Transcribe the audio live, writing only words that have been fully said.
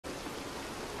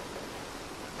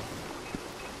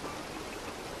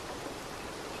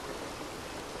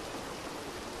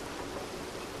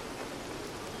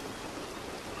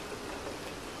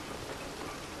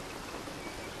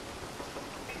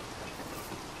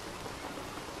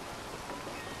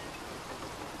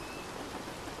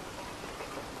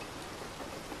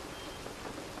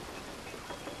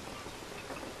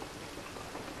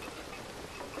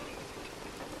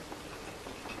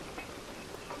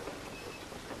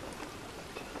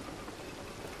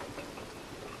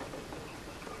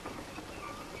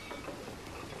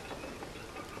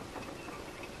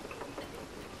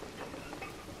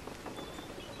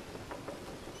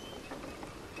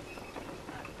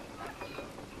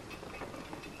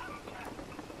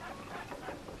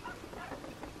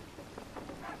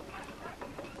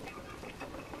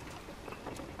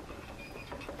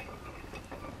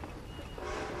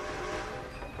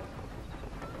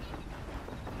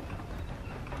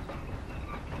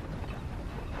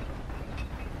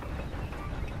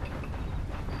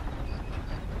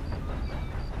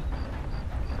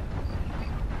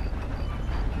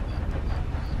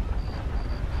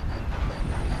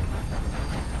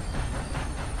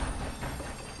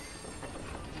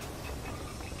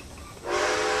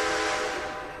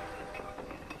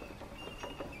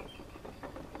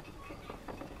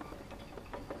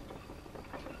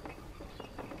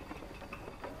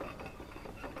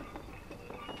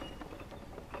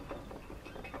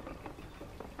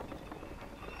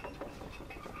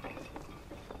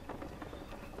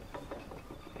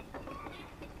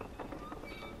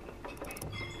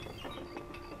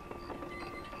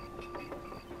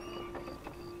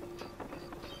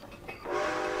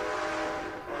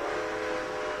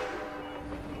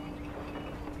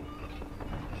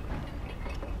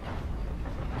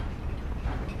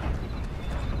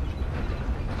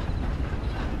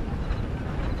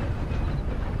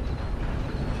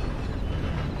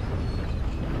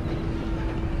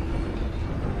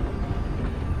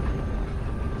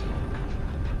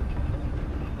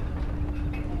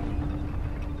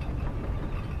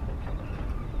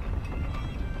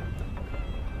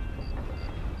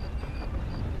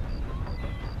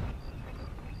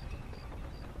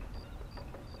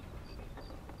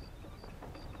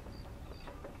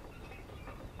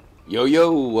Yo,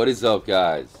 yo, what is up,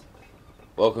 guys?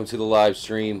 Welcome to the live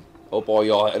stream. Hope all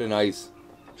y'all had a nice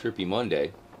Trippy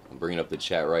Monday. I'm bringing up the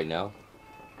chat right now.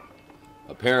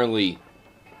 Apparently,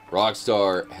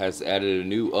 Rockstar has added a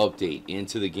new update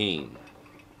into the game.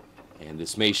 And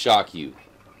this may shock you,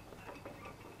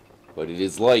 but it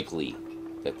is likely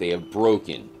that they have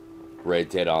broken Red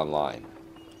Dead Online.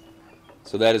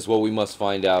 So that is what we must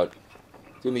find out.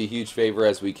 Do me a huge favor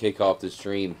as we kick off the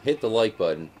stream. Hit the like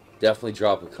button. Definitely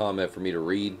drop a comment for me to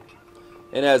read.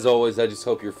 And as always, I just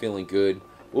hope you're feeling good.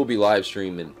 We'll be live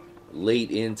streaming late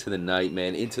into the night,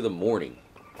 man, into the morning.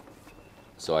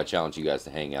 So I challenge you guys to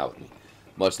hang out with me.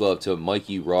 Much love to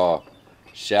Mikey Raw.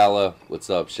 Shala, what's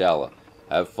up, Shala?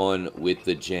 Have fun with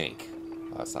the jank.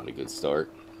 Oh, that's not a good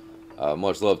start.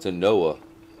 Much love to Noah,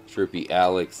 Trippy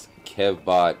Alex,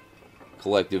 Kevbot,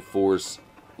 Collective Force,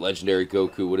 Legendary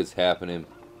Goku, what is happening?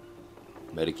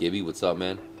 Metagibby, what's up,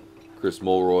 man? Chris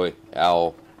Mulroy,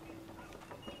 Owl.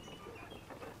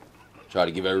 Try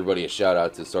to give everybody a shout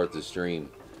out to start the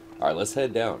stream. Alright, let's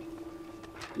head down.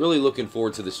 Really looking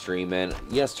forward to the stream, man.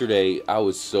 Yesterday, I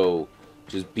was so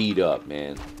just beat up,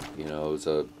 man. You know, it was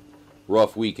a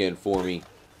rough weekend for me.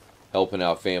 Helping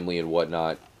out family and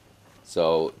whatnot.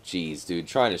 So, geez, dude,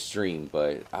 trying to stream,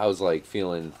 but I was like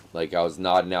feeling like I was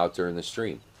nodding out during the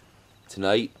stream.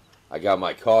 Tonight, I got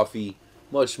my coffee,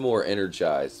 much more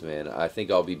energized, man. I think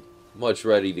I'll be much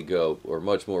ready to go, or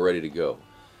much more ready to go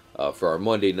for our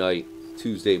Monday night,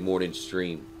 Tuesday morning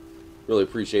stream. Really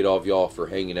appreciate all of y'all for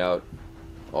hanging out.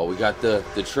 Oh, we got the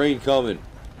train coming.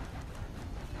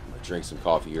 I'm gonna drink some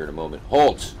coffee here in a moment.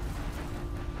 Halt!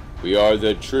 We are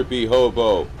the Trippy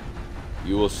Hobo.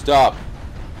 You will stop.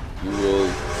 You will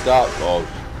stop. Oh,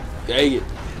 dang it.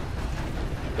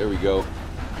 There we go.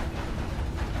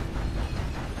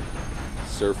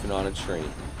 Surfing on a train.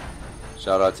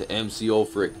 Shout out to MC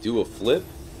Ulfric. Do a flip?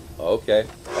 Oh, okay.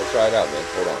 I'll try it out, man.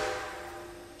 Hold on.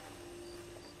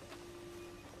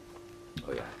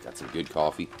 Oh, yeah. Got some good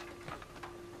coffee.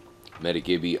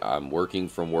 Metagibby, I'm working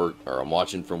from work, or I'm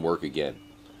watching from work again.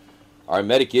 Alright,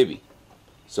 Metagibby.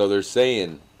 So they're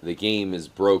saying the game is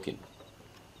broken.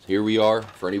 So here we are.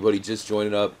 For anybody just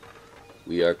joining up,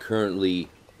 we are currently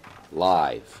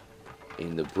live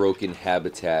in the broken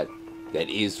habitat that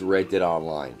is Red Dead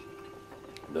Online.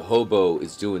 The hobo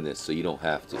is doing this so you don't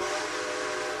have to.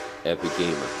 Epic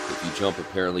Gamer. If you jump,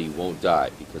 apparently you won't die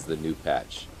because of the new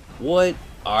patch. What?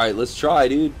 Alright, let's try,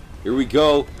 dude. Here we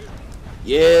go.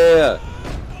 Yeah!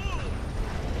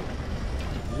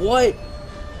 What?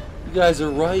 You guys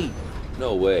are right.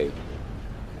 No way.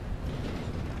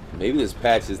 Maybe this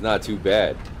patch is not too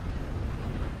bad.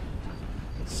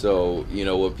 So, you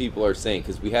know, what people are saying,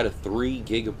 because we had a 3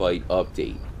 GB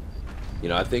update. You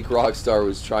know, I think Rockstar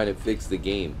was trying to fix the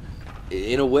game.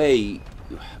 In a way,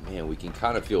 man, we can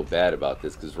kind of feel bad about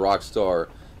this because Rockstar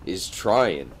is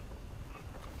trying.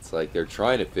 It's like they're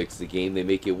trying to fix the game, they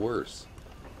make it worse.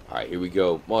 Alright, here we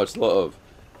go. Much love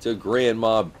to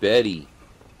Grandma Betty.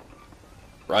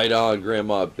 Right on,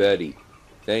 Grandma Betty.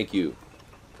 Thank you.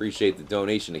 Appreciate the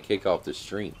donation to kick off the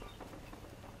stream.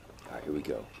 Alright, here we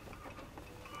go.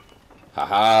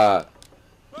 Haha.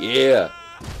 Yeah.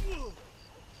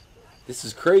 This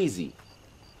is crazy.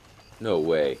 No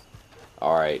way.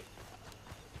 Alright.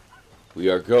 We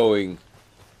are going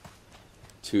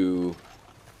to,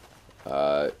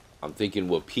 I'm thinking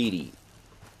Wapiti.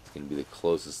 It's going to be the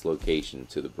closest location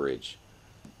to the bridge.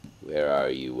 Where are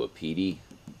you, Wapiti?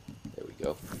 There we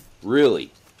go.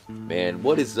 Really? Man,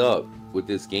 what is up with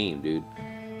this game, dude?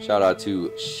 Shout out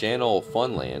to Channel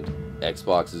Funland.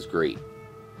 Xbox is great.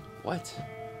 What?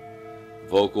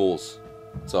 Vocals.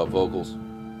 What's up, Vocals?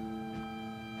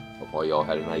 Hope all y'all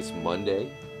had a nice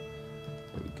Monday.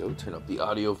 There we go. Turn up the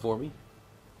audio for me.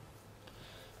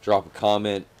 Drop a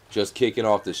comment. Just kicking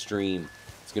off the stream.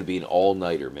 It's going to be an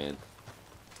all-nighter, man.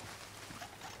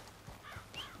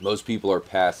 Most people are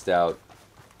passed out.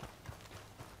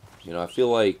 You know, I feel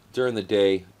like during the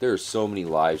day, there are so many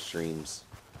live streams.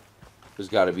 There's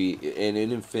got to be an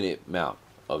infinite amount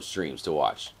of streams to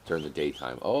watch during the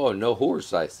daytime. Oh, no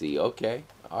horse I see. Okay.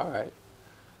 All right.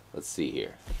 Let's see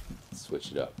here. Let's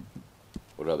switch it up.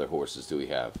 What other horses do we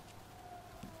have?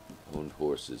 Owned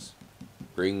horses.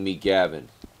 Bring me Gavin.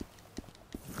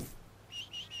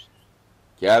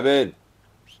 Gavin!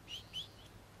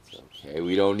 Okay,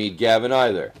 we don't need Gavin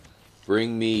either.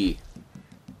 Bring me...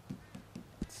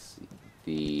 Let's see.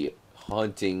 The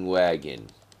hunting wagon.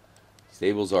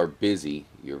 Stables are busy.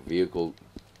 Your vehicle...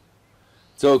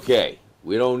 It's okay.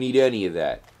 We don't need any of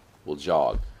that. We'll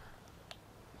jog.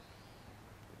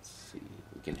 Let's see.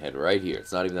 We can head right here.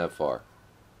 It's not even that far.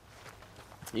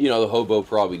 You know, the hobo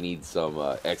probably needs some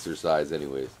exercise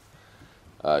anyways.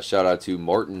 Shout out to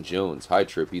Martin Jones. Hi,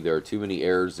 Trippy. There are too many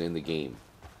errors in the game.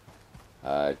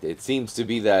 It seems to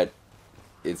be that.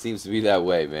 It seems to be that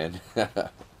way, man.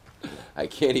 I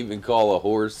can't even call a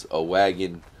horse a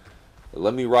wagon.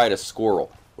 Let me ride a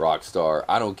squirrel, Rockstar.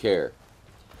 I don't care.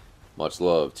 Much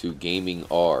love to Gaming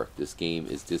R. This game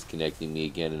is disconnecting me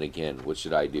again and again. What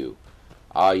should I do?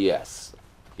 Ah, yes.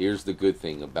 Here's the good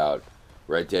thing about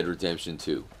Red Dead Redemption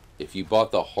 2. If you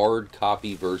bought the hard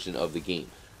copy version of the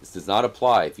game, this does not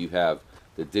apply if you have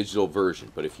the digital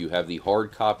version, but if you have the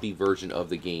hard copy version of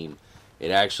the game,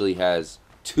 it actually has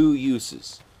two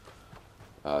uses.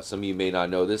 Some of you may not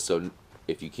know this, so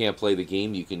if you can't play the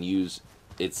game, you can use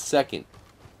its second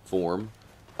form.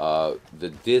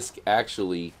 The disc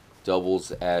actually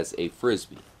doubles as a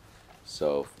frisbee.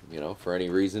 So, you know, for any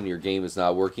reason your game is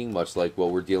not working, much like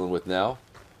what we're dealing with now,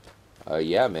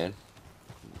 yeah, man,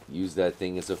 use that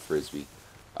thing as a frisbee.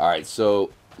 Alright,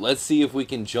 so let's see if we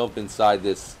can jump inside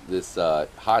this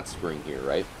hot spring here,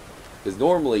 right? Because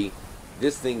normally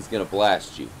this thing's gonna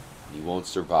blast you. You won't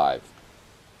survive.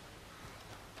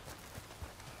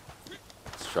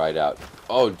 Let's try it out.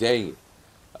 Oh, dang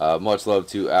it. Much love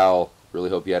to Al. Really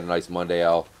hope you had a nice Monday,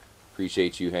 Al.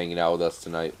 Appreciate you hanging out with us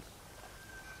tonight.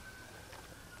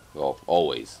 Well,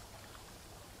 always.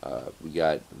 We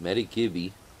got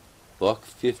Metagibby,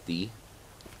 $1.50. Here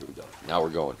we go. Now we're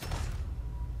going.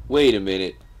 Wait a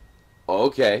minute.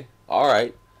 Okay.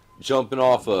 Alright. Jumping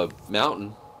off a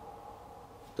mountain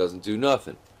doesn't do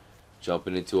nothing.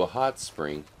 Jumping into a hot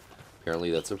spring,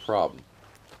 apparently that's a problem.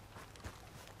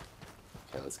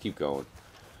 Okay, let's keep going.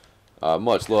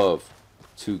 Much love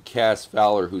to Cass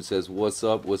Fowler, who says, what's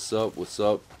up, what's up, what's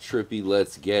up? Trippy,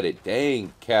 let's get it.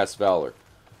 Dang, Cass Fowler.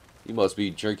 You must be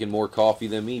drinking more coffee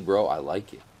than me, bro. I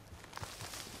like it.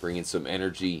 Bringing some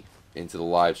energy into the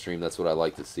live stream. That's what I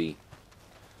like to see.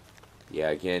 Yeah,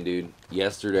 again, dude.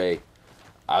 Yesterday,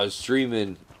 I was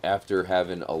streaming after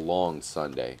having a long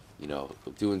Sunday. You know,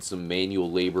 doing some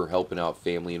manual labor, helping out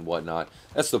family and whatnot.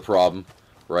 That's the problem,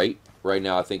 right? Right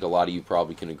now, I think a lot of you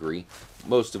probably can agree.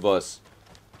 Most of us,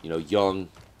 you know, young,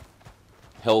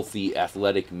 healthy,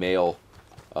 athletic male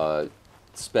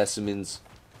specimens,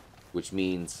 which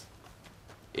means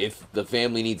if the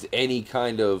family needs any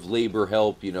kind of labor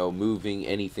help, you know, moving,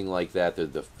 anything like that,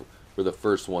 we're the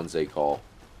first ones they call.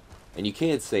 And you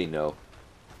can't say no.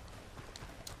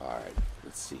 Alright,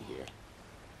 let's see here.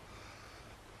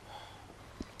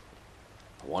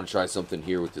 I want to try something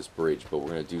here with this bridge, but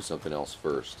we're going to do something else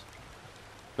first.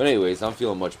 But anyways, I'm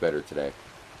feeling much better today.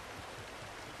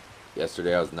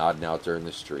 Yesterday I was nodding out during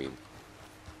the stream.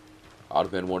 I would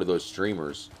have been one of those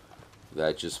streamers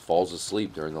that just falls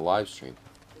asleep during the live stream.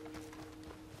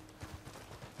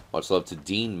 Much love to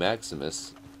Dean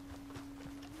Maximus.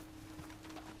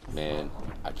 Man,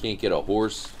 I can't get a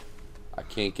horse. I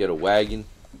can't get a wagon.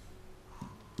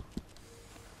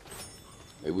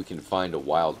 Maybe we can find a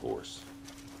wild horse.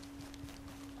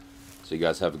 So you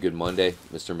guys have a good Monday.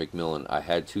 Mr. McMillan, I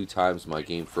had 2 times my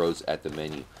game froze at the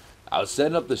menu. I was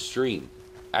setting up the stream.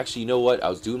 Actually, you know what? I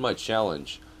was doing my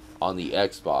challenge on the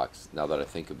Xbox, now that I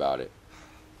think about it.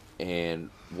 And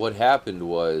what happened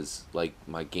was, like,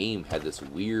 my game had this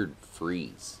weird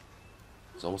freeze.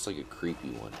 It's almost like a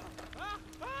creepy one.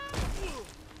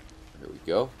 There we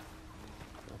go.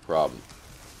 No problem.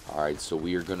 Alright, so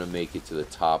we are going to make it to the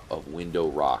top of Window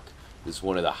Rock. This is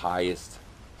one of the highest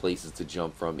places to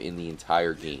jump from in the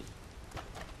entire game.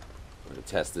 I'm going to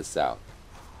test this out.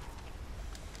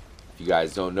 If you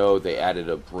guys don't know, they added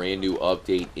a brand new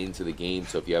update into the game.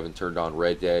 So if you haven't turned on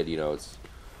Red Dead, you know, it's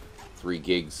 3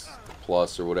 gigs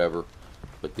plus or whatever.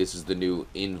 But this is the new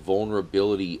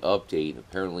invulnerability update.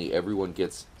 Apparently everyone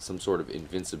gets some sort of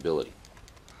invincibility.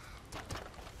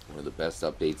 One of the best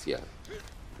updates yet. Here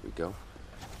we go.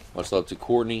 Much love to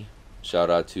Courtney.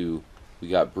 Shout out to, we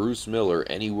got Bruce Miller.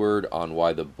 Any word on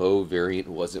why the bow variant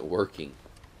wasn't working?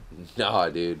 Nah,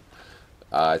 dude.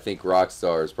 I think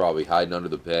Rockstar is probably hiding under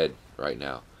the bed right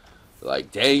now.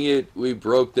 Like, dang it, we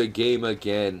broke the game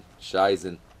again.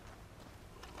 Shizen.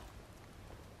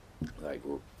 Like,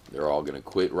 they're all going to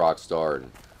quit Rockstar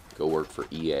and go work for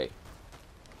EA.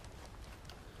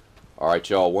 Alright,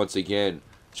 y'all. Once again,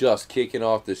 just kicking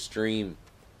off the stream.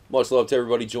 Much love to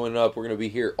everybody joining up. We're going to be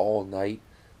here all night,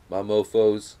 my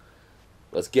mofos.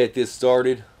 Let's get this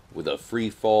started with a free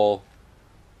fall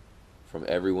from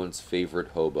everyone's favorite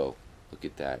hobo. Look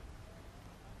at that.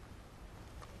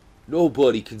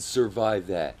 Nobody can survive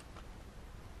that.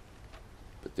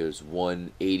 But there's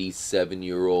one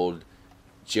 87-year-old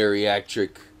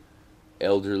geriatric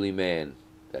elderly man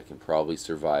that can probably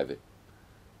survive it.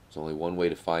 There's only one way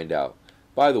to find out.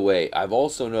 By the way, I've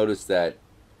also noticed that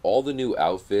all the new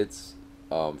outfits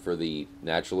for the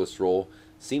naturalist role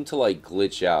seem to like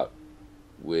glitch out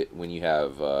when you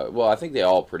have. Well, I think they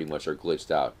all pretty much are glitched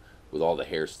out with all the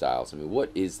hairstyles. I mean, what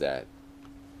is that?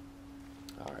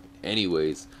 All right.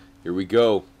 Anyways, here we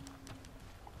go.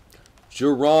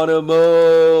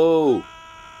 Geronimo!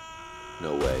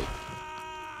 No way.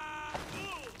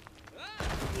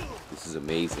 This is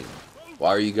amazing. Why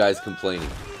are you guys complaining?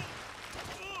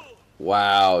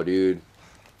 Wow, dude.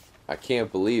 I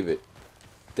can't believe it.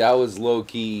 That was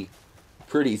low-key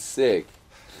pretty sick.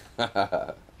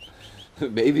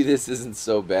 Maybe this isn't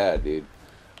so bad, dude.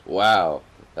 Wow.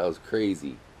 That was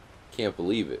crazy. Can't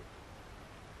believe it.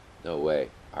 No way.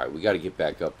 Alright, we got to get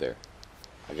back up there.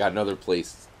 I got another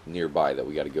place nearby that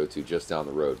we got to go to just down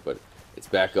the road, but it's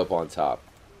back up on top.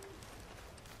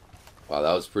 Wow,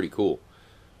 that was pretty cool.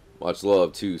 Much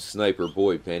love to Sniper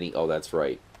Boy Penny. Oh, that's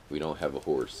right. We don't have a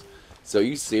horse. So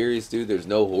you serious, dude? There's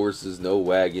no horses, no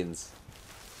wagons.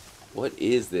 What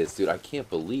is this, dude? I can't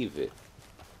believe it.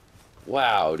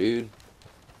 Wow, dude.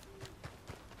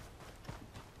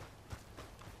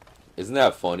 Isn't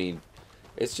that funny?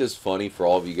 It's just funny for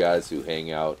all of you guys who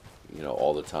hang out, you know,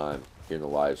 all the time here in the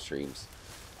live streams.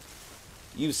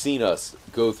 You've seen us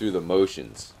go through the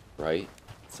motions, right?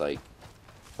 It's like,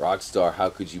 Rockstar, how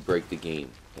could you break the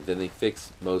game? And then they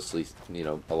fix mostly, you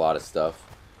know, a lot of stuff.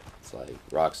 It's like,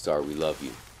 Rockstar, we love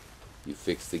you. You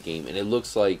fixed the game. And it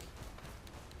looks like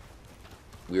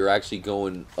we were actually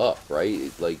going up,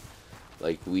 right? Like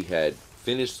we had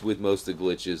finished with most of the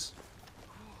glitches.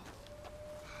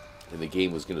 And the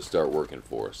game was going to start working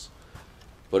for us.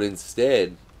 But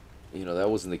instead, you know, that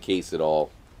wasn't the case at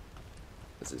all.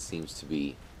 As it seems to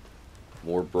be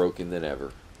more broken than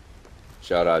ever.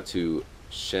 Shout out to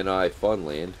Shenai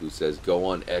Funland, who says, go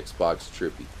on Xbox,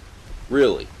 Trippy.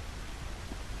 Really?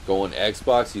 Go on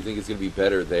Xbox? You think it's going to be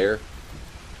better there?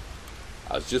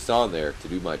 I was just on there to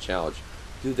do my challenge.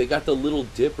 Dude, they got the Little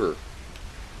Dipper.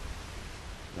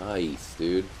 Nice,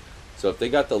 dude. So if they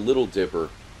got the Little Dipper,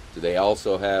 do they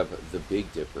also have the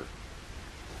Big Dipper?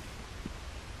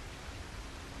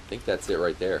 I think that's it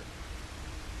right there.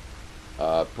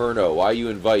 Perno, why you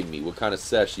inviting me? What kind of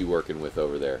sesh you working with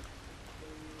over there?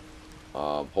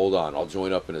 Hold on, I'll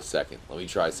join up in a second. Let me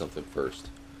try something first.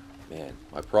 Man,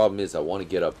 my problem is I want to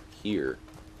get up here.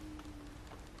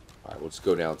 Alright, let's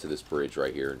go down to this bridge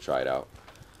right here and try it out.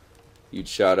 Huge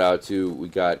shout out to, we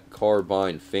got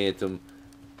Carbine Phantom.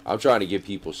 I'm trying to give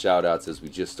people shout outs as we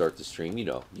just start the stream. You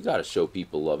know, you got to show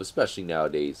people love, especially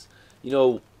nowadays. You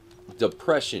know,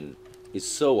 depression is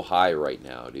so high right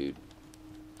now, dude.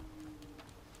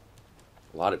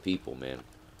 A lot of people, man.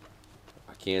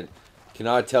 I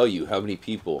cannot tell you how many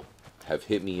people have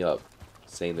hit me up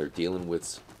saying they're dealing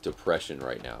with depression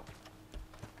right now.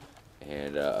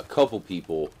 And a couple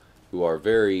people who are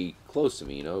very close to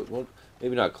me, you know, well,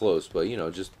 maybe not close, but, you know,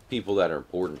 just people that are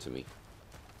important to me.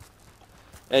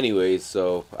 Anyways,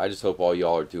 so I just hope all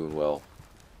y'all are doing well.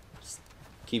 Just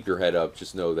keep your head up.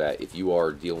 Just know that if you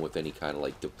are dealing with any kind of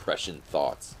like depression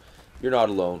thoughts, you're not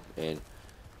alone, and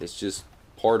it's just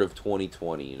part of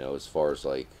 2020, you know, as far as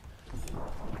like,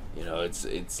 you know,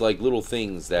 it's like little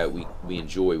things that we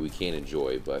enjoy, we can't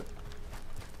enjoy, but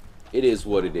it is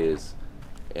what it is.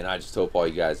 And I just hope all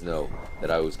you guys know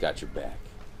that I always got your back.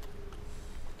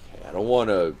 Okay, I don't want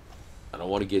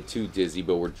to get too dizzy,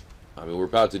 but we're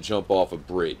about to jump off a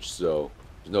bridge, so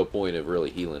there's no point of really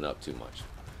healing up too much.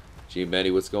 G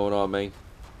Manny, what's going on, man?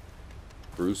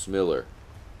 Bruce Miller.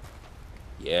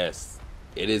 Yes,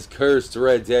 it is cursed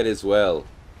Red Dead as well.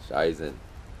 Shizen.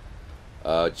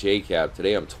 JCab,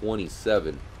 today I'm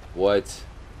 27. What?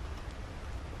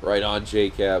 Right on,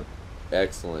 JCab.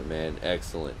 Excellent, man.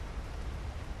 Excellent.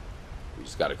 We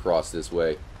just got to cross this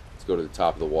way. Let's go to the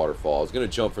top of the waterfall. I was going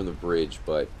to jump from the bridge,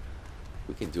 but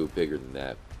we can do it bigger than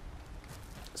that.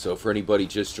 So for anybody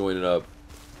just joining up,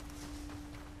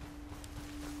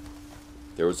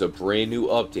 there was a brand new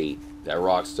update that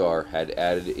Rockstar had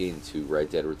added into Red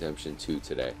Dead Redemption 2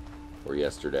 today, or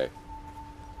yesterday.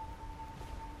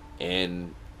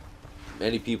 And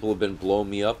many people have been blowing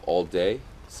me up all day,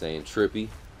 saying, Trippy,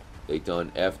 they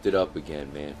done effed it up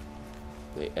again, man.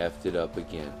 They effed it up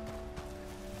again.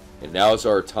 And now's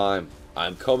our time.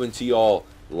 I'm coming to y'all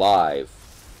live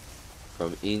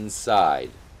from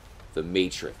inside the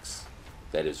Matrix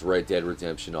that is Red Dead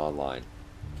Redemption Online.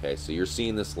 Okay, so you're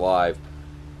seeing this live.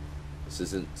 This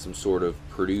isn't some sort of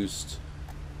produced,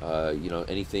 you know,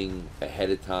 anything ahead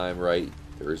of time, right?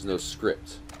 There is no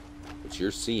script. What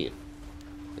you're seeing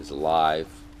is live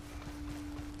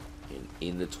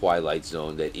in the Twilight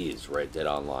Zone that is Red Dead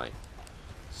Online.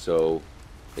 So,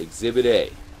 Exhibit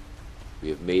A, we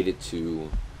have made it to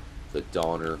the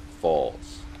Donner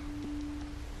Falls.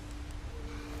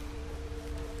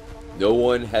 No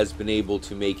one has been able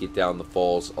to make it down the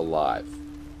falls alive.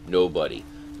 Nobody.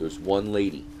 There's one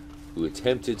lady who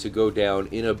attempted to go down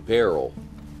in a barrel.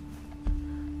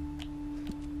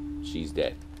 She's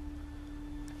dead.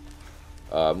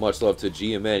 Much love to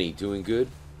GMNE. Doing good?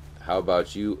 How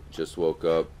about you? Just woke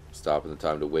up, stopping the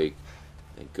time to wake,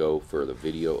 and go for the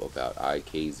video about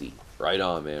IKZ. Right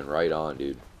on, man. Right on,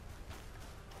 dude.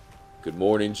 Good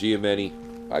morning,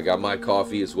 GMNE. I got my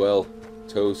coffee as well.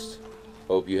 Toast.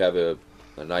 Hope you have a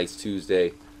nice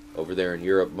Tuesday over there in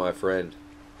Europe, my friend.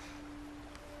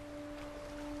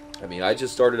 I mean, I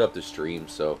just started up the stream,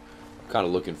 so I'm kind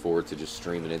of looking forward to just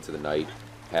streaming into the night.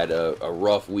 Had a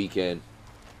rough weekend.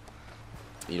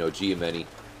 You know, GMNE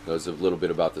knows a little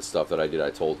bit about the stuff that I did. I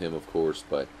told him, of course,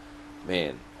 but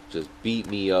man, just beat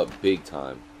me up big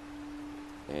time.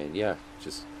 And yeah,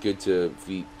 just good to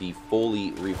be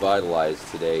fully revitalized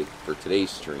today for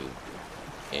today's stream.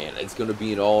 And it's going to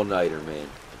be an all-nighter, man.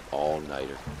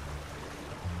 All-nighter.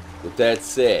 With that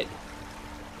said,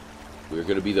 we're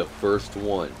going to be the first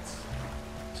ones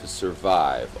to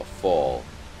survive a fall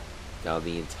down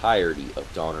the entirety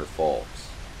of Donner Falls.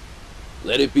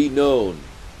 Let it be known,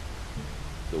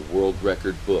 the world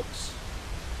record books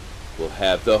will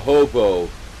have the hobo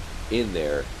in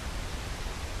there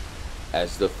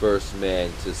as the first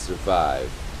man to survive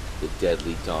the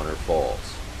deadly Donner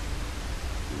Falls.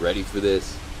 You ready for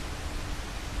this?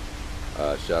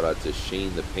 Shout out to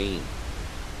Shane the Pain.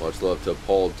 Much love to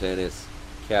Paul Tennis,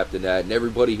 Captain Ad, and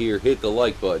everybody here. Hit the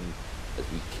like button as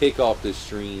we kick off this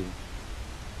stream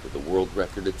with the world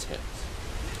record attempt.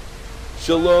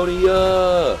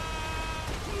 Shalonia!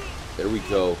 There we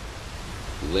go.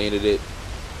 We landed it.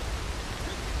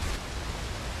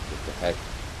 What the heck?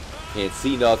 Can't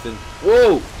see nothing.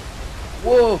 Whoa!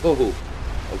 Whoa!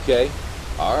 Okay.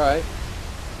 Alright.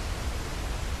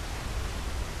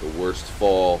 The worst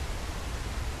fall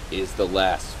is the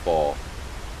last fall.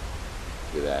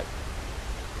 Look at that.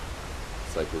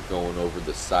 It's like we're going over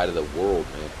the side of the world,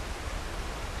 man.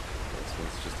 This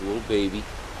one's just a little baby.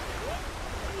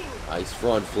 Nice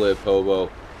front flip, hobo.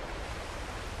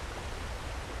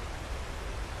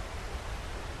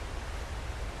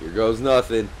 Here goes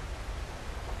nothing.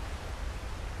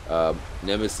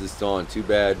 Nemesis Dawn, too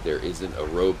bad there isn't a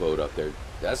rowboat up there.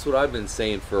 That's what I've been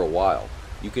saying for a while.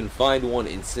 You can find one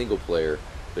in single player,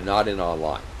 but not in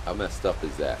online. How messed up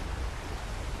is that?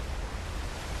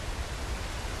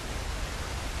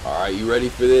 Alright, you ready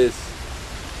for this?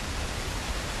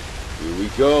 Here we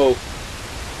go.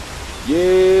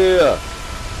 Yeah!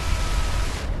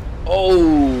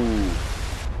 Oh!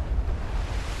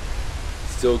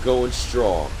 Still going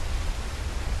strong.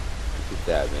 Look at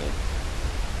that, man.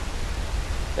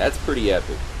 That's pretty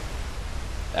epic.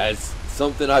 That's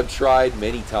something I've tried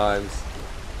many times.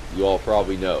 You all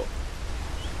probably know.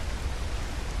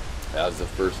 That was the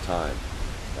first time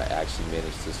I actually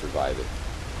managed to survive it.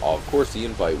 Oh, of course the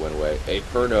invite went away. Hey,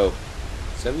 Perno,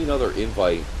 send me another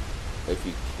invite if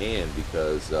you can,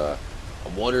 because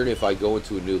I'm wondering if I go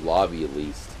into a new lobby at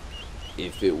least,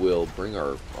 if it will bring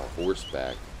our horse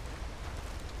back.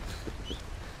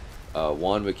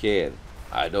 Juan McCann,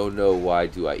 I don't know why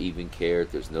do I even care.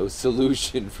 There's no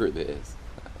solution for this.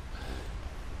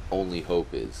 Only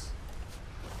hope is.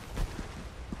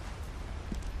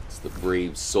 It's the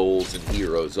brave souls and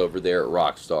heroes over there at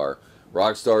Rockstar.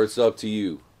 Rockstar, it's up to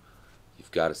you.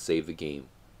 You've got to save the game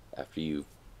after you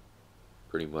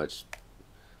pretty much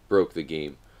broke the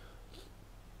game.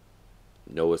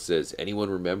 Noah says, anyone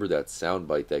remember that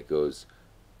soundbite that goes,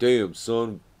 damn,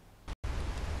 son.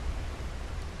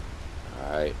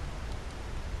 Alright.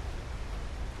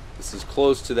 This is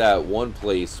close to that one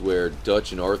place where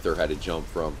Dutch and Arthur had to jump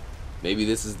from. Maybe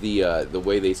this is the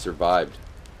way they survived.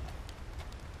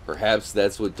 Perhaps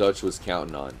that's what Dutch was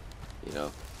counting on, you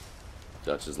know.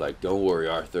 Dutch is like, don't worry,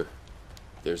 Arthur.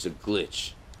 There's a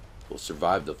glitch. We'll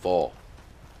survive the fall.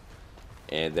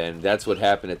 And then that's what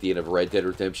happened at the end of Red Dead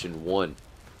Redemption 1.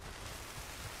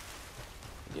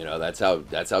 You know, that's how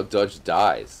Dutch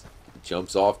dies. He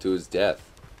jumps off to his death.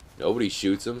 Nobody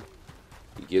shoots him.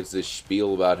 He gives this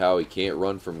spiel about how he can't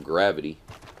run from gravity.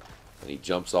 And he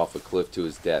jumps off a cliff to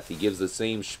his death. He gives the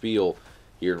same spiel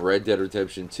here in Red Dead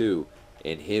Redemption 2.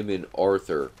 And him and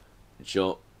Arthur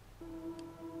jump.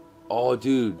 Oh,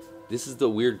 dude. This is the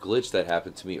weird glitch that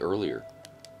happened to me earlier.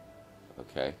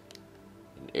 Okay.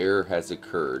 An error has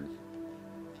occurred.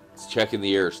 Let's check in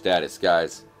the error status,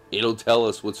 guys. It'll tell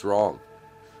us what's wrong.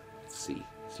 Let's see.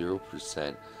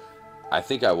 0%. I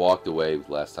think I walked away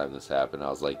last time this happened. I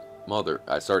was like, mother.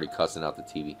 I started cussing out the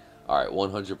TV. Alright,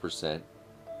 100%.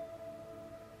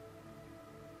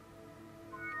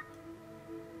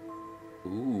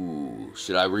 Ooh.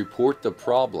 Should I report the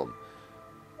problem?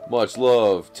 Much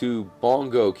love to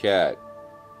Bongo Cat.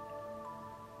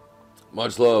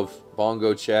 Much love,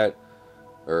 Bongo Chat.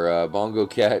 Or Bongo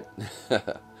Cat.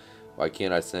 Why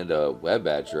can't I send a web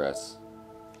address?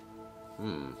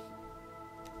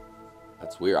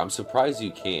 That's weird. I'm surprised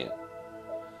you can't.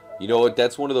 You know what?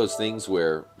 That's one of those things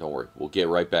where... Don't worry. We'll get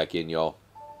right back in, y'all.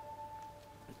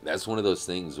 That's one of those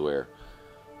things where...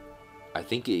 I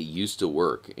think it used to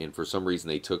work, and for some reason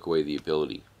they took away the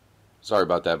ability. Sorry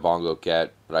about that, Bongo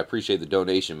Cat, but I appreciate the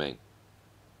donation, man.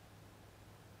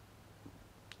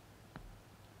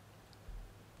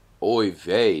 Oy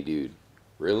vey, dude.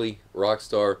 Really?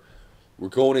 Rockstar? We're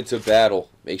going into battle.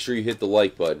 Make sure you hit the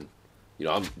like button. You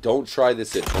know, don't try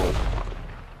this at home.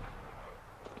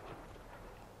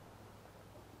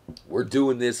 We're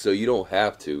doing this so you don't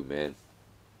have to, man.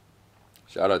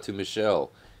 Shout out to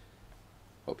Michelle.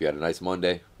 Hope you had a nice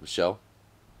Monday, Michelle.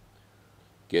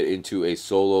 Get into a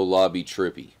solo lobby,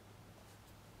 Trippy.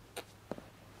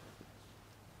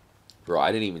 Bro,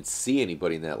 I didn't even see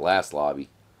anybody in that last lobby.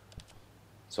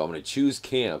 So I'm going to choose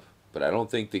camp, but I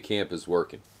don't think the camp is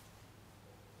working.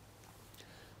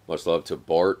 Much love to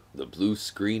Bart, the blue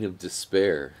screen of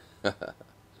despair.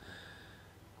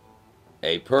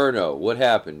 Hey, Perno, what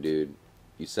happened, dude?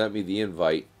 You sent me the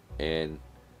invite, and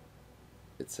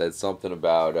it said something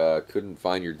about couldn't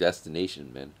find your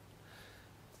destination, man.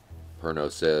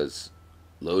 Perno says,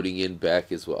 loading in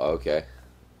back as well. Okay.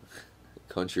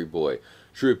 Country boy.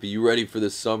 Trippy, you ready for the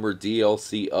summer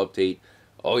DLC update?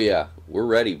 Oh, yeah. We're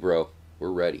ready, bro.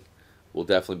 We're ready. We'll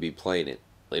definitely be playing it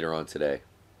later on today.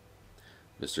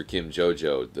 Mr. Kim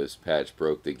Jojo, this patch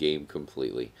broke the game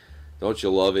completely. Don't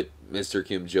you love it, Mr.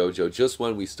 Kim Jojo? Just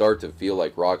when we start to feel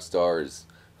like Rockstar is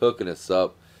hooking us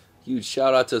up. Huge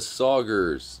shout out to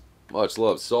Saugers. Much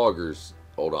love, Saugers.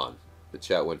 Hold on. The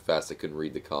chat went fast. I couldn't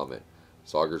read the comment.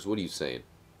 Saugers, what are you saying?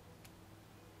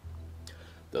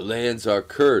 The lands are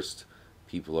cursed.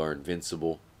 People are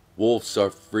invincible. Wolves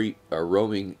are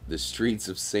roaming the streets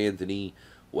of Saint Denis.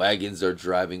 Wagons are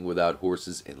driving without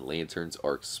horses, and lanterns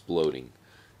are exploding.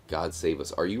 God save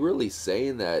us. Are you really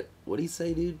saying that? What did he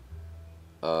say, dude?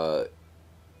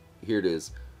 Here it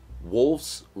is.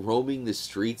 Wolves roaming the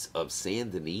streets of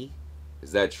Saint Denis?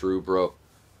 Is that true, bro?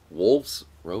 Wolves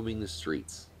roaming the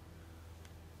streets.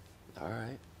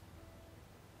 Alright.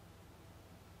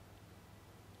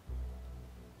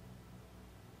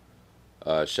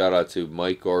 Shout out to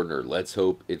Mike Gardner. Let's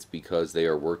hope it's because they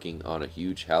are working on a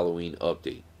huge Halloween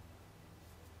update.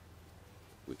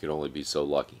 We could only be so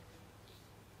lucky.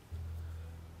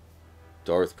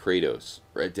 Darth Kratos.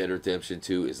 Red Dead Redemption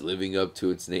 2 is living up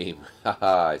to its name.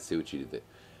 Haha, I see what you did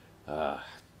there.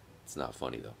 It's not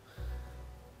funny, though.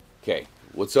 Okay,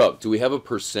 what's up? Do we have a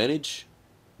percentage?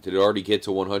 Did it already get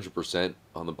to 100%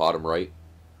 on the bottom right?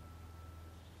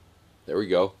 There we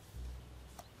go.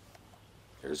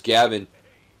 There's Gavin.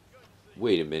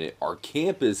 Wait a minute. Our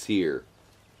camp is here.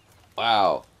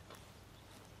 Wow.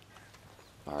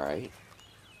 Alright.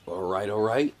 Alright,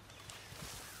 alright.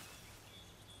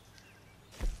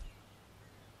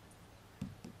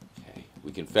 Okay.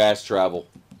 We can fast travel.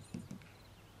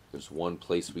 There's one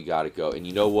place we gotta go. And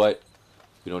you know what?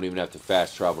 We don't even have to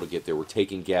fast travel to get there. We're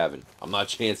taking Gavin. I'm not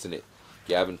chancing it.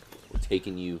 Gavin, we're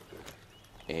taking you.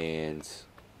 And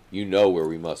you know where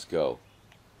we must go.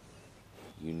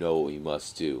 You know what we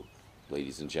must do,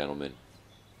 ladies and gentlemen.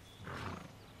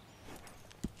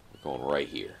 We're going right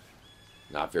here.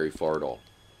 Not very far at all.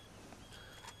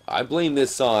 I blame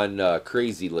this on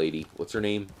Crazy Lady. What's her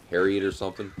name? Harriet or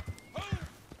something?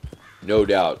 No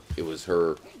doubt it was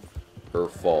her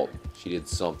fault. She did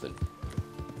something.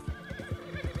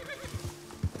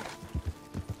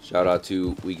 Shout out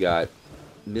to, we got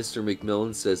Mr.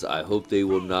 McMillan says, I hope they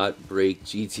will not break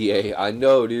GTA. I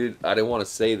know, dude. I didn't want to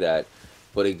say that.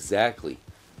 But exactly,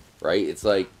 right? It's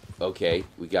like, okay,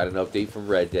 we got an update from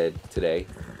Red Dead today,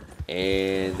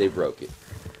 and they broke it.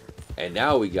 And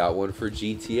now we got one for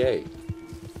GTA.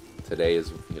 Today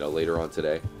is, you know, later on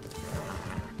today.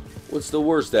 What's the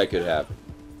worst that could happen?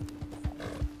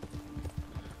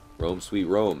 Rome, sweet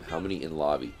Rome. How many in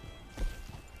lobby?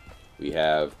 We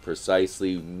have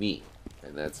precisely me,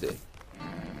 and that's it.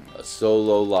 A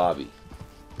solo lobby.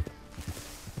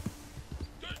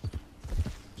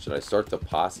 Should I start the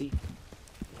posse?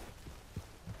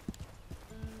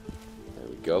 There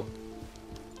we go.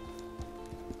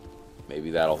 Maybe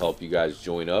that'll help you guys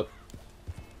join up.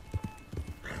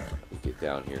 Let me get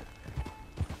down here.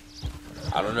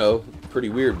 I don't know. Pretty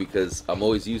weird because I'm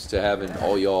always used to having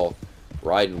all y'all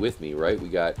riding with me, right? We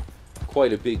got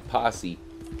quite a big posse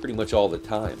pretty much all the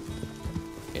time.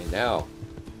 And now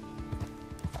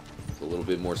it's a little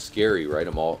bit more scary, right?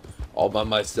 I'm all by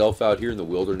myself out here in the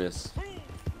wilderness.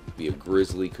 be a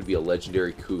grizzly, could be a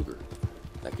legendary cougar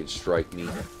that could strike me,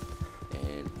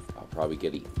 and I'll probably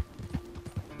get eaten.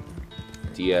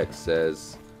 DX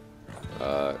says,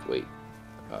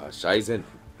 Shizen,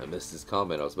 I missed his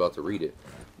comment. I was about to read it.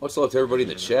 Much love to everybody in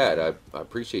the chat. I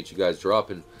appreciate you guys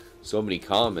dropping so many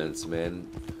comments, man.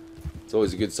 It's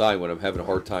always a good sign when I'm having a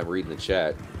hard time reading the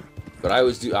chat. But I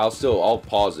always do. I'll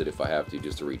pause it if I have to,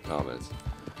 just to read comments.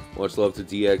 Much love to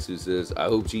DX, who says, I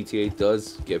hope GTA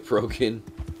does get broken.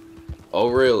 Oh,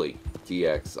 really,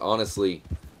 DX? Honestly,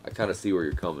 I kind of see where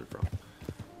you're coming from.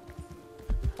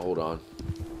 Hold on.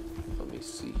 Let me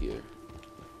see here.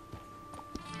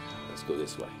 Let's go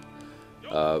this way.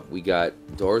 We got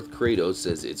Darth Kratos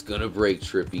says, it's gonna break,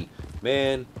 Trippy.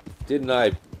 Man, didn't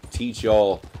I teach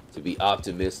y'all to be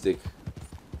optimistic?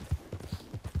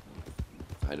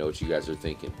 I know what you guys are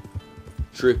thinking.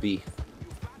 Trippy,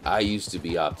 I used to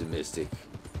be optimistic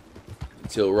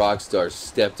until Rockstar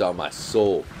stepped on my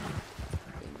soul.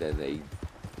 And then they...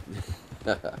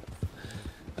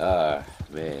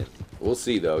 man. We'll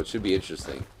see, though. It should be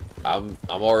interesting. I'm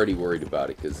already worried about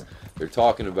it, because they're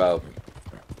talking about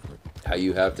how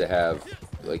you have to have...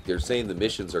 Like, they're saying the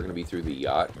missions are going to be through the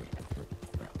yacht.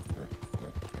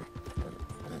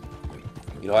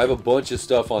 You know, I have a bunch of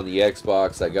stuff on the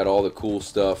Xbox. I got all the cool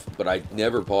stuff, but I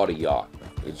never bought a yacht.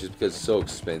 It's just because it's so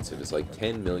expensive. It's like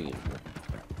 10 million.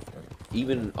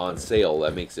 Even on sale,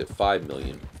 that makes it 5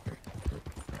 million.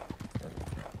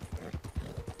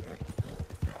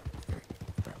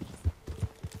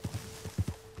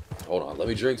 Hold on, let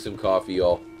me drink some coffee,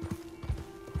 y'all.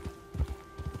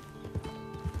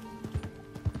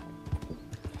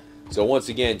 So once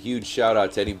again, huge shout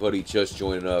out to anybody just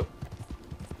joining up.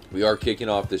 We are kicking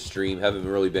off this stream. Haven't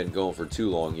really been going for too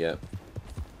long yet.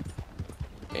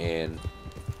 And,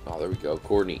 oh, there we go.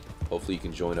 Courtney, hopefully you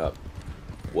can join up.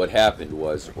 What happened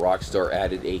was Rockstar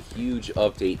added a huge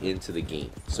update into the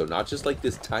game. So not just like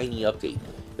this tiny update.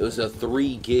 It was a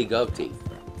 3 gig update.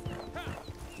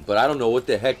 But I don't know what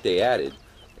the heck they added.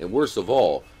 And worst of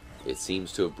all, it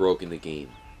seems to have broken the game.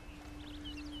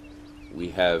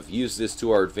 We have used this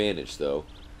to our advantage, though.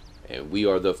 And we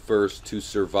are the first to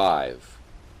survive.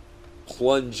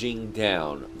 Plunging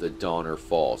down the Donner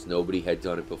Falls. Nobody had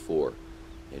done it before.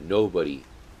 And nobody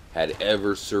had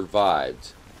ever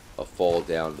survived a fall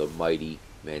down the mighty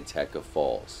Manteca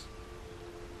Falls.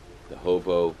 The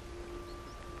hobo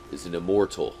is an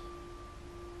immortal.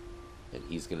 And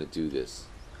he's going to do this.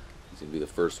 He's going to be the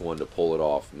first one to pull it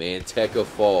off. Manteca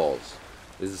Falls.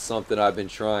 This is something I've been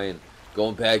trying.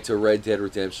 Going back to Red Dead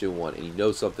Redemption 1. And you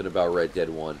know something about Red Dead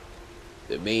 1.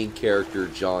 The main character,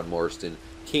 John Marston,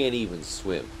 can't even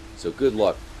swim. So good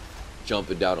luck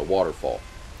jumping down a waterfall.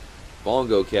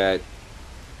 Bongo Cat.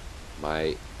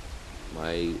 My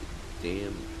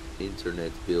damn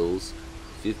internet bills.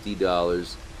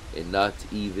 $50. And not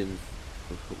even...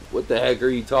 What the heck are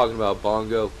you talking about,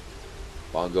 Bongo?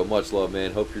 Bongo, much love,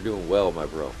 man. Hope you're doing well, my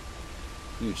bro.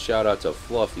 Huge shout out to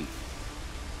Fluffy.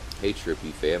 Hey,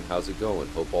 Trippy fam. How's it going?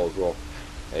 Hope all's well.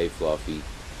 Hey, Fluffy.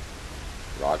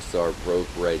 Rockstar broke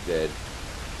Red Dead.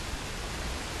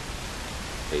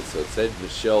 Okay, so it said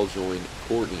Michelle joined,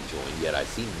 Courtney joined, yet I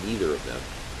see neither of them.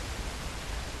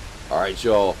 Alright,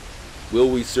 y'all. Will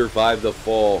we survive the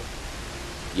fall?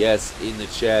 Yes, in the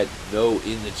chat. No,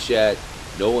 in the chat.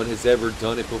 No one has ever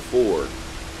done it before.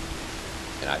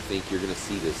 And I think you're going to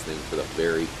see this thing for the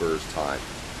very first time.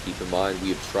 Keep in mind, we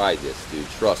have tried this, dude.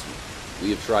 Trust me.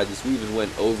 We have tried this. We even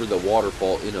went over the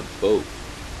waterfall in a boat.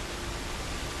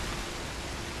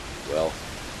 Well,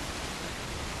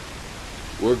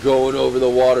 we're going over the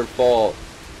waterfall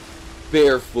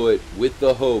barefoot with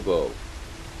the hobo.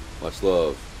 Much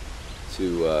love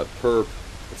to Perp.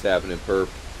 What's happening, Perp?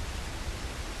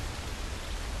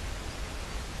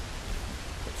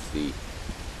 Let's see.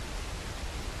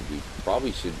 We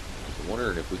probably should... I'm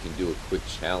wondering if we can do a quick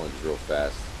challenge real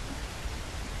fast.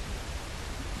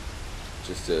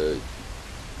 Just to,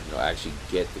 you know, actually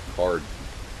get the card.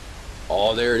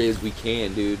 Oh, there it is. We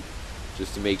can, dude.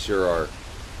 Just to make sure our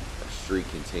streak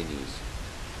continues.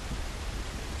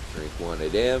 Drink one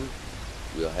of them.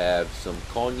 We'll have some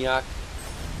cognac.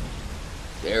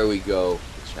 There we go.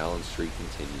 The challenge streak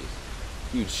continues.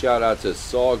 Huge shout out to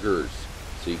Saugers.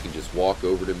 So you can just walk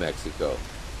over to Mexico.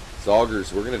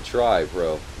 Saugers, we're going to try,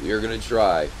 bro. We are going to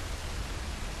try.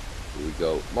 Here we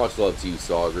go. Much love to you,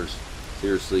 Saugers.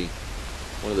 Seriously,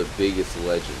 one of the biggest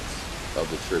legends of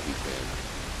the Trippy fan.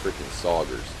 Freaking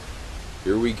Saugers.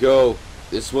 Here we go.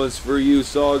 This one's for you,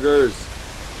 Saugers.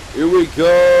 Here we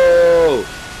go.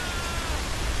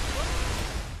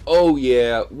 Oh,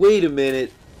 yeah. Wait a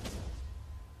minute.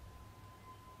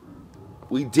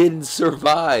 We didn't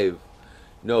survive.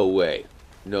 No way.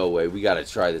 No way. We gotta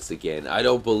try this again. I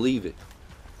don't believe it.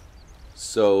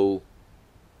 So,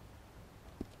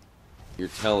 you're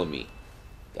telling me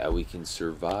that we can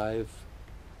survive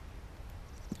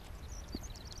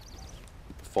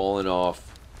falling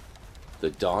off the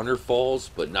Donner Falls,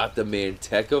 but not the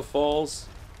Manteca Falls?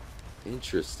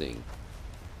 Interesting.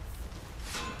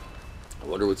 I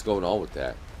wonder what's going on with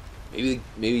that.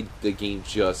 Maybe the game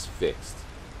just fixed.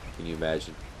 Can you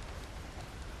imagine?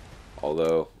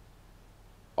 Although,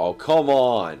 oh, come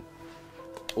on.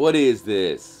 What is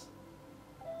this?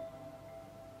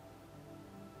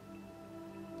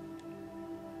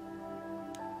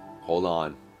 Hold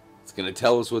on. It's going to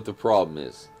tell us what the problem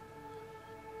is.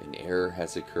 An error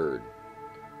has occurred.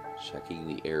 Checking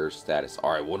the error status.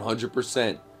 Alright,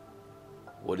 100%.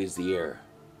 What is the error?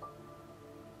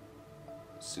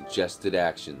 Suggested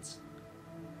actions.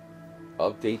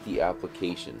 Update the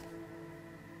application.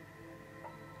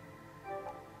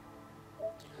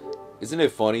 Isn't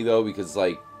it funny though? Because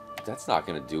like, that's not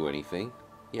going to do anything.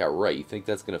 Yeah, right. You think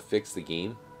that's going to fix the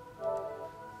game?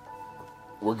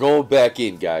 We're going back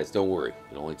in, guys. Don't worry.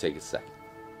 It'll only take a second.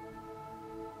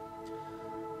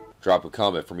 Drop a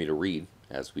comment for me to read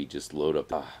as we just load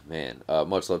up. Ah, man.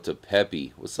 Much love to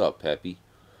Peppy. What's up, Peppy?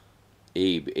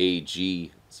 Abe,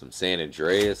 AG, some San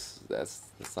Andreas. That's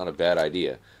not a bad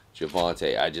idea.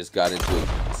 Javante, I just got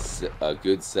into a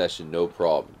good session, no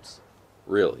problems.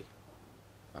 Really?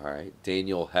 Alright.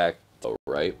 Daniel Hack,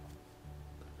 right?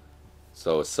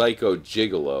 So a psycho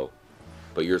gigolo,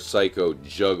 but you're psycho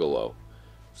juggalo.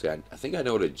 See, I think I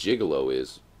know what a gigolo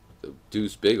is. The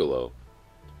Deuce Bigelow.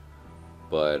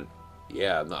 But,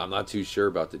 yeah, I'm not too sure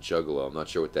about the juggalo. I'm not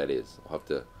sure what that is. I'll have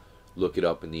to look it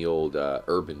up in the old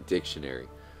Urban Dictionary.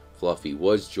 Fluffy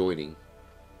was joining.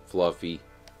 Fluffy.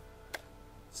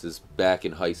 This is back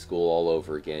in high school all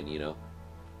over again, you know.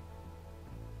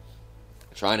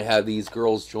 Trying to have these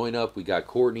girls join up. We got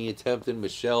Courtney attempting,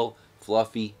 Michelle,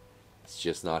 Fluffy. It's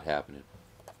just not happening.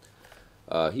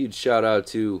 Huge shout out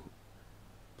to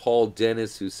Paul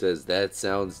Dennis, who says, that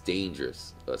sounds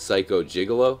dangerous. A psycho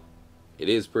gigolo? It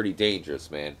is pretty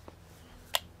dangerous, man.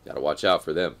 Gotta watch out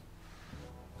for them.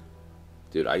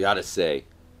 Dude, I gotta say,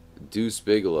 Deuce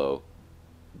Bigelow,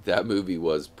 that movie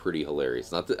was pretty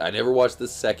hilarious. I never watched the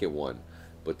second one,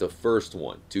 but the first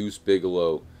one, Deuce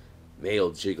Bigelow,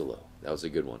 Male Gigolo. That was a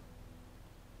good one.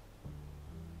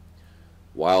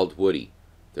 Wild Woody.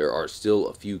 There are still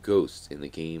a few ghosts in the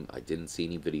game I didn't see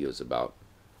any videos about.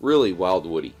 Really, Wild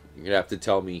Woody. You're gonna have to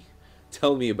tell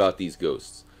me about these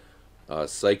ghosts.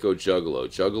 Psycho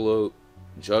Juggalo.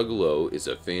 Juggalo is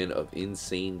a fan of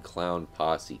Insane Clown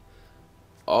Posse.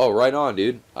 Oh, right on,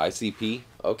 dude. ICP.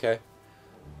 Okay.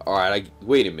 Alright,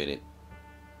 wait a minute.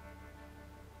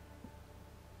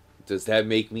 Does that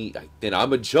make me... Then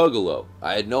I'm a Juggalo.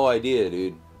 I had no idea,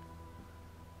 dude.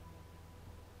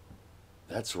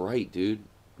 That's right, dude.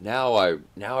 Now I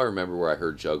remember where I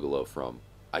heard Juggalo from.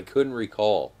 I couldn't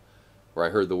recall where I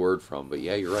heard the word from, but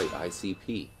yeah, you're right.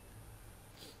 ICP.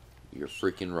 You're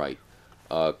freaking right.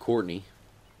 Courtney.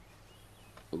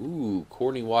 Ooh,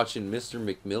 Courtney watching Mr.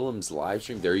 McMillan's live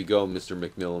stream. There you go, Mr.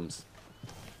 McMillan's.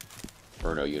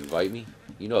 Erno, you invite me?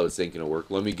 You know this ain't gonna work.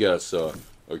 Let me guess. I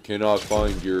cannot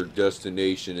find your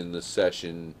destination in the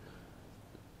session.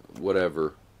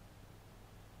 Whatever.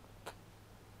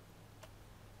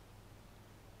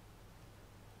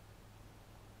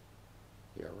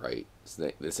 Yeah, right.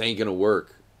 This ain't gonna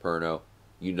work, Perno.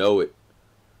 You know it.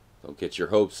 Don't get your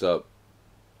hopes up.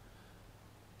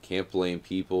 Can't blame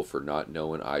people for not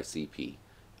knowing ICP.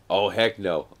 Oh, heck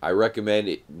no. I recommend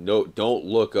it. No, don't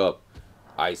look up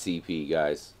ICP,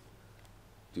 guys.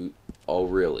 Dude, oh,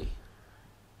 really?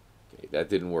 Okay, that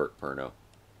didn't work, Perno.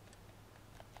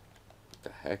 What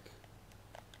the heck?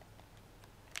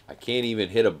 I can't even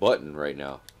hit a button right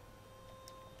now.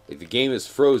 Like, the game is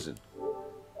frozen.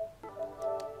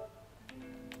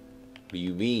 What do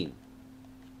you mean?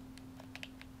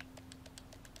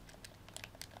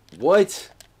 What?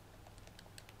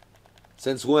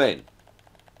 Since when?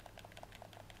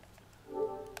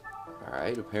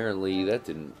 Alright, apparently that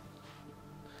didn't...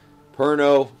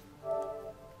 Perno,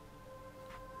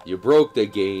 you broke the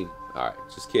game. Alright,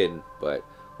 just kidding. But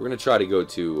we're gonna try to go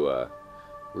to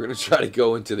we're gonna try to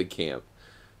go into the camp.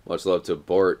 Much love to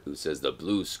Bart, who says the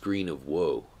blue screen of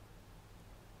woe.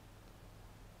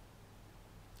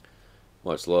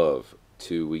 Much love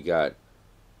to, we got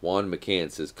Juan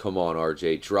McCann says, come on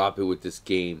RJ, drop it with this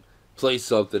game. Play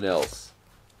something else.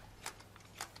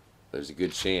 There's a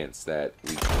good chance that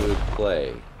we could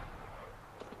play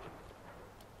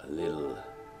a little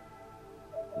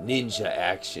ninja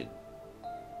action.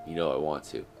 You know I want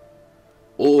to.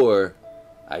 Or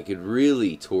I could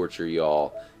really torture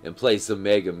y'all and play some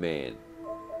Mega Man.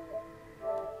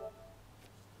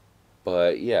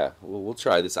 But yeah, we'll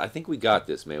try this. I think we got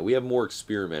this, man. We have more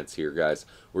experiments here, guys.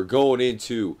 We're going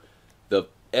into the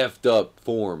effed up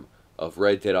form of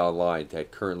Red Dead Online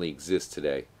that currently exists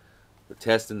today. We're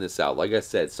testing this out. Like I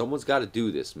said, someone's got to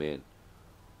do this, man.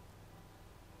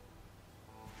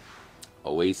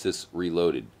 Oasis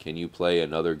Reloaded. Can you play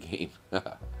another game?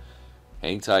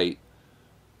 Hang tight.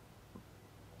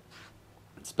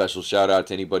 Special shout out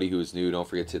to anybody who is new. Don't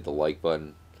forget to hit the like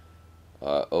button.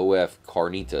 OF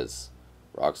Carnitas.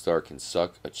 Rockstar can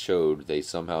suck a chode. They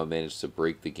somehow managed to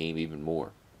break the game even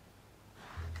more.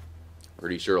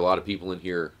 Pretty sure a lot of people in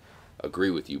here agree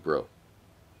with you, bro.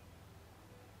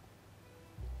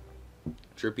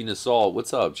 Trippy Nasal,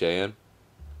 what's up, Jan?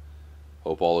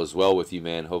 Hope all is well with you,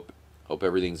 man. Hope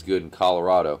everything's good in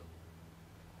Colorado.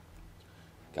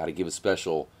 Got to give a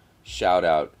special shout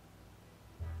out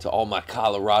to all my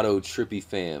Colorado Trippy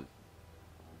fam.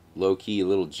 Low-key a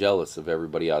little jealous of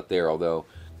everybody out there, although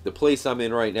the place I'm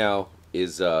in right now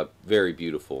is very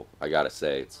beautiful. I gotta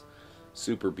say, it's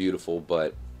super beautiful,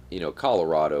 but you know,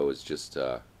 Colorado is just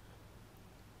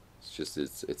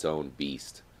its own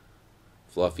beast.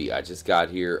 Fluffy, I just got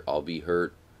here. I'll be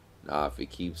hurt. Nah, if it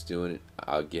keeps doing it,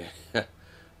 I'll get.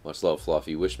 Much love,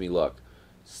 Fluffy. Wish me luck.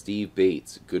 Steve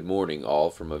Bates, good morning, all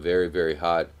from a very, very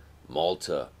hot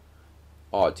Malta.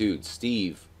 Oh, dude,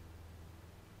 Steve.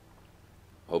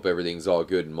 Hope everything's all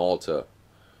good in Malta.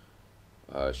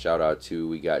 Shout out to,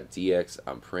 we got DX.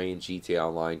 I'm praying GTA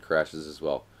Online crashes as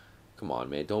well. Come on,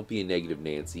 man. Don't be a negative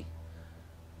Nancy.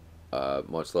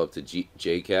 Much love to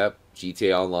JCap.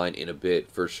 GTA Online in a bit.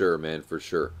 For sure, man. For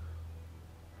sure.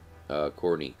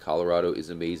 Courtney. Colorado is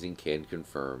amazing. Can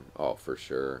confirm. Oh, for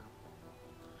sure.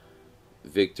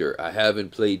 Victor. I haven't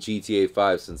played GTA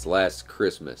 5 since last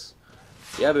Christmas.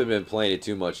 You haven't been playing it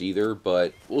too much either,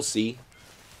 but we'll see.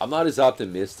 I'm not as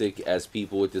optimistic as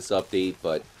people with this update,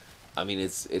 but I mean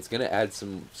it's gonna add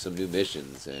some new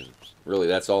missions, and really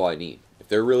that's all I need. If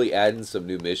they're really adding some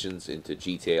new missions into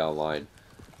GTA Online,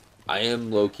 I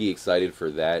am low-key excited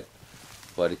for that,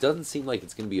 but it doesn't seem like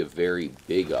it's gonna be a very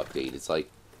big update. It's like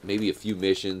maybe a few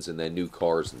missions and then new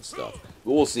cars and stuff.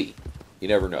 But we'll see. You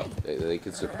never know. They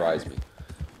could surprise me.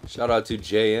 Shout out to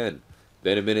JN.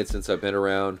 Been a minute since I've been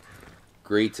around.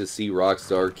 Great to see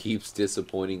Rockstar keeps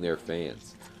disappointing their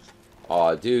fans.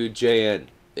 Aw, dude, JN,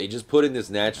 they just put in this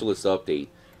Naturalist update,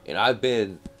 and I've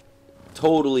been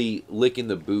totally licking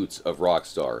the boots of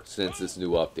Rockstar since this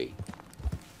new update.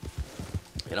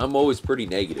 And I'm always pretty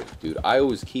negative, dude. I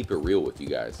always keep it real with you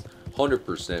guys.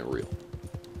 100% real.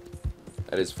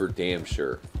 That is for damn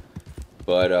sure.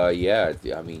 But, yeah,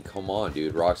 I mean, come on,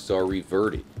 dude. Rockstar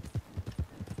reverted.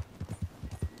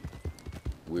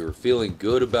 We were feeling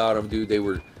good about them, dude. They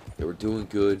were doing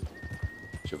good.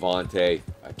 Javante,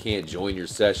 I can't join your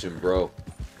session, bro.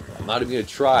 I'm not even going to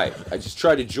try. I just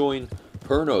tried to join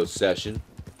Perno's session.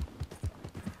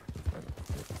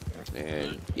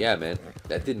 And, yeah, man,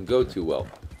 that didn't go too well.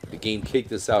 The game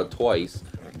kicked us out twice.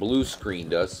 Blue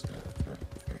screened us.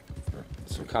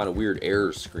 Some kind of weird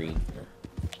error screen.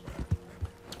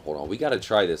 Hold on, we got to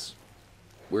try this.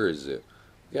 Where is it?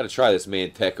 We got to try this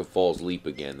Manteca Falls Leap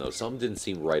again, though. Something didn't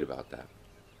seem right about that.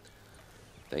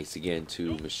 Thanks again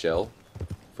to Michelle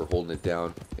for holding it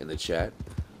down in the chat.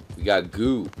 We got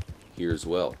Goo here as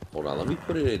well. Hold on, let me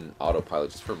put it in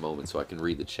autopilot just for a moment so I can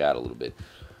read the chat a little bit.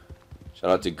 Shout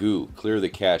out to Goo. Clear the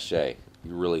cache. You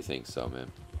really think so,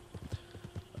 man?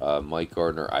 Mike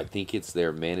Gardner, I think it's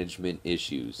their management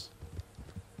issues.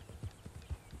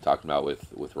 Talking about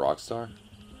with Rockstar?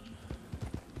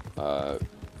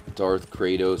 Darth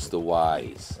Kratos the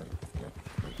Wise.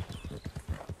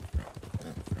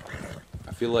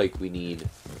 I feel like we need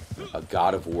a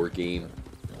God of War game,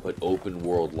 but open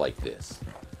world like this.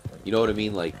 You know what I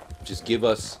mean? Like, just give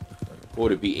us, what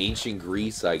would it be, ancient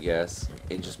Greece, I guess,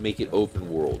 and just make it open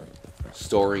world,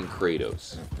 starring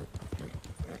Kratos.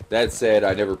 That said,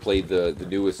 I never played the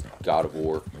newest God of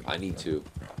War. I need to.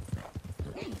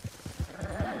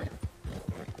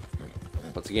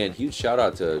 Once again, huge shout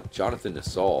out to Jonathan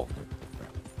Nassau.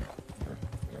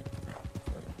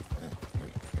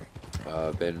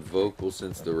 Been vocal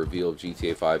since the reveal of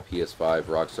GTA 5 PS5.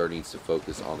 Rockstar needs to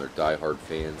focus on their diehard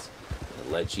fans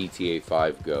and let GTA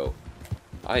 5 go.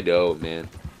 I know, man.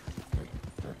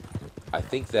 I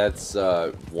think that's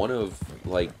one of,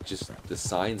 like, just the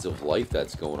signs of life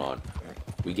that's going on.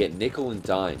 We get nickel and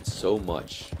dime so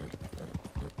much.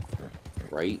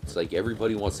 Right? It's like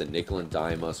everybody wants to nickel and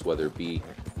dime us, whether it be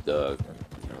the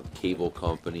cable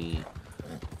company,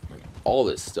 all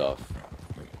this stuff.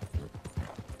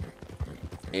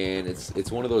 And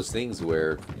it's one of those things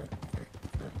where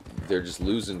they're just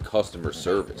losing customer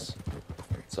service.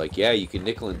 It's like, yeah, you can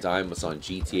nickel and dime us on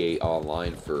GTA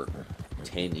Online for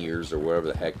 10 years or whatever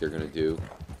the heck they're going to do.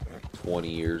 20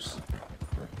 years.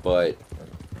 But,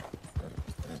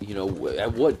 you know,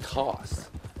 at what cost?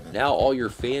 Now all your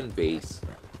fan base,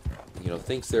 you know,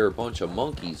 thinks they're a bunch of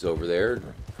monkeys over there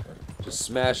just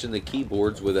smashing the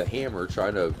keyboards with a hammer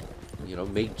trying to, you know,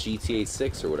 make GTA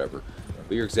 6 or whatever.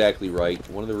 But you're exactly right.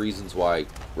 One of the reasons why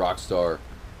Rockstar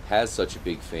has such a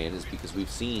big fan is because we've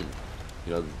seen,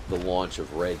 you know, the launch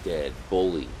of Red Dead,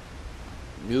 Bully,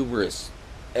 numerous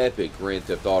epic Grand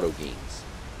Theft Auto games.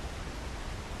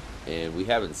 And we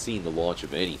haven't seen the launch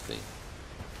of anything.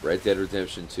 Red Dead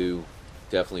Redemption 2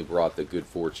 definitely brought the good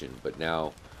fortune, but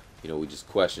now, you know, we just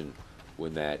question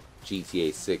when that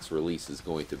GTA 6 release is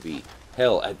going to be.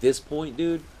 Hell, at this point,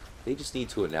 dude, they just need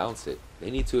to announce it. They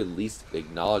need to at least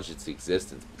acknowledge its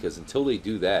existence, because until they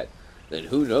do that, then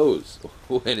who knows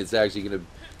when it's actually going to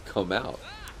come out.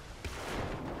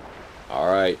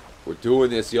 Alright, we're doing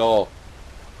this, y'all.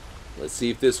 Let's see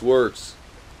if this works.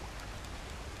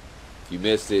 If you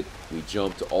missed it, we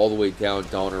jumped all the way down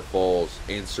Donner Falls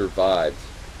and survived.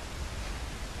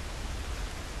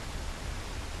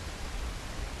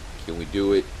 Can we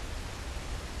do it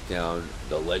down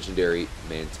the legendary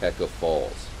Manteca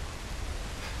Falls?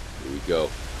 Here we go.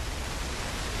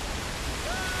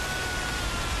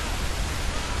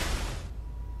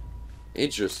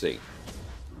 Interesting.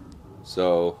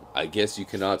 So, I guess you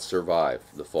cannot survive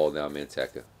the fall down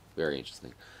Manteca. Very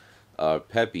interesting.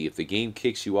 Peppy, if the game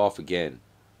kicks you off again,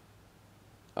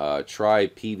 try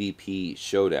PvP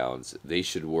showdowns. They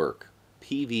should work.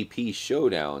 PvP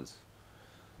showdowns?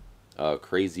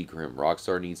 Crazy Grim.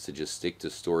 Rockstar needs to just stick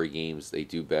to story games. They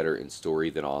do better in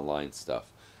story than online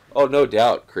stuff. Oh, no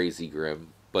doubt, Crazy Grim.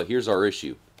 But here's our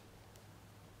issue.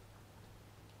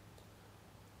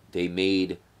 They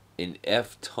made an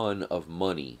F-ton of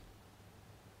money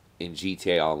in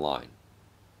GTA Online.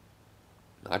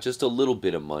 Not just a little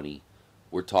bit of money.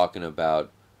 We're talking about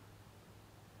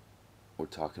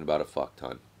a fuck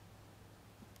ton.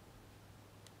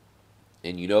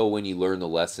 And you know, when you learn the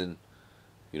lesson,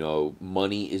 you know,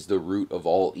 money is the root of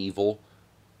all evil,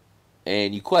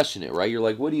 and you question it, right? You're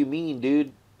like, what do you mean,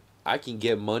 dude? I can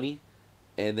get money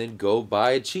and then go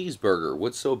buy a cheeseburger.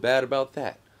 What's so bad about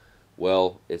that?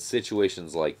 Well, it's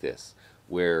situations like this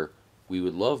where we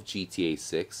would love GTA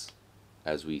 6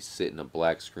 as we sit in a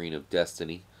black screen of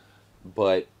destiny,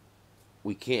 but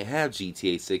we can't have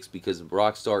GTA 6 because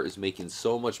Rockstar is making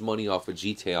so much money off of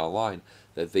GTA Online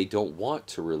that they don't want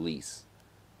to release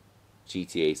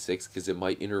GTA 6 because it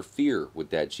might interfere with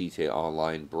that GTA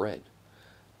Online bread.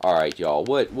 Alright, y'all.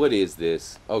 What is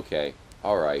this? Okay.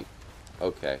 Alright.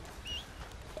 Okay.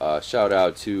 Shout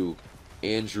out to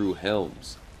Andrew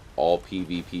Helms. All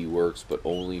PvP works, but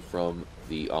only from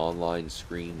the online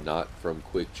screen, not from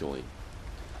Quick Join.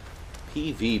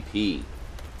 PvP.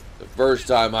 The first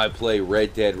time I play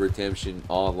Red Dead Redemption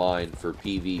Online for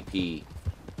PvP,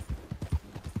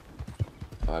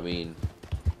 I mean,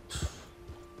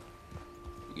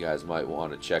 you guys might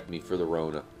want to check me for the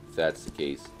Rona, if that's the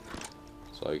case.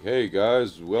 It's like, hey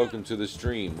guys, welcome to the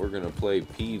stream. We're going to play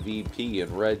PvP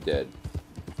in Red Dead.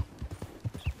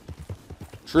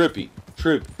 Trippy,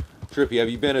 have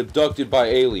you been abducted by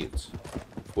aliens?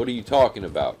 What are you talking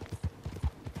about?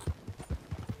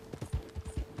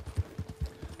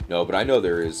 No, but I know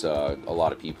there is a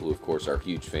lot of people who, of course, are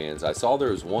huge fans. I saw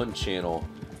there was one channel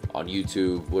on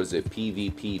YouTube, what is it,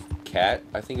 PvP Cat,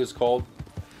 I think it's called.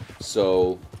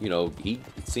 So, you know, he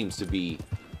seems to be,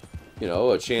 you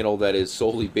know, a channel that is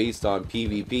solely based on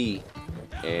PvP.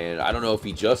 And I don't know if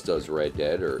he just does Red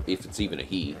Dead, or if it's even a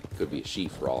he. It could be a she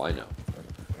for all I know.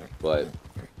 But,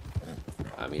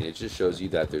 I mean, it just shows you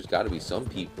that there's got to be some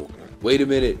people. Wait a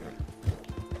minute.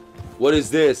 What is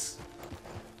this?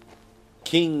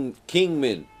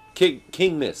 Kingmiss.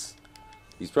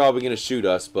 He's probably gonna shoot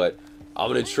us, but I'm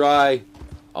gonna try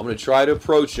to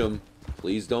approach him.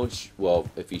 Please don't. Well,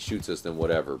 if he shoots us, then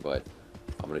whatever. But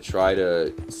I'm gonna try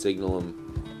to signal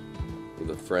him with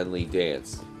a friendly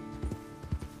dance.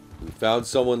 We found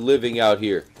someone living out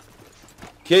here.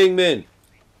 Kingman.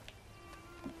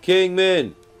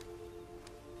 Kingman.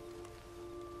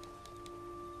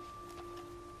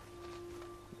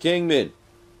 Kingman.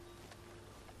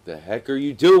 The heck are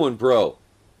you doing, bro?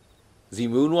 Is he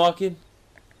moonwalking?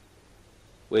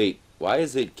 Wait, why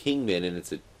is it Kingman and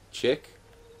it's a chick?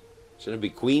 Shouldn't it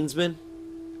be Queensman?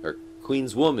 Or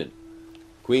Queenswoman?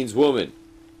 Queenswoman.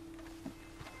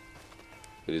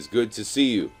 It is good to see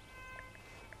you.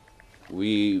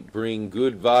 We bring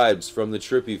good vibes from the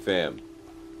Trippy fam.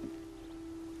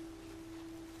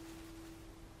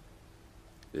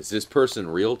 Is this person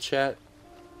real, chat?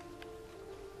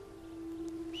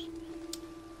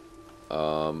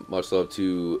 Much love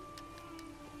to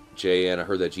JN. I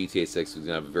heard that GTA 6 was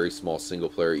gonna have a very small single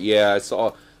player. Yeah,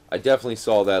 I definitely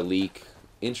saw that leak.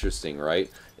 Interesting, right?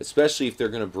 Especially if they're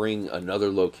gonna bring another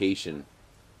location,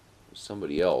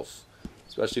 somebody else.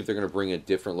 Especially if they're gonna bring a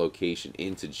different location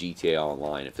into GTA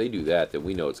Online. If they do that, then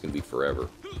we know it's gonna be forever.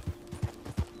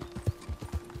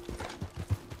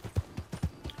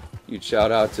 Huge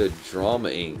shout out to Drama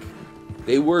Inc.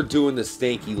 They were doing the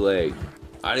stanky leg.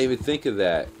 I didn't even think of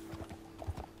that.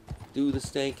 Do the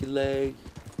stanky leg.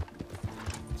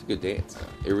 It's a good dance.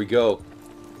 Here we go.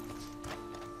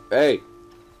 Hey.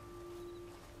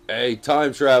 Hey,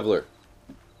 time traveler.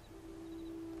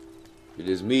 It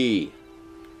is me,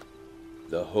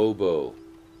 the hobo.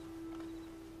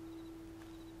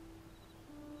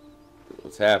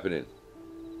 What's happening?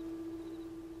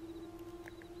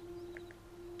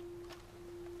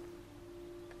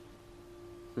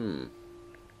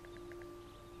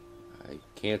 I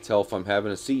can't tell if I'm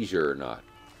having a seizure or not.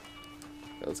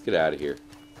 Let's get out of here.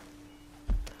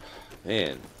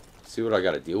 Man, see what I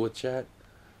got to deal with, chat?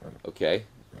 Okay,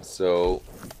 so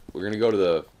we're going to go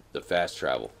to the fast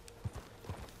travel.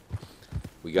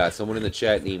 We got someone in the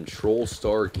chat named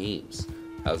Trollstar Games.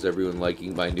 How's everyone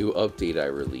liking my new update I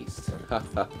released?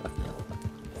 I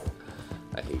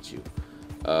hate you.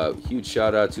 Huge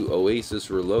shout out to Oasis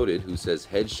Reloaded, who says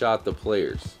headshot the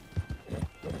players.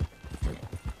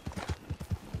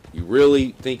 You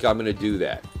really think I'm gonna do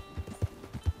that?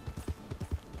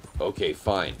 Okay,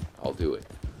 fine. I'll do it.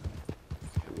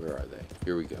 Okay, where are they?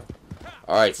 Here we go.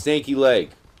 Alright, stanky leg.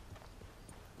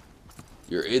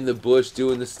 You're in the bush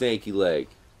doing the stanky leg.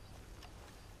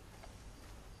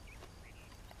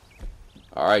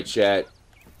 Alright, chat.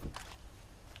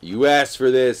 You asked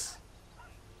for this.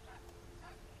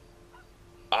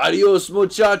 Adios,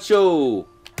 muchacho!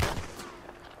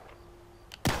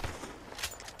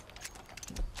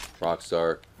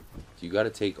 Rockstar, you gotta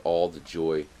take all the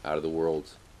joy out of the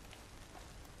world.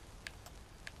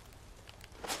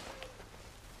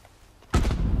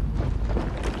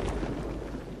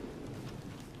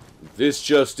 This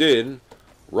just in,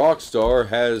 Rockstar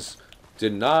has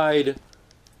denied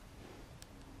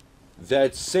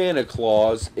that Santa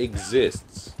Claus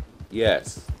exists.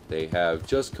 Yes, they have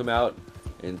just come out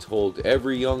and told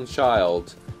every young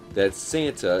child that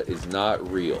Santa is not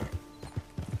real.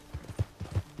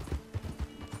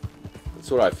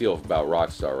 That's what I feel about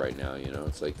Rockstar right now, you know.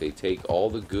 It's like they take all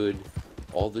the good,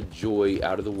 all the joy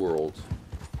out of the world.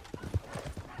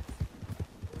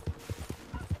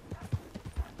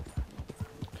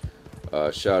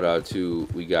 Shout out to,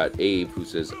 we got Abe, who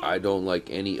says, I don't like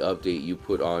any update you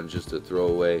put on just to throw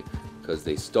away because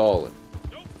they stalling.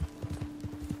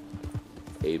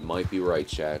 Abe might be right,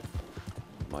 chat.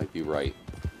 Might be right.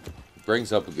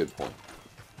 Brings up a good point.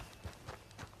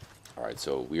 Alright,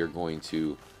 so we are going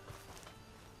to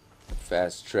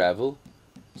fast travel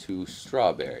to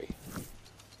Strawberry.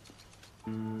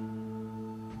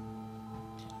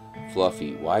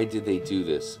 Fluffy, why did they do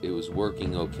this? It was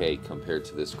working okay compared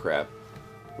to this crap.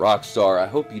 Rockstar, I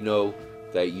hope you know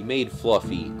that you made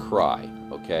Fluffy cry,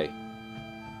 okay?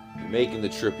 You're making the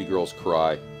Trippy girls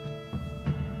cry.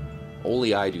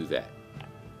 Only I do that.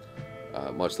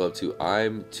 Much love to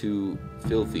I'm Too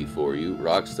Filthy For You.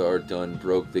 Rockstar done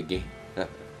broke the game.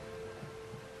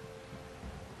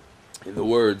 In the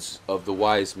words of the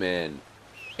wise man,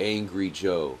 Angry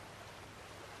Joe.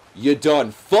 You done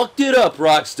fucked it up,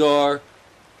 Rockstar!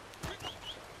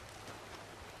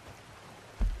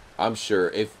 I'm sure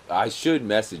if I should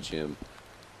message him,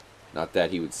 not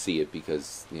that he would see it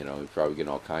because, you know, he's probably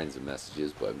getting all kinds of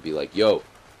messages, but be like, yo,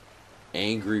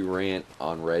 angry rant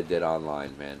on Red Dead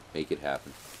Online, man. Make it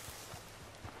happen.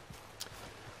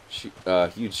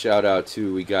 Huge shout out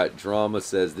to, we got Drama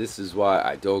says, this is why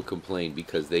I don't complain,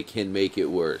 because they can make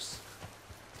it worse.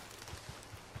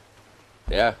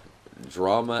 Yeah,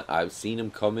 Drama, I've seen him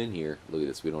come in here. Look at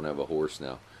this, we don't have a horse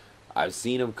now. I've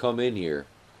seen him come in here.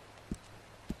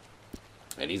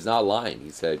 And he's not lying. He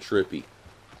said, Trippy,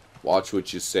 watch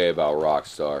what you say about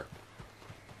Rockstar.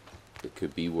 It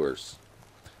could be worse.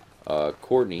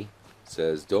 Courtney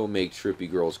says, don't make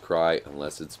Trippy girls cry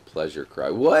unless it's pleasure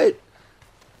cry. What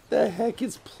the heck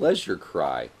is pleasure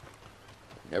cry?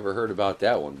 Never heard about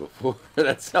that one before.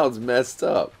 That sounds messed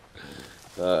up.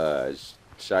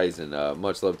 Shizen,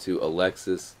 much love to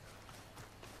Alexis.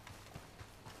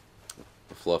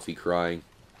 Fluffy crying.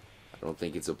 I don't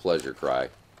think it's a pleasure cry.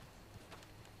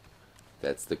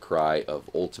 That's the cry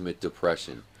of ultimate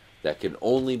depression that can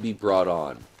only be brought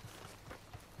on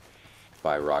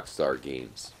by Rockstar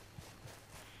Games.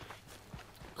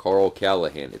 Carl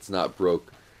Callahan. It's not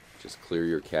broke. Just clear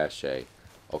your cache.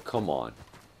 Oh, come on.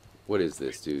 What is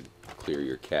this, dude? Clear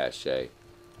your cache.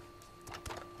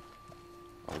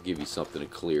 I'll give you something to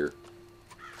clear.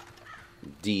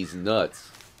 D's nuts.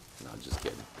 No, I'm just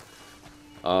kidding.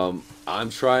 I'm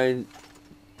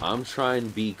trying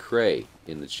B Cray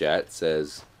in the chat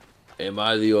says, am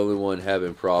I the only one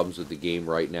having problems with the game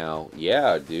right now?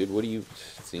 Yeah, dude, what do you...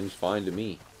 Seems fine to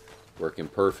me. Working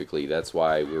perfectly. That's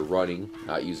why we're running,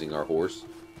 not using our horse.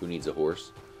 Who needs a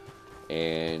horse?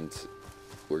 And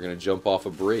we're going to jump off a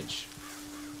bridge.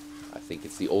 I think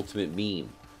it's the ultimate meme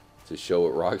to show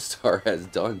what Rockstar has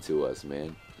done to us,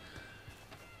 man.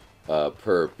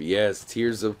 Perp. Yes,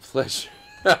 tears of pleasure.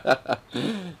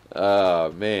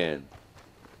 Oh, man.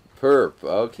 Perp.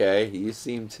 Okay, you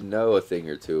seem to know a thing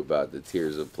or two about the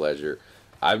tears of pleasure.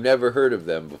 I've never heard of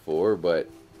them before, but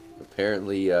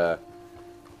apparently,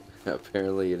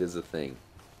 apparently it is a thing.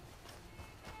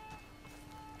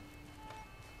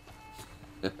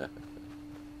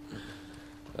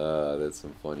 That's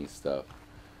some funny stuff.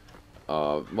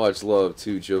 Much love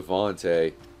to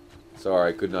Javante.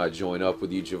 Sorry I could not join up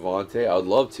with you, Javante. I would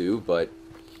love to, but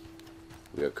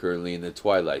we are currently in the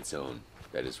Twilight Zone.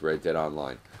 That is Red Dead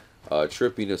Online.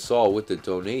 Trippy Nassau with the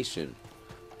donation.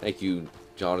 Thank you,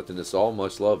 Jonathan Nassau.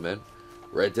 Much love, man.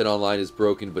 Red Dead Online is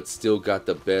broken, but still got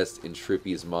the best in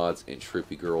Trippy's mods and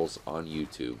Trippy Girls on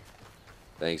YouTube.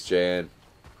 Thanks, Jan.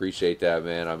 Appreciate that,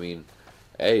 man. I mean,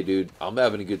 hey, dude, I'm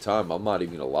having a good time. I'm not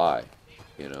even gonna lie.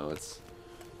 You know,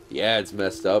 yeah, it's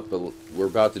messed up, but we're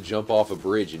about to jump off a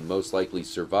bridge and most likely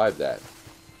survive that.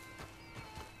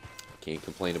 Can't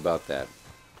complain about that.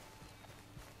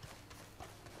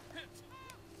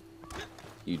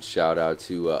 Huge shout out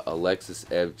to Alexis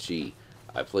FG.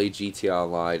 I played GTA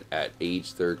Online at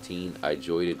age 13. I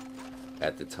enjoyed it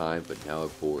at the time, but now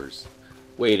it bores.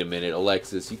 Wait a minute,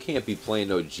 Alexis. You can't be playing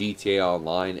no GTA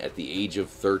Online at the age of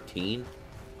 13.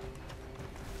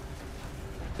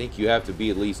 I think you have to be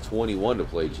at least 21 to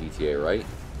play GTA, right?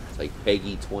 It's like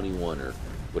Peggy 21 or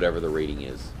whatever the rating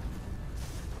is.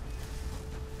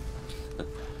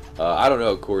 I don't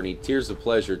know, Courtney. Tears of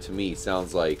Pleasure to me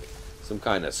sounds like some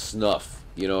kind of snuff.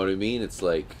 You know what I mean? It's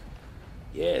like,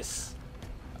 yes,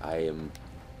 I am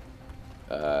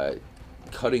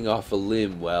cutting off a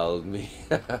limb while me.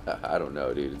 I don't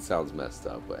know, dude. It sounds messed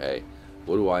up, but hey,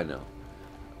 what do I know?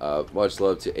 Much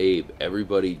love to Abe.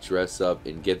 Everybody dress up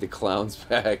and get the clowns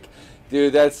back.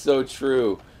 Dude, that's so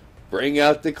true. Bring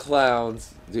out the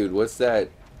clowns. Dude, what's that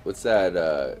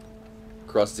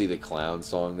Krusty the Clown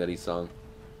song that he sung?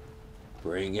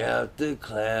 Bring out the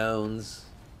clowns.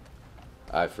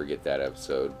 I forget that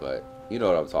episode, but you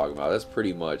know what I'm talking about. That's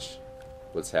pretty much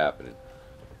what's happening.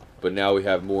 But now we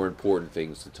have more important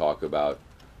things to talk about.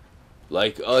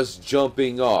 Like us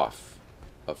jumping off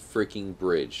a freaking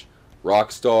bridge.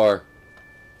 Rockstar.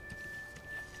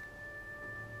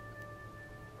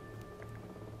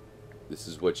 This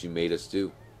is what you made us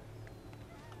do.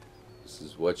 This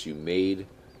is what you made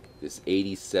this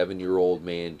 87-year-old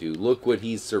man do. Look what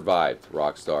he's survived,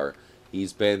 Rockstar.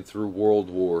 He's been through world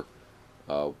wars,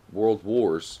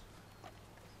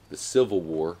 the Civil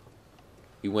War.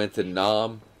 He went to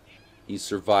Nam. He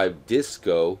survived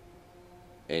disco.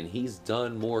 And he's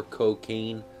done more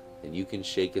cocaine than you can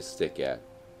shake a stick at.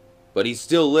 But he's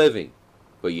still living.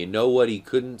 But you know what he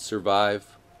couldn't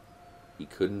survive? He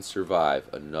couldn't survive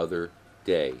another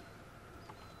day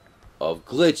of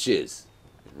glitches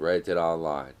in Red Dead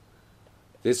Online.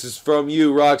 This is from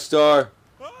you, Rockstar.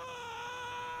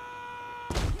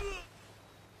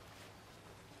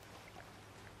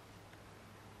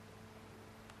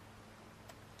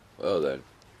 Well then,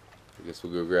 I guess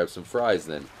we'll go grab some fries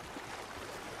then.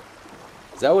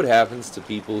 Is that what happens to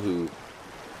people who,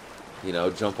 you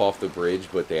know, jump off the bridge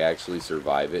but they actually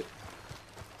survive it?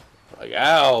 Like,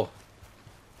 ow!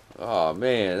 Oh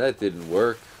man, that didn't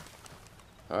work.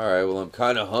 Alright, well I'm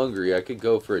kind of hungry. I could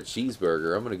go for a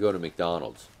cheeseburger. I'm going to go to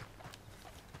McDonald's.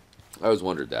 I always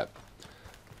wondered that.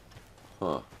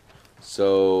 Huh.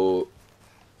 So,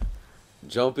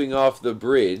 jumping off the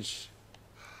bridge.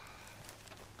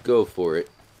 Go for it.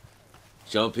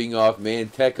 Jumping off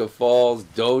Manteca Falls.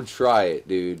 Don't try it,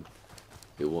 dude.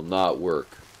 It will not work.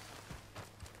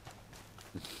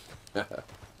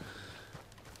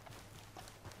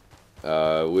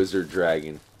 Wizard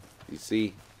Dragon. You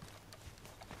see?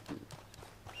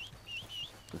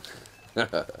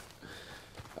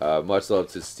 Much love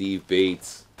to Steve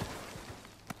Bates.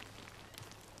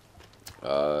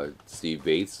 Steve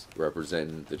Bates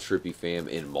representing the Trippy fam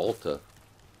in Malta.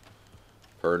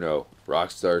 Perno,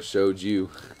 Rockstar showed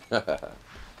you.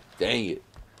 Dang it.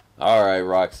 Alright,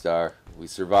 Rockstar. We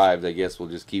survived. I guess we'll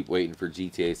just keep waiting for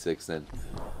GTA 6 then.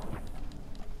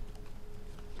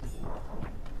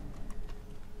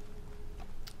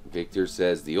 Victor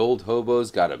says, the old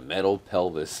hobo's got a metal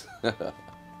pelvis.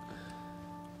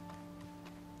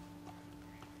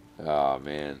 Oh,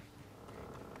 man.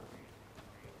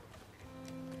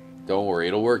 Don't worry,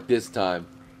 it'll work this time.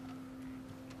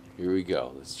 Here we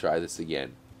go. Let's try this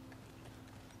again.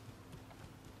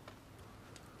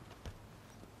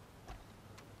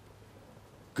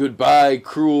 Goodbye,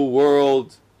 cruel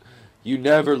world. You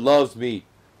never loved me.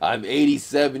 I'm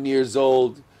 87 years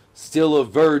old, still a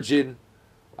virgin.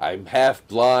 I'm half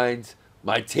blind.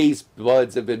 My taste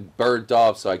buds have been burnt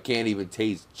off, so I can't even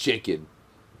taste chicken.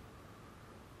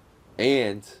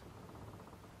 And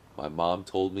my mom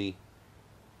told me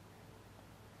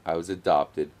I was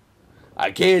adopted. I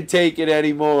can't take it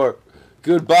anymore.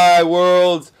 Goodbye,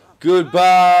 world.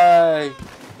 Goodbye.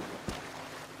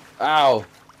 Ow.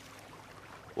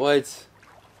 What?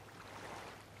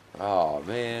 Oh,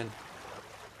 man.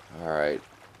 Alright.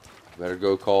 Better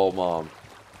go call mom.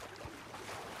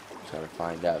 Trying to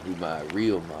find out who my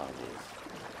real mom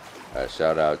is.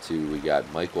 Shout out to, we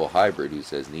got Michael Hybrid, who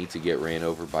says, need to get ran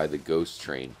over by the ghost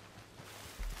train.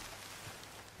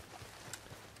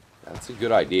 That's a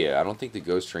good idea. I don't think the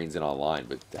ghost train's in online,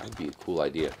 but that would be a cool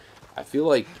idea. I feel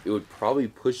like it would probably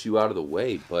push you out of the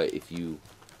way, but if you,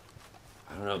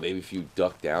 I don't know, maybe if you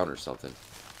duck down or something.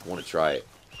 I want to try it.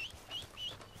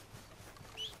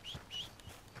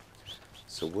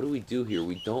 So what do we do here?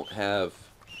 We don't have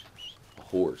a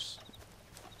horse.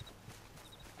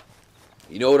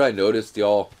 You know what I noticed,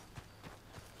 y'all?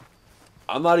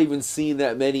 I'm not even seeing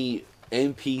that many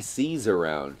NPCs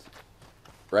around.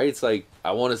 Right? It's like,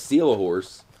 I want to steal a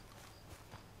horse,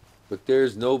 but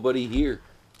there's nobody here.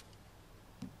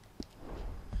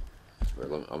 I'm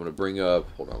going to bring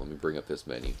up, hold on, let me bring up this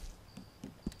menu.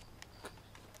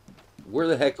 Where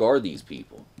the heck are these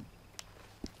people?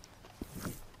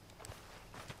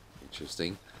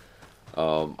 Interesting.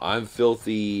 I'm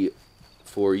filthy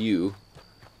for you.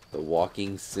 The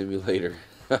walking simulator.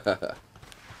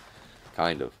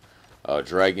 Kind of.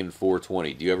 Dragon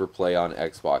 420. Do you ever play on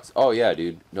Xbox? Oh yeah,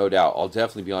 dude. No doubt. I'll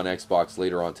definitely be on Xbox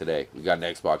later on today. We got an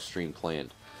Xbox stream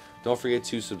planned. Don't forget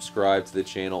to subscribe to the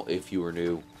channel if you are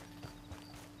new.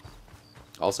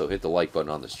 Also, hit the like button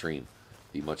on the stream.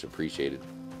 Be much appreciated.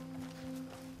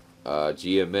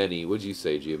 Giameni. What'd you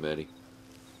say, Giameni?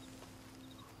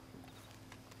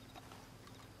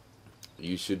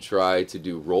 You should try to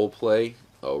do roleplay.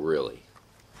 Oh, really?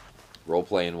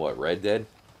 Roleplay in what? Red Dead?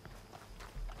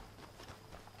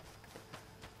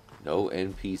 No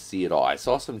NPC at all. I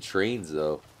saw some trains,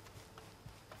 though.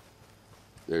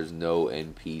 There's no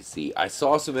NPC. I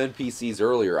saw some NPCs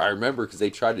earlier. I remember because they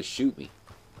tried to shoot me.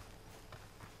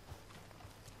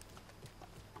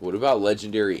 What about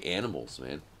legendary animals,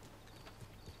 man?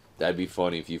 That'd be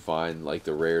funny if you find, like,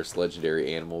 the rarest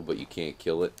legendary animal, but you can't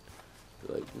kill it.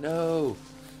 You're like, no.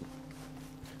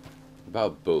 What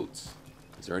about boats?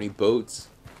 Is there any boats?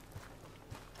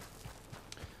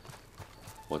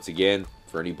 Once again,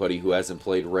 for anybody who hasn't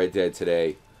played Red Dead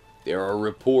today, there are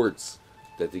reports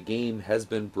that the game has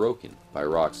been broken by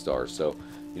Rockstar. So,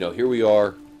 you know, here we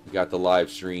are. We got the live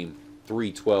stream,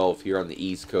 3:12 here on the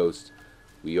East Coast.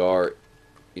 We are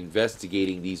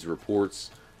investigating these reports.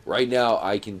 Right now,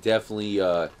 I can definitely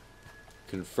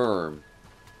confirm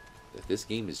that this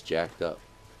game is jacked up.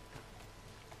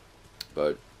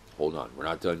 But, hold on. We're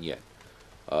not done yet.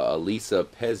 Elisa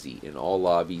Pezzi. In all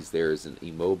lobbies, there is an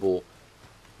immobile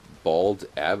bald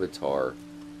avatar.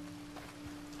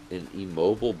 An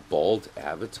immobile bald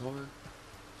avatar?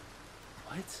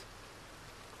 What?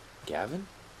 Gavin?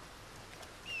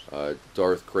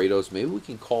 Darth Kratos. Maybe we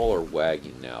can call our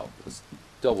wagon now. Let's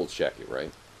double check it,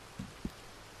 right?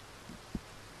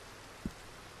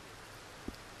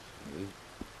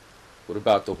 What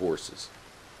about the horses?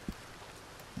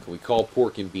 Can we call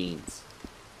Pork and Beans?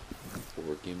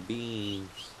 Pork and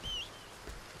Beans.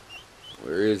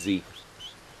 Where is he?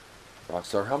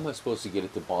 Rockstar, how am I supposed to get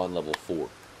it to bond level 4?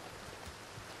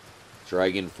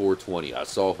 Dragon 420. I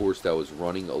saw a horse that was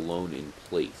running alone in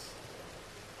place.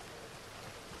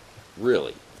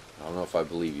 Really? I don't know if I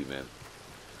believe you,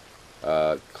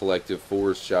 man. Collective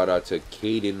Force. Shout out to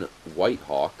Caden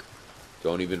Whitehawk.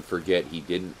 Don't even forget he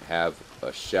didn't have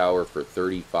a shower for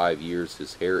 35 years.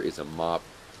 His hair is a mop.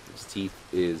 His teeth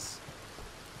is...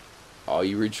 Oh,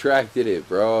 you retracted it,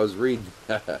 bro. I was reading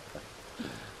that.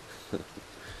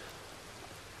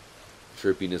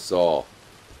 Trippiness all.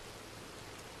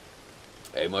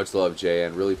 Hey, much love,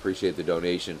 JN. Really appreciate the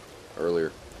donation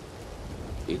earlier.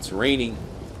 It's raining,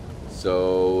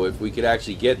 so if we could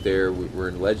actually get there, we're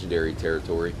in legendary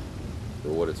territory. for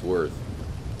what it's worth.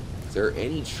 Is there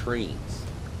any trains?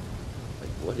 Like,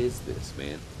 what is this,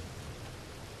 man?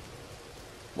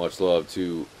 Much love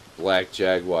to Black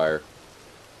Jaguar.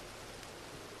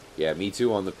 Yeah, me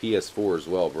too on the PS4 as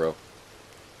well, bro.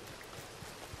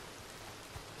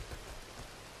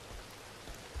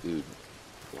 Dude,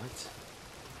 what?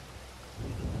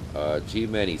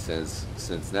 G-Many says,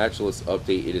 since Naturalist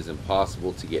update, it is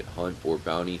impossible to get Hunt or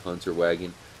Bounty Hunter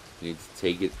wagon. You need to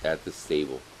take it at the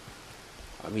stable.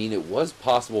 I mean, it was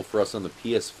possible for us on the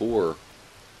PS4,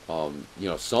 you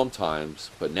know,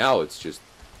 sometimes, but now it's just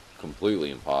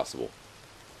completely impossible.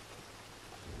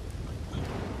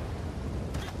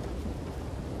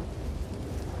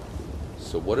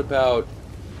 So what about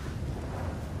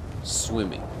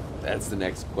swimming? That's the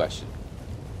next question.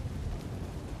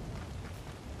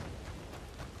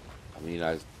 I mean,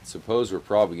 I suppose we're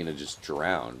probably going to just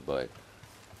drown, but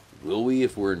will we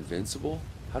if we're invincible?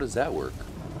 How does that work?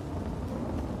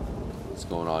 What's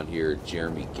going on here?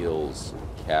 Jeremy Gill's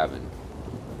cabin.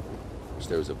 Wish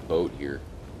there was a boat here.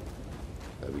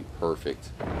 That'd be perfect.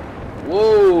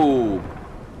 Whoa!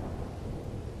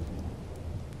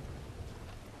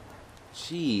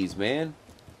 Jeez, man.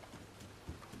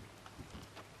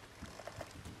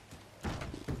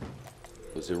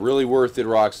 Was it really worth it,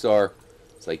 Rockstar?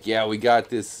 It's like, yeah, we got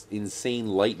this insane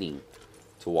lightning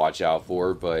to watch out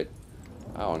for, but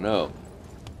I don't know.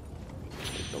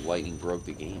 Like the lightning broke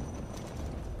the game.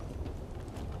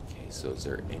 Okay, so is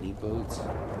there any boats?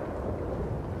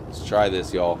 Let's try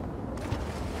this, y'all.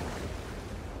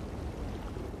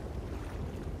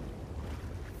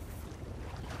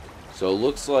 So it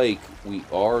looks like we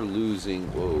are losing,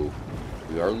 whoa,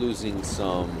 we are losing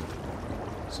some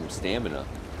stamina.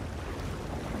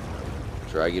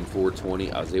 Dragon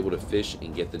 420, I was able to fish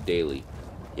and get the daily.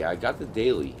 Yeah, I got the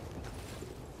daily.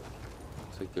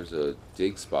 Looks like there's a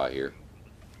dig spot here.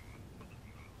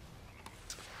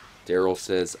 Daryl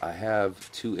says, I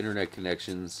have 2 internet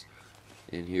connections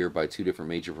in here by 2 different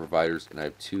major providers, and I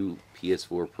have 2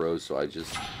 PS4 Pros, so I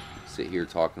just sit here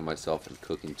talking to myself and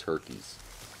cooking turkeys.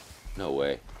 No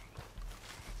way.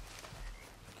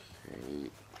 Okay.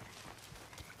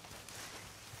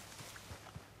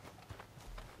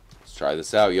 Let's try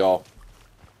this out, y'all.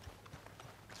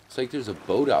 Looks like there's a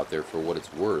boat out there for what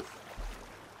it's worth.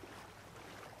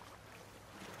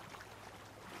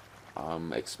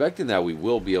 I'm expecting that we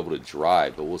will be able to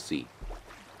drive, but we'll see.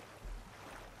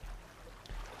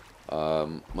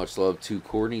 Much love to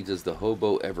Courtney. Does the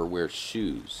hobo ever wear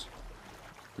shoes?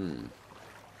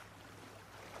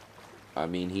 I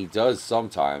mean, he does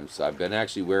sometimes. I've been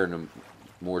actually wearing him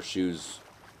more shoes,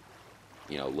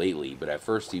 you know, lately. But at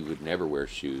first, he would never wear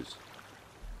shoes.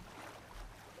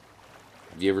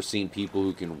 Have you ever seen people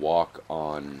who can walk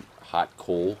on hot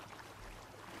coal?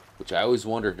 Which I always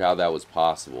wondered how that was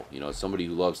possible. You know, somebody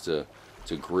who loves to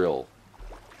grill.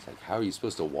 It's like, how are you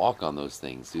supposed to walk on those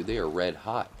things, dude? They are red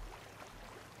hot.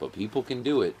 But people can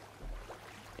do it.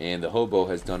 And the hobo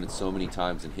has done it so many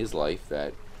times in his life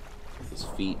that his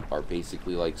feet are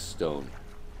basically like stone.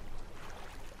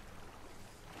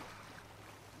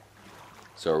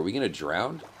 So are we going to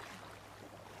drown?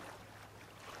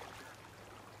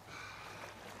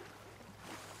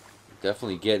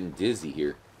 Definitely getting dizzy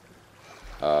here.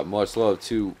 Much love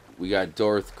to, we got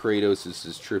Darth Kratos. This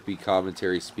is Trippy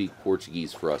commentary. Speak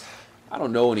Portuguese for us. I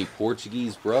don't know any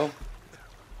Portuguese, bro.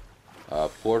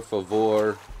 Por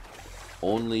favor,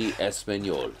 only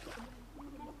Espanol.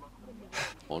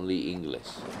 Only English.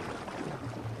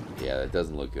 Yeah, that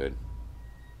doesn't look good.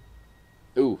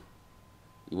 Ooh.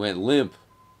 He went limp.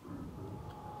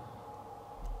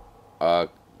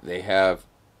 They have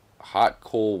hot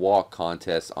coal walk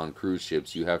contests on cruise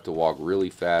ships. You have to walk really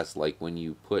fast, like when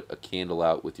you put a candle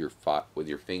out with your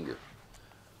finger.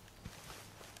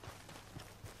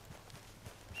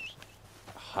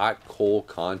 Hot coal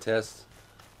contest?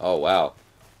 Oh, wow.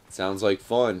 Sounds like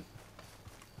fun.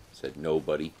 Said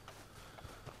nobody.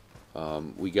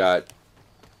 We got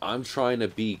I'm Trying to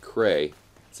Be Cray.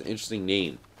 It's an interesting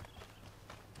name.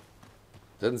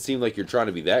 Doesn't seem like you're trying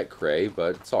to be that cray,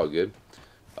 but it's all good.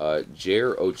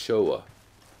 Jer Ochoa.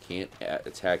 Can't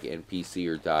attack NPC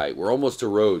or die. We're almost to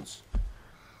Rhodes.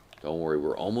 Don't worry,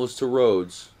 we're almost to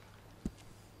Rhodes.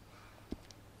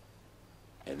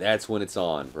 And that's when it's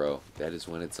on, bro. That is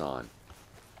when it's on.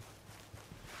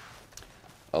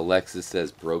 Alexis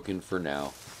says, broken for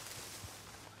now.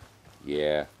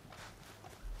 Yeah.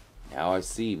 Now I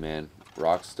see, man.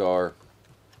 Rockstar.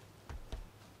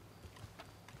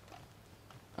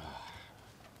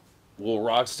 Will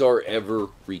Rockstar ever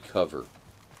recover?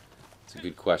 It's a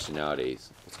good question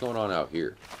nowadays. What's going on out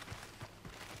here?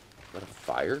 Is that a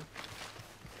fire?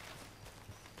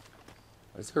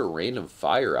 Why is there a random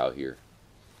fire out here?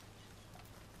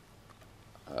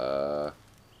 It's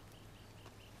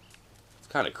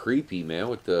kind of creepy, man,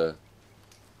 with the...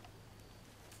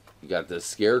 You got the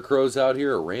scarecrows out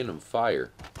here, a random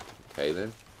fire. Okay,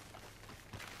 then.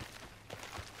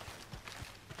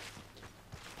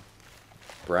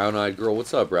 Brown-eyed girl.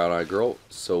 What's up, brown-eyed girl?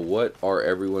 So what are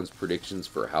everyone's predictions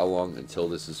for how long until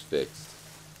this is fixed?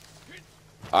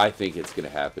 I think it's going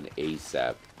to happen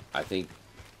ASAP. I think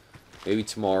maybe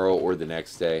tomorrow or the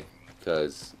next day.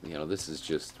 Because, you know, this is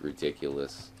just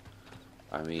ridiculous.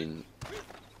 I mean,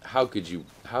 how could you...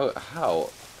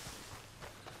 How...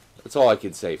 That's all I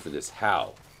can say for this.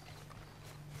 How?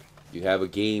 You have a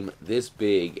game this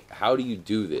big. How do you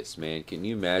do this, man? Can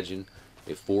you imagine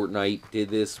if Fortnite did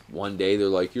this one day? They're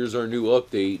like, here's our new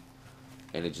update.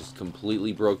 And it just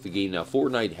completely broke the game. Now,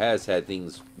 Fortnite has had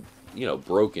things, you know,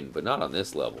 broken, but not on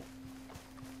this level.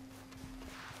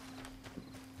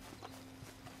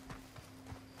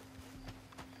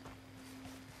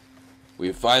 We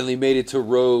have finally made it to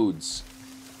Rhodes.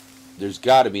 There's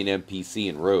got to be an NPC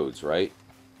in Rhodes, right?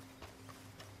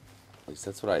 At least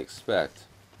that's what I expect.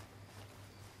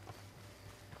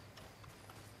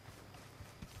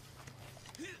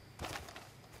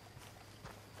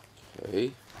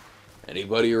 Okay.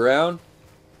 Anybody around?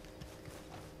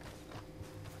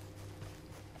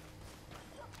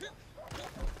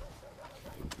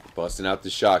 Busting out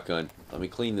the shotgun. Let me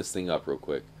clean this thing up real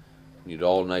quick. Need it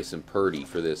all nice and purty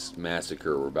for this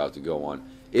massacre we're about to go on.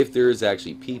 If there is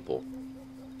actually people.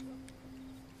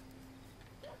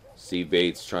 Steve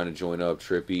Bates trying to join up,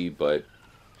 Trippy, but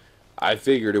I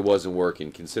figured it wasn't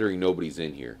working considering nobody's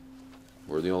in here.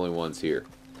 We're the only ones here.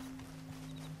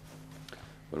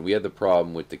 When we had the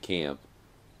problem with the camp,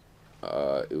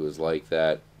 it was like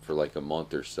that for like a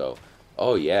month or so.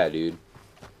 Oh yeah, dude.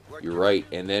 You're right.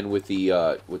 And then with the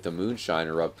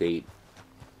Moonshiner update,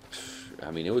 I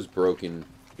mean, it was broken,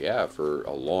 yeah, for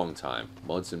a long time.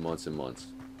 Months and months and months.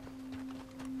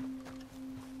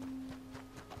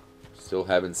 Still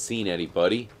haven't seen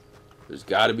anybody. There's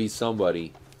got to be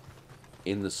somebody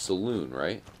in the saloon,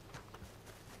 right?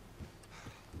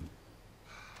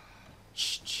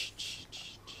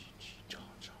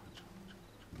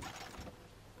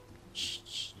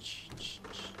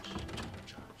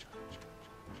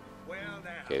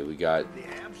 Okay, we got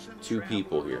 2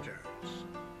 people here.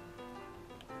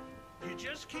 You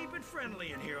just keep it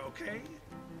friendly in here, okay?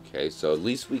 Okay, so at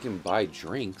least we can buy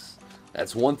drinks.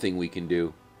 That's one thing we can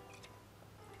do.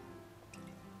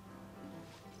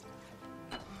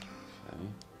 Okay.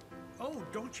 Oh,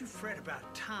 don't you fret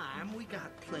about time. We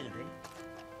got plenty.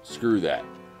 Screw that.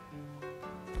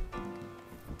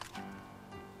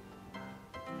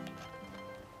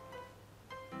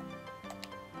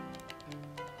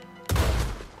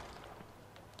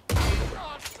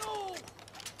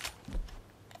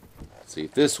 See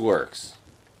if this works.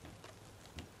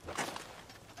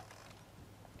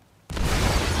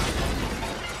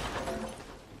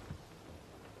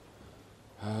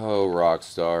 Oh,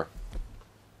 Rockstar.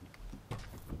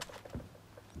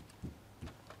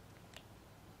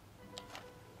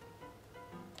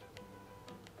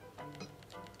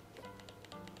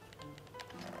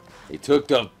 They took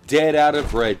the dead out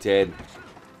of Red Dead.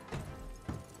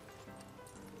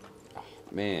 Oh,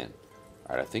 man.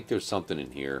 Alright, I think there's something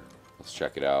in here. Let's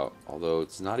check it out. Although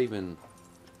it's not even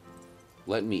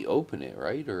letting me open it,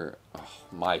 right? Or oh,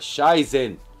 my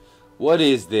Shizen. What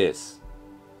is this?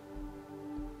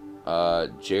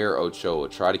 Jer Ochoa.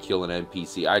 Try to kill an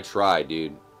NPC. I tried,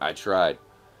 dude. I tried.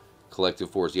 Collective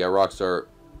Force. Yeah, Rockstar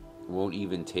won't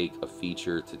even take a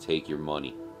feature to take your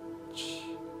money.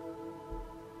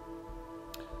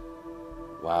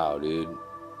 Wow, dude.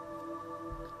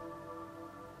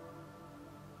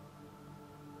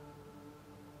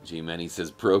 G-Man, he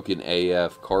says broken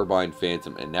AF, Carbine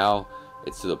Phantom, and now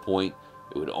it's to the point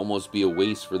it would almost be a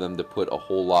waste for them to put a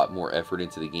whole lot more effort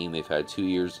into the game. They've had 2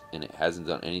 years and it hasn't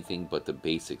done anything but the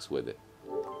basics with it.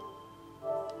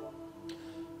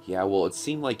 Yeah, well, it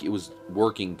seemed like it was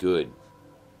working good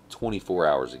 24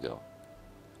 hours ago.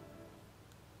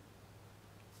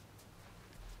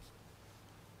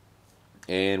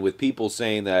 And with people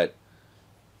saying that,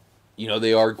 you know,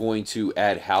 they are going to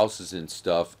add houses and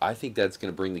stuff, I think that's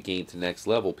going to bring the game to the next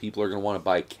level. People are going to want to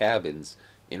buy cabins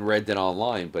in Red Dead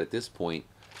Online, but at this point,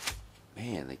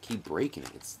 man, they keep breaking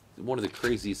it. It's one of the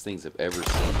craziest things I've ever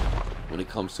seen when it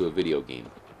comes to a video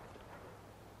game.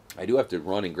 I do have to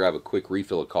run and grab a quick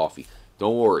refill of coffee.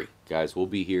 Don't worry, guys, we'll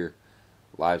be here.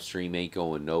 Live stream ain't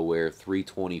going nowhere.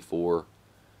 3:24,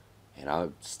 and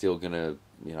I'm still going to,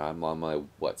 you know, I'm on my,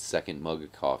 what, second mug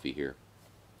of coffee here.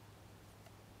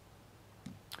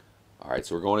 Alright,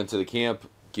 so we're going into the camp.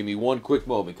 Give me one quick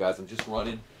moment, guys. I'm just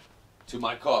running to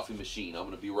my coffee machine. I'm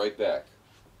going to be right back.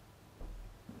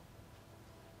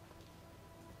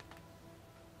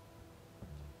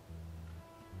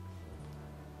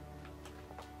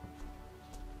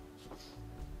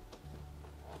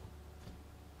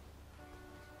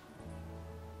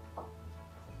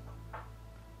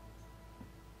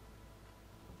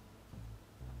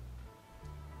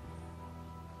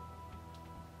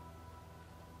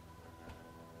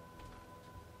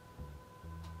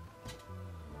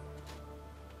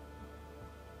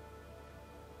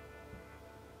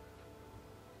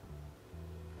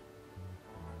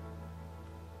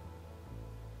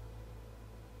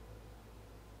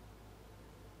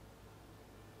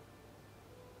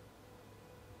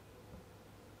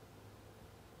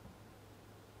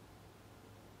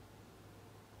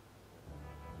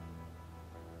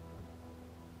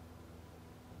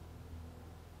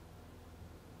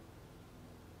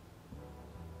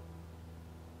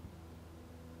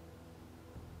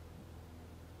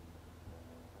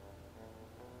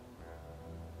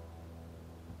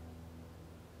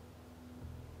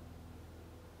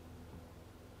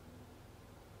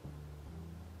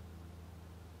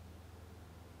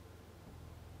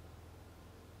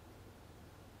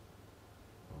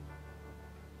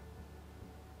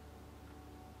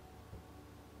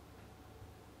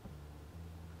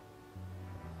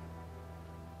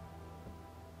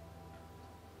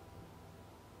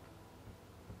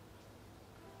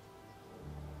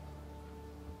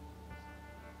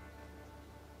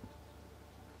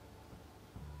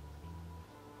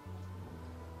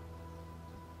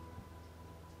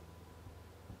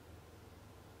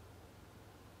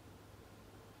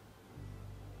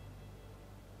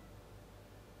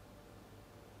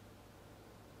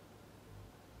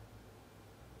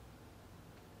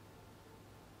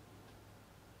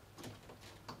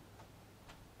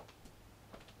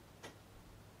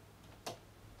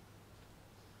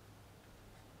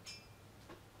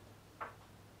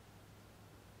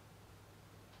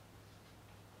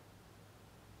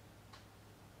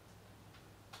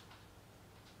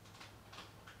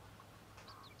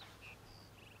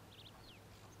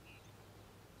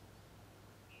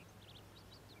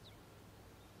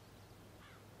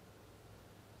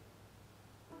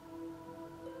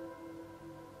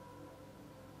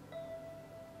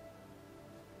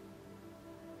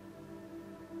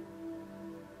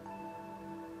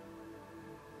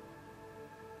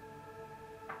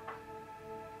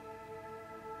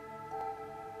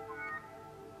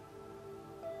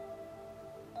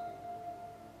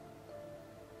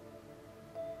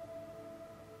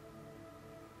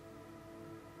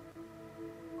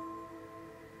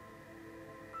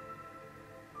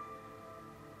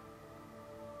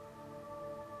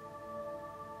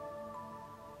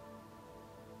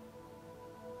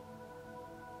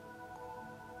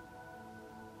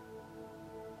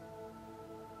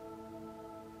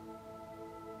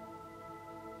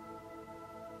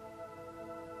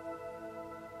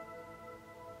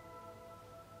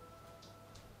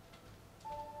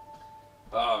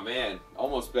 Oh man,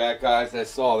 almost back, guys. I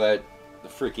saw that the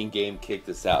freaking game kicked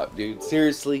us out, dude.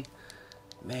 Seriously,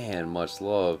 man. Much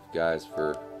love, guys,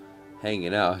 for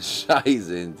hanging out.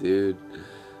 Shizen, dude.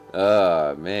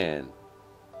 Man.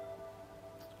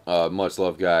 Much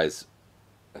love, guys.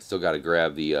 I still got to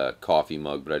grab the coffee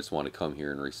mug, but I just want to come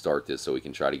here and restart this so we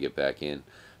can try to get back in.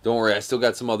 Don't worry, I still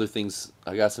got some other things.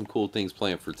 I got some cool things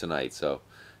planned for tonight, so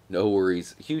no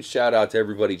worries. Huge shout out to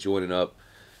everybody joining up.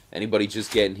 Anybody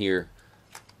just getting here.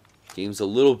 Game's a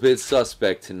little bit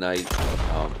suspect tonight,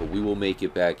 but we will make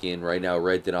it back in. Right now,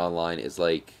 Red Dead Online is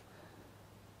like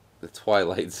the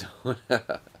Twilight Zone.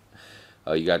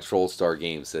 Oh, you got Troll Star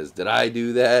Games says, did I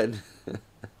do that?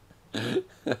 Is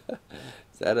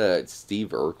that a Steve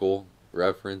Urkel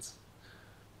reference?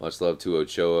 Much love to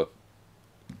Ochoa.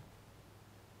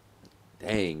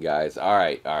 Dang, guys. All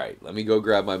right. Let me go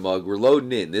grab my mug. We're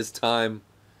loading in. This time,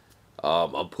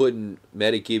 I'm putting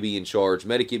Metagibby in charge.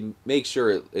 Metagibby, make sure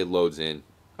it loads in.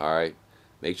 All right?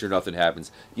 Make sure nothing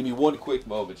happens. Give me one quick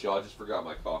moment, y'all. I just forgot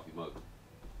my coffee mug.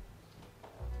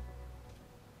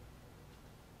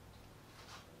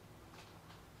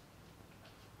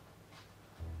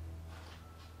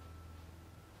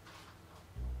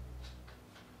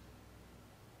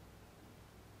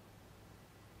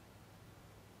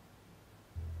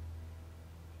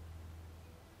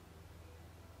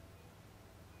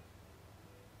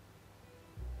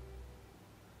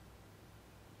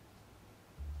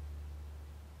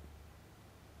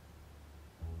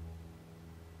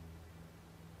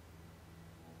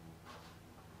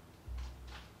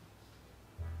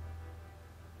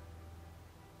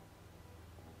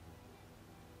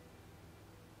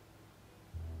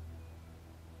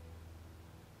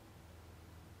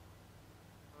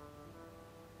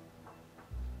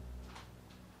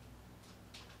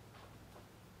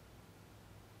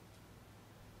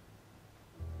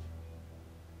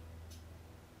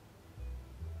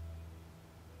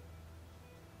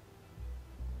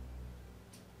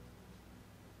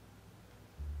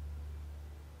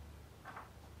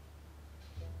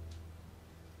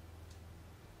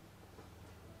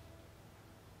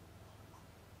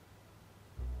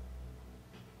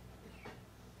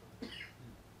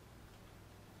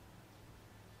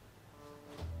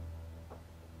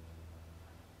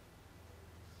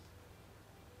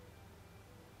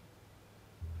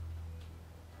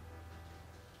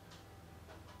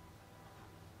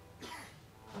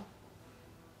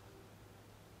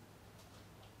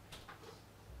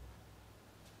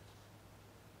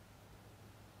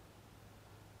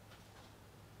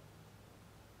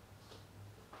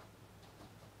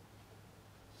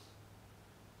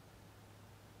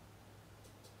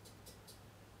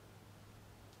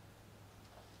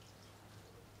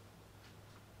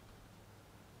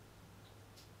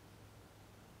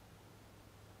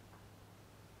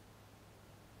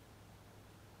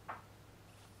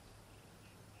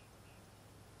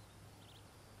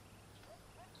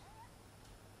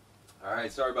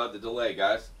 Alright, sorry about the delay,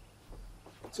 guys.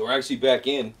 So we're actually back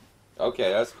in.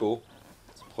 Okay, that's cool.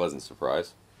 It's a pleasant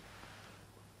surprise.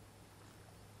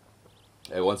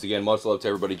 Hey, once again, much love to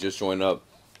everybody just joining up.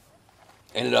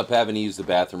 Ended up having to use the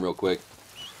bathroom real quick.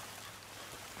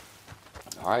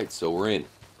 Alright, so we're in.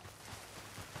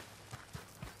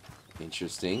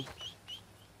 Interesting.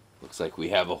 Looks like we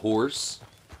have a horse.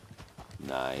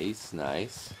 Nice,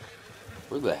 nice.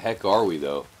 Where the heck are we,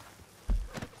 though?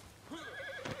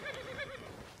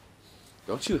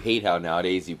 Don't you hate how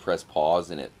nowadays you press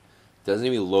pause and it doesn't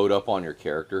even load up on your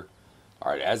character?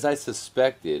 Alright, as I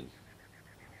suspected...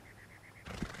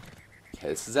 Okay,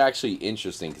 this is actually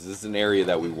interesting because this is an area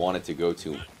that we wanted to go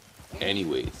to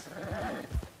anyways.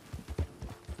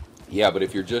 Yeah, but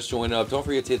if you're just joining up, don't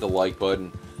forget to hit the like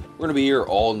button. We're going to be here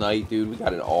all night, dude. We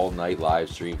got an all-night live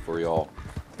stream for y'all.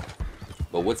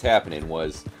 But what's happening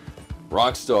was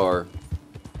Rockstar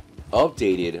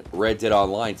updated Red Dead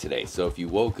Online today. So if you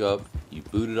woke up, you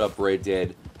booted up Red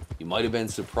Dead, you might have been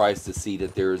surprised to see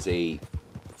that there's a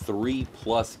 3+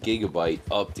 gigabyte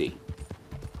update.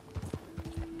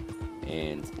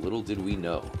 And little did we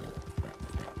know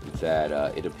that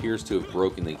it appears to have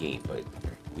broken the game. But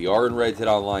we are in Red Dead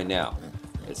Online now.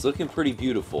 It's looking pretty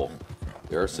beautiful.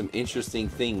 There are some interesting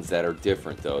things that are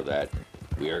different, though, that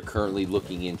we are currently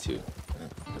looking into.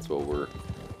 That's what we're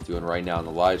doing right now in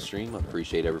the live stream. I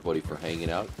appreciate everybody for hanging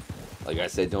out. Like I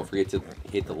said, don't forget to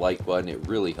hit the like button. It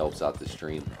really helps out the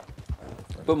stream.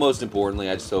 But most importantly,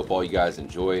 I just hope all you guys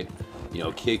enjoy it. You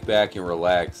know, kick back and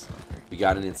relax. We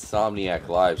got an Insomniac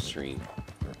live stream.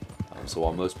 So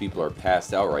while most people are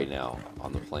passed out right now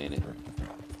on the planet,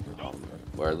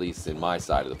 or at least in my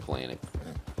side of the planet.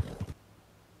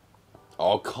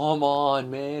 Oh, come on,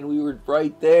 man. We were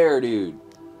right there, dude.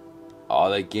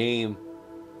 Oh, that game.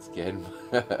 It's getting...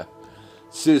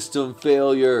 System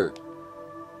failure.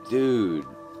 Dude.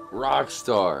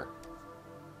 Rockstar.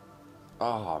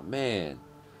 Oh, man.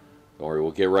 Don't worry,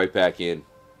 we'll get right back in.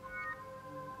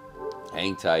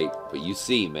 Hang tight. But you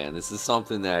see, man, this is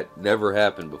something that never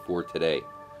happened before today.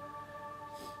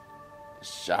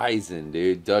 Shizen,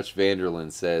 dude. Dutch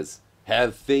Vanderland says,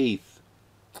 have faith.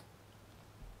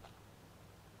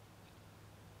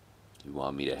 You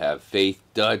want me to have faith,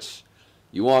 Dutch?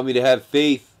 You want me to have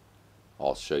faith?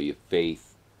 I'll show you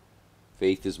faith.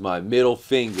 Faith is my middle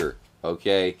finger,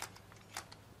 okay?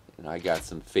 And I got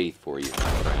some faith for you, my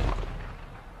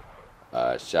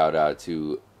friend. Shout out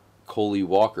to Coley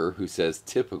Walker, who says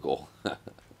typical.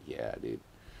 Yeah, dude.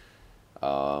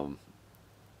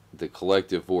 The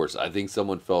collective force. I think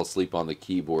someone fell asleep on the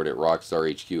keyboard at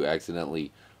Rockstar HQ,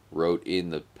 accidentally wrote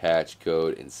in the patch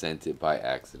code and sent it by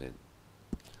accident.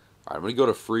 Alright, I'm going to go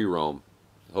to free roam.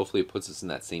 Hopefully it puts us in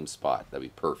that same spot. That'd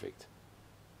be perfect.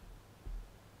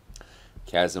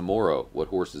 Casimoro. What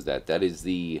horse is that? That is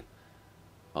the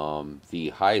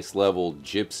highest level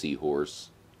gypsy horse.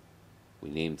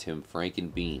 We named him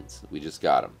Franken Beans. We just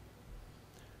got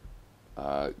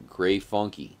him. Gray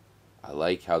Funky. I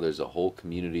like how there's a whole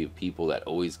community of people that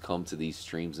always come to these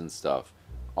streams and stuff.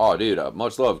 Oh, dude,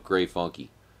 much love, Gray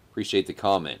Funky. Appreciate the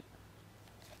comment.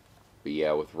 But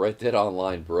yeah, with Red Dead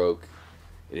Online broke,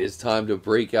 it is time to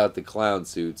break out the clown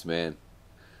suits, man.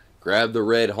 Grab the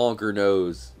red honker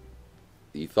nose.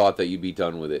 You thought that you'd be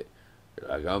done with it. You're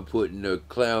like, I'm putting the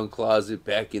clown closet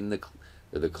back in the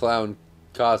clown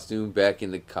costume back in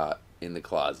the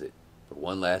closet for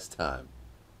one last time.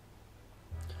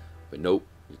 But nope,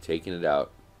 you're taking it out.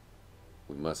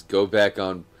 We must go back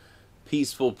on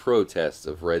peaceful protests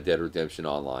of Red Dead Redemption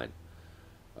Online.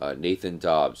 Nathan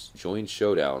Dobbs, join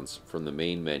Showdowns from the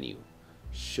main menu.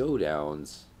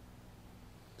 Showdowns?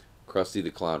 Krusty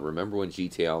the Clown. Remember when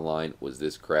GTA Online was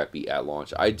this crappy at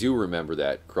launch? I do remember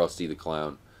that, Krusty the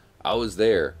Clown. I was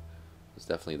there. I was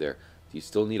definitely there. Do you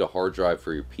still need a hard drive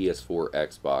for your PS4,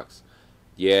 Xbox?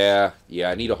 Yeah,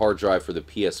 I need a hard drive for the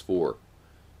PS4.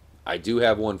 I do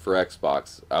have one for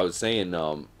Xbox. I was saying,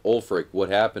 Ulfric, what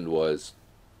happened was,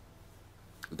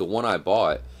 the one I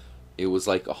bought, it was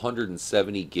like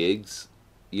 170 gigs,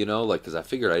 you know, like, because I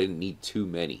figured I didn't need too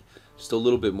many. Just a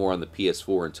little bit more on the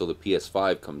PS4 until the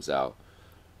PS5 comes out.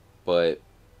 But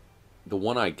the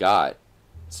one I got,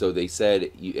 so they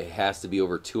said it has to be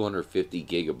over 250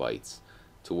 gigabytes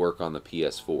to work on the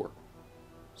PS4.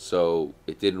 So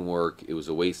it didn't work. It was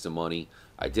a waste of money.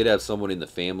 I did have someone in the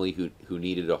family who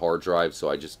needed a hard drive, so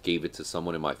I just gave it to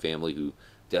someone in my family who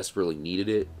desperately needed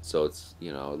it. So it's,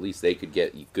 you know, at least they could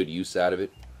get good use out of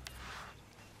it.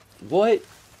 What?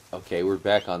 Okay, we're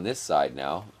back on this side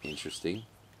now. Interesting.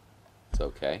 It's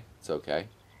okay. It's okay.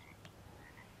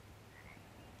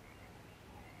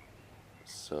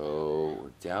 So, we're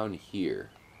down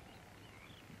here.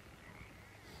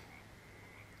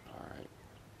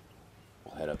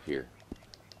 head up here.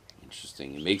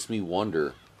 Interesting. It makes me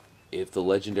wonder if the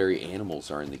legendary animals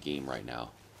are in the game right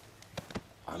now.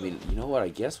 I mean, you know what? I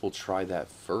guess we'll try that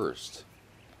first.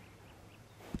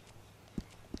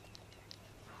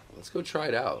 Let's go try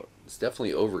it out. It's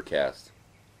definitely overcast.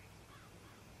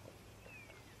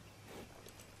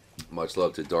 Much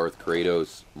love to Darth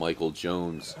Kratos, Michael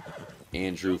Jones,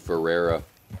 Andrew Ferreira.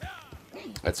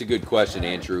 That's a good question,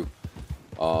 Andrew.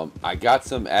 I got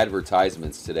some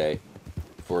advertisements today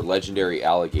for legendary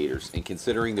alligators, and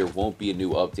considering there won't be a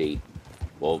new update,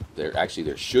 well,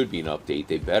 there should be an update.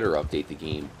 They better update the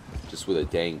game just with a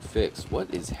dang fix.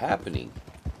 What is happening?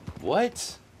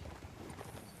 What?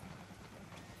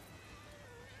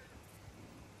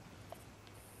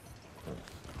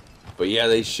 But yeah,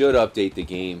 they should update the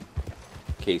game.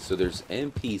 Okay, so there's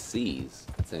NPCs.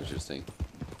 That's interesting.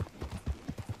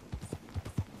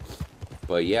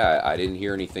 But yeah, I didn't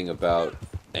hear anything about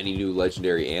any new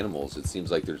legendary animals. It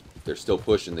seems like they're still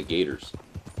pushing the gators.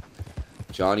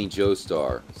 Johnny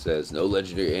Joestar says, no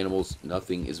legendary animals,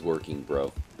 nothing is working,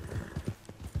 bro.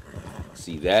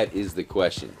 See, that is the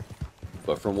question.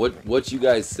 But from what you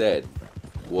guys said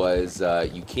was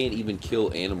you can't even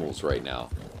kill animals right now.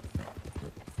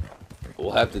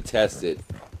 We'll have to test it.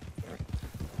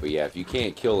 But yeah, if you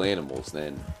can't kill animals,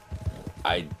 then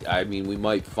I mean, we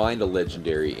might find a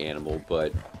legendary animal,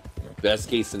 but best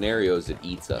case scenario is it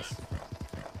eats us.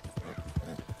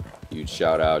 Huge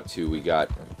shout out to, we got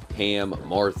Pam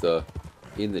Martha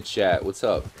in the chat. What's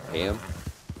up, Pam?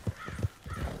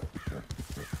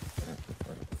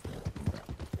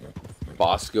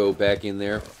 Bosco back in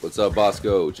there. What's up,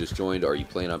 Bosco? Just joined. Are you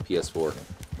playing on PS4?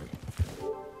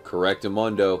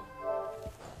 Correctamundo.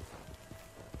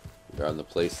 They're on the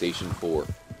PlayStation 4.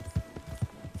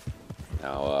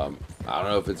 Now, I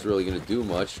don't know if it's really going to do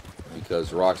much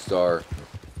because Rockstar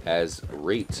has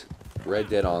raped Red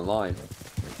Dead Online.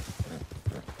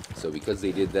 So because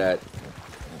they did that,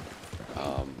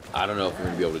 I don't know if we're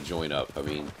going to be able to join up. I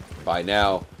mean, by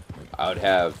now, I would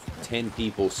have 10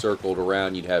 people circled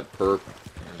around. You'd have Perk,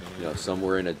 you know,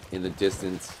 somewhere in the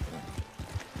distance.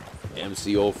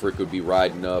 MC Ulfric would be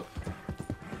riding up.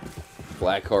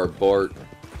 Blackheart Bart.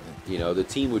 You know, the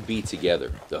team would be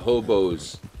together. The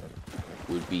hobos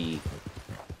would be,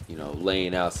 you know,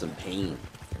 laying out some pain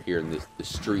here in the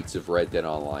streets of Red Dead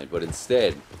Online. But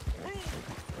instead,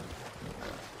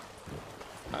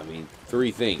 I mean,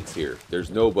 three things here. There's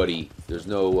no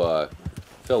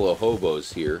fellow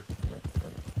hobos here,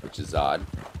 which is odd.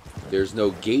 There's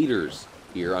no gators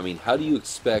here. I mean, how do you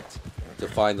expect to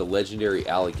find the legendary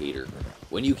alligator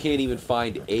when you can't even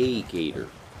find a gator?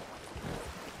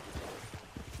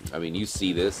 I mean, you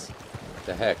see this. What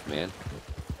the heck, man?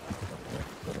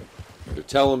 They're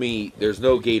telling me there's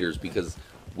no gators because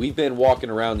we've been walking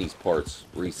around these parts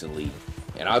recently,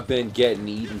 and I've been getting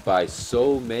eaten by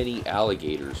so many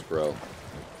alligators, bro.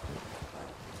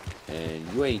 And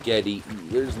you ain't get eaten.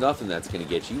 There's nothing that's going to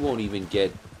get you. You won't even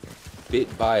get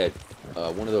bit by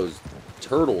one of those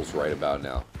turtles right about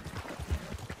now.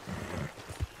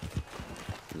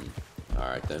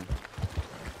 Alright, then.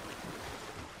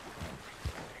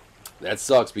 That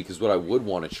sucks because what I would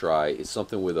want to try is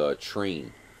something with a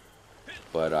train.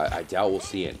 But I doubt we'll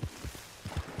see any.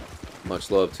 Much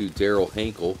love to Daryl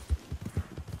Hankel.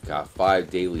 Got 5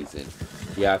 dailies in.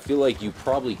 Yeah, I feel like you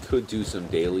probably could do some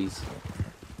dailies.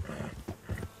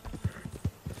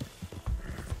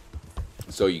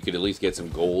 So you could at least get some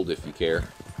gold if you care.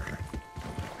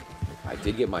 I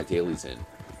did get my dailies in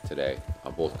today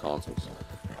on both consoles.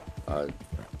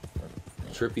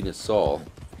 Trippy Nassau.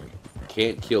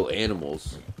 Can't kill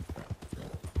animals.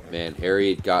 Man,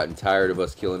 Harry had gotten tired of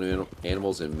us killing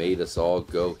animals and made us all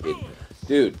go hidden.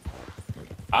 Dude,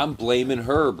 I'm blaming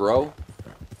her, bro.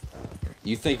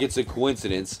 You think it's a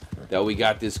coincidence that we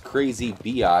got this crazy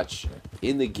biatch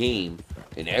in the game,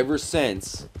 and ever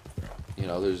since, you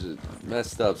know, there's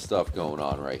messed up stuff going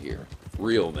on right here.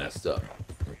 Real messed up.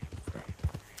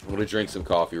 I'm going to drink some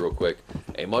coffee real quick.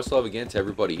 Hey, much love again to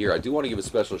everybody here. I do want to give a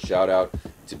special shout out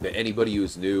to anybody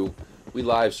who's new. We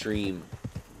live stream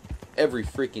every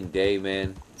freaking day,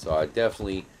 man. So I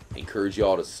definitely encourage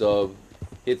y'all to sub,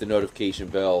 hit the notification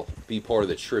bell, be part of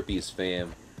the Trippiest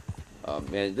fam.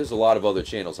 Man, there's a lot of other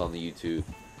channels on the YouTube,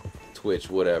 Twitch,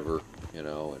 whatever, you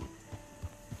know, and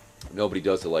nobody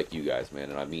does it like you guys, man,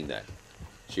 and I mean that.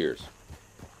 Cheers.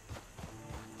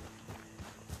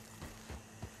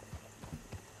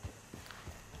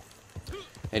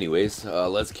 Anyways,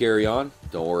 let's carry on.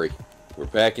 Don't worry. We're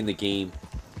back in the game.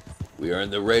 We are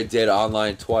in the Red Dead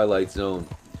Online Twilight Zone.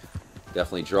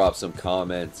 Definitely drop some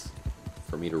comments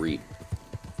for me to read.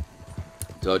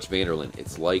 Dutch Vanderland,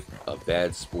 it's like a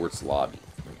bad sports lobby.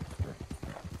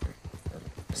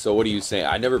 So what are you saying?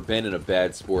 I've never been in a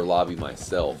bad sport lobby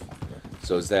myself.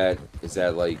 So is that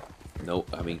like no?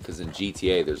 I mean, because in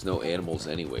GTA there's no animals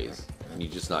anyways. Can you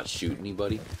just not shoot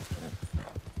anybody?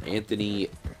 Anthony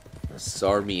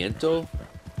Sarmiento,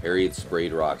 Harriet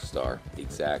sprayed Rockstar.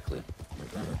 Exactly.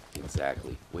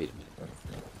 Exactly. Wait a minute.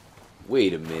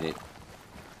 Wait a minute.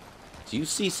 Do you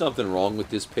see something wrong with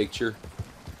this picture?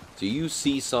 Do you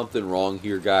see something wrong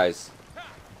here, guys?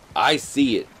 I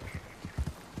see it.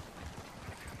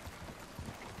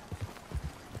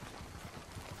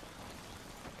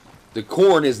 The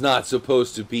corn is not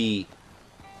supposed to be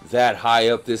that high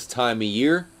up this time of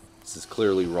year. This is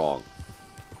clearly wrong.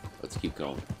 Let's keep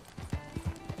going.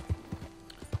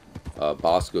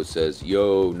 Bosco says,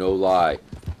 yo, no lie.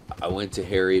 I went to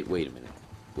Harriet. Wait a minute.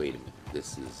 Wait a minute.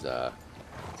 This is,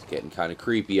 it's getting kind of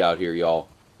creepy out here, y'all.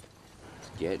 It's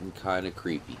getting kind of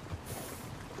creepy.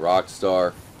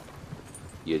 Rockstar,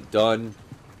 you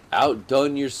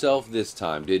outdone yourself this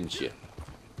time, didn't you?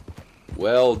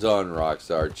 Well done,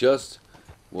 Rockstar. Just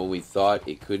when we thought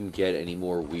it couldn't get any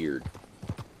more weird.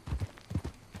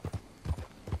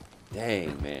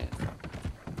 Dang, man.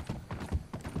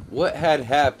 What had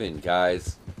happened,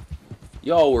 guys?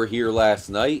 Y'all were here last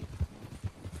night.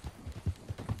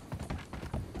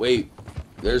 Wait,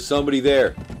 there's somebody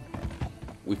there.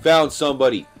 We found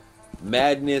somebody.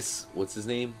 Madness, what's his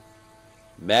name?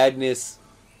 Madness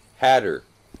Hatter.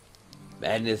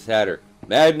 Madness Hatter.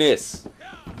 Madness!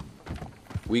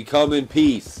 We come in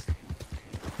peace.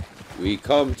 We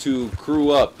come to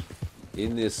crew up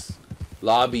in this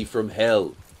lobby from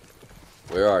hell.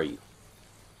 Where are you?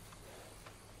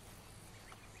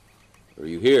 Are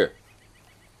you here?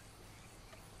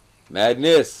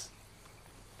 Madness!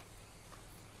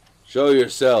 Show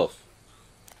yourself.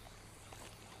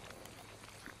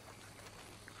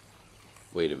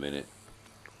 Wait a minute.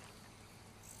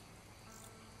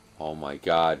 Oh my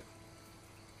God.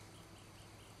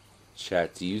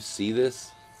 Chat, do you see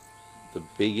this? The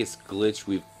biggest glitch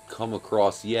we've come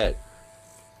across yet.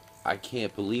 I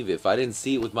can't believe it. If I didn't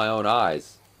see it with my own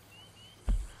eyes,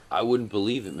 I wouldn't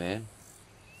believe it, man.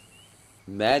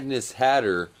 Madness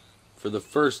Hatter, for the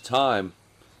first time,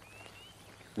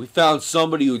 we found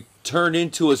somebody who turned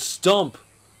into a stump.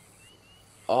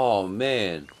 Oh,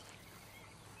 man.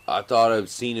 I thought I'd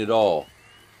seen it all.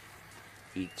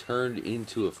 He turned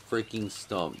into a freaking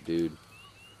stump, dude.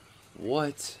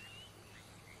 What?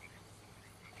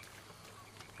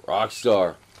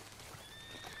 Rockstar.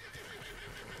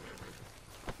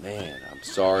 Man, I'm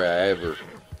sorry I ever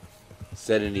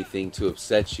said anything to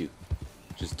upset you.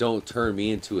 Just don't turn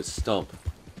me into a stump.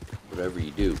 Whatever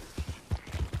you do.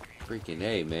 Freaking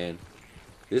A, man.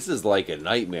 This is like a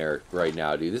nightmare right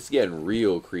now, dude. This is getting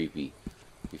real creepy.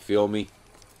 You feel me?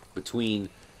 Between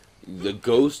the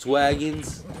ghost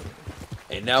wagons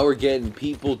and now we're getting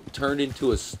people turned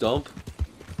into a stump.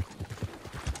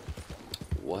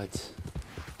 What?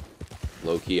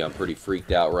 Low-key, I'm pretty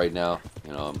freaked out right now.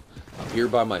 You know, I'm here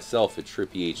by myself at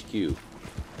Trippy HQ.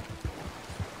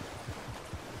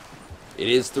 It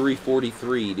is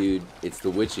 3:43, dude. It's the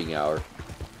witching hour.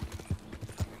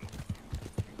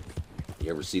 You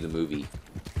ever see the movie?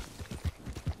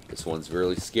 This one's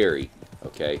really scary.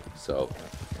 Okay, so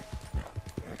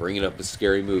bringing up a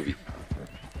scary movie.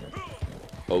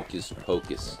 Hocus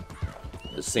Pocus.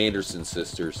 The Sanderson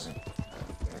sisters.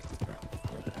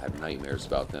 I have nightmares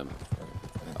about them.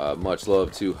 Much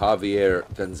love to Javier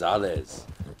Gonzalez.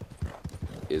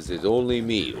 Is it only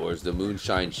me, or is the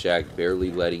Moonshine Shack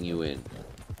barely letting you in?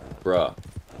 Bruh,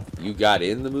 you got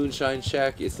in the Moonshine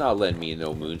Shack? It's not letting me in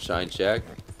no Moonshine Shack.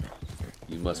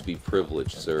 You must be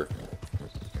privileged, sir.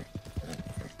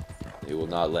 They will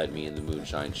not let me in the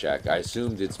Moonshine Shack. I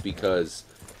assumed it's because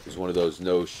it's one of those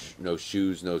no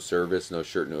shoes, no service, no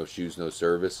shirt, no shoes, no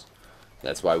service.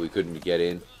 That's why we couldn't get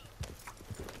in.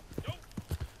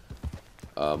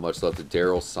 Much love to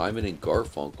Daryl, Simon, and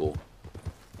Garfunkel.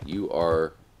 You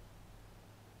are...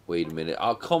 Wait a minute.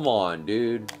 Oh, come on,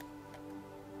 dude.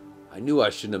 I knew I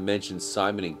shouldn't have mentioned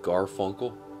Simon and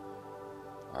Garfunkel.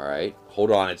 Alright.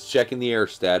 Hold on. It's checking the air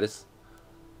status.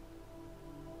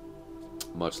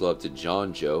 Much love to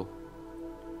John Joe.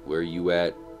 Where you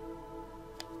at?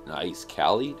 Nice.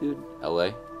 Cali, dude? LA?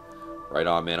 Right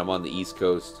on, man. I'm on the East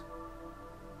Coast.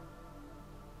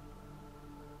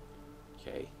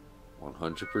 Okay.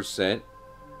 100%.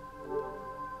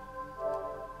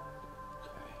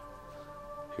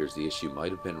 Here's the issue.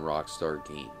 Might have been Rockstar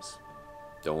Games.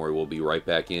 Don't worry, we'll be right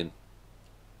back in.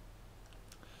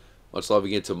 Much love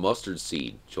again to Mustard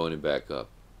Seed joining back up.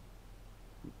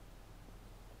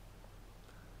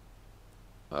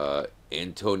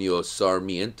 Antonio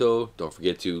Sarmiento. Don't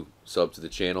forget to sub to the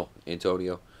channel,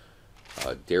 Antonio.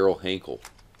 Daryl Hankel.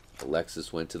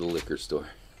 Alexis went to the liquor store.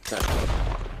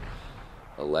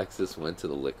 Alexis went to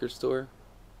the liquor store?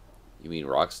 You mean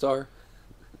Rockstar?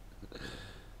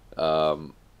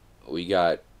 We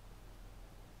got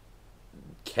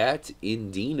Cat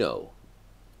Indino.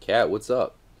 Cat, what's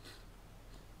up?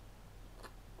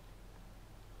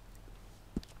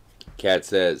 Cat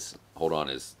says, hold on,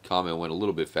 his comment went a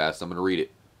little bit fast. I'm going to read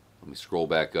it. Let me scroll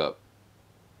back up.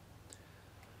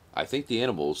 I think the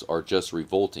animals are just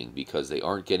revolting because they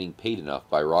aren't getting paid enough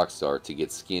by Rockstar to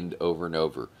get skinned over and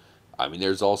over. I mean,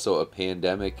 there's also a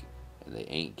pandemic, and they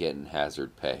ain't getting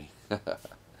hazard pay.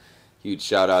 Huge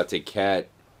shout out to Cat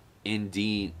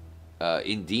Indino.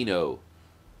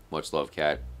 Much love,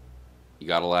 Cat. You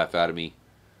got a laugh out of me.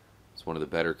 It's one of the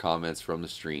better comments from the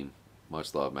stream.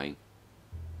 Much love, man.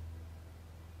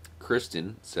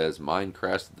 Kristen says, mine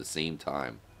crashed at the same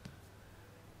time.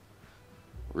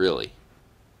 Really?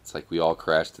 It's like we all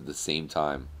crashed at the same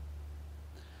time.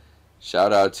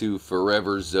 Shout out to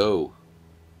Forever Zoe.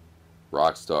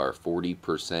 Rockstar,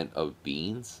 40% of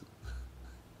beans?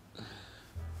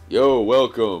 Yo,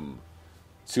 welcome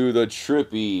to the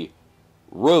Trippy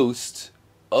Roast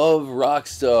of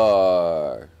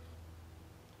Rockstar.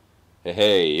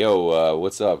 Hey, yo,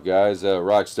 what's up, guys?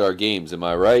 Rockstar Games, am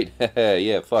I right?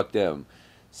 Yeah, fuck them.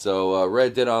 So,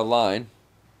 Red Dead Online,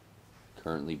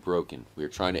 currently broken. We're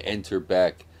trying to enter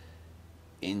back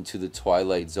into the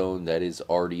Twilight Zone. That is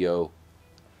RDO,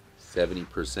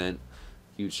 70%.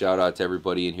 Huge shout out to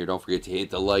everybody in here. Don't forget to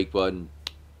hit the like button.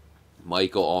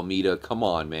 Michael Almeida, come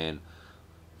on, man.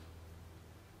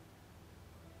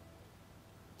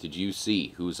 Did you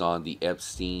see who's on the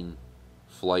Epstein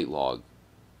flight log?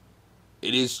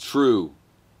 It is true.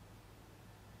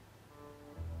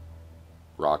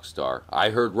 Rockstar.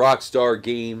 I heard Rockstar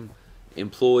game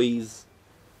employees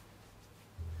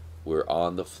were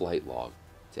on the flight log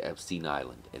to Epstein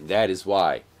Island. And that is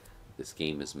why this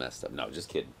game is messed up. No, just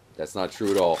kidding. That's not true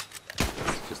at all.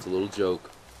 It's just a little joke.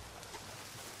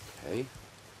 Okay.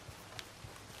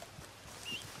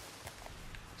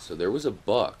 So there was a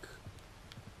buck.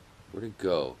 Where'd it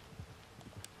go?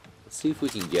 Let's see if we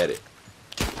can get it.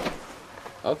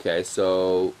 Okay,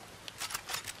 so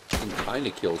we can kind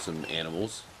of kill some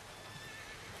animals.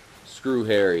 Screw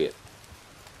Harriet.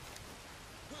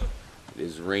 It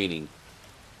is raining.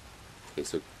 Okay,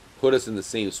 so put us in the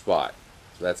same spot.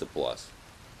 So that's a plus.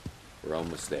 We're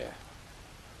almost there.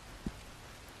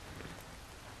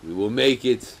 We will make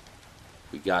it.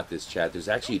 We got this, chat. There's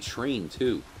actually a train,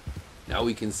 too. Now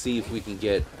we can see if we can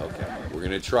get... Okay, we're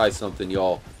going to try something,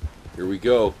 y'all. Here we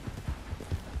go.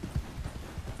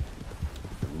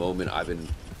 Moment I've been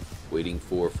waiting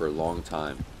for a long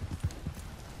time.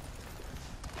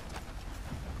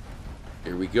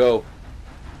 Here we go.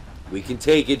 We can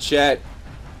take it, chat.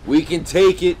 We can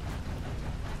take it.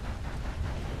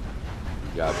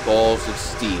 We got balls of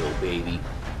steel, baby.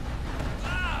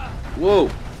 Whoa.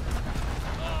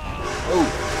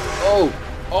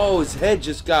 Oh, his head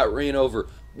just got ran over.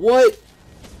 What?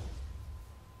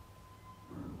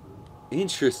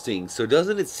 Interesting. So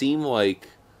doesn't it seem like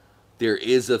there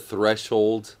is a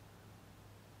threshold?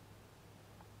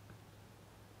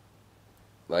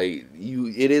 Like,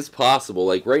 it is possible.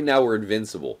 Like, right now we're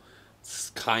invincible.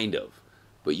 Kind of.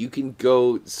 But you can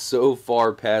go so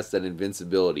far past that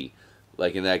invincibility.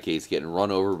 Like in that case, getting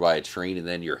run over by a train and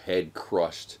then your head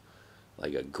crushed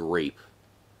like a grape.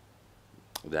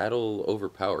 That'll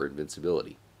overpower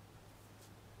invincibility.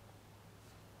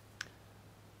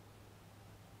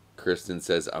 Kristen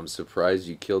says, I'm surprised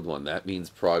you killed one. That means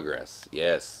progress.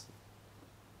 Yes.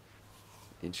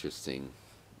 Interesting.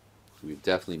 We've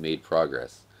definitely made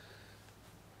progress.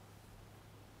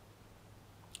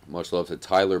 Much love to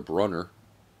Tyler Brunner.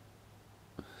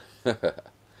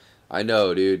 I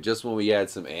know, dude. Just when we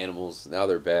had some animals, now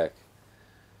they're back.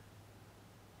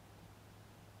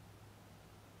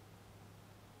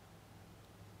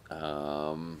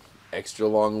 Extra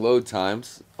long load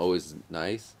times. Always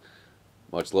nice.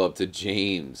 Much love to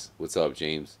James. What's up,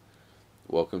 James?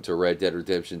 Welcome to Red Dead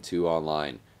Redemption 2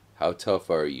 Online. How tough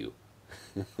are you?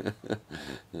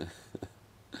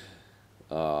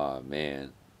 Aw,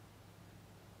 man.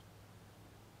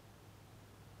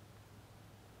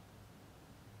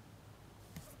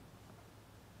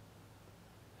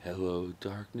 Hello,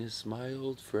 darkness, my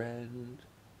old friend.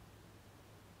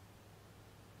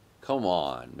 Come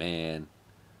on, man.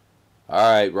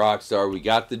 Alright, Rockstar, we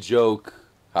got the joke.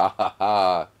 Ha ha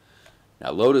ha.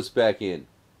 Now load us back in.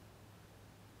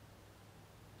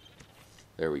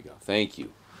 There we go. Thank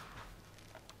you.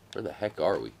 Where the heck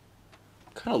are we?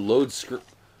 What kind of load screen?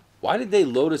 Why did they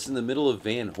load us in the middle of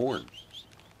Van Horn?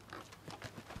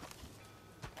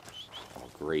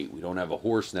 Great. We don't have a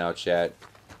horse now, chat.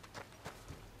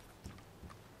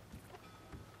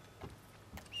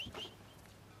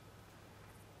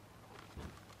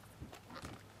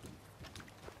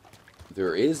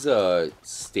 There is a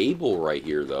stable right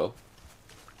here, though.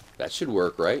 That should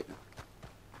work, right?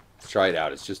 Let's try it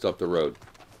out. It's just up the road.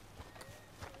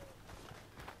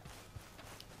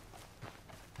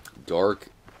 Dark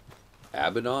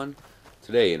Abaddon.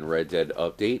 Today in Red Dead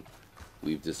Update,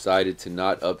 we've decided to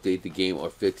not update the game or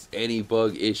fix any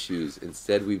bug issues.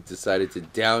 Instead, we've decided to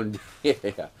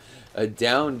a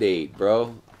down date,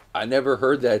 bro. I never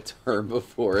heard that term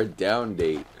before, a down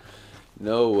date.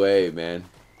 No way, man.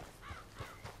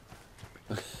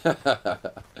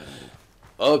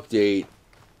 Update.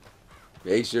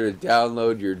 Make sure to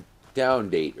download your down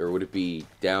date, or would it be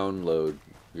download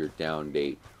your down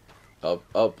date?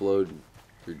 Upload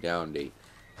your down date.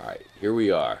 Alright, here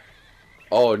we are.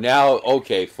 Oh, now,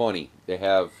 okay, funny. They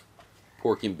have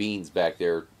pork and beans back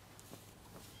there.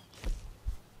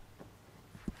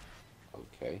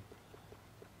 Okay.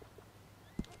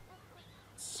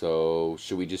 So,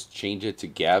 should we just change it to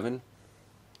Gavin?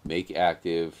 Make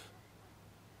active.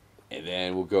 And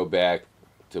then we'll go back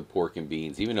to pork and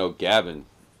beans. Even though Gavin,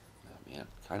 oh man,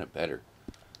 kind of better.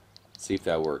 Let's see if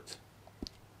that worked.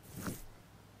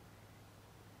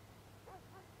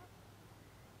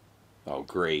 Oh,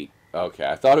 great. Okay,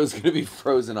 I thought it was going to be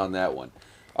frozen on that one.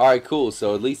 Alright, cool.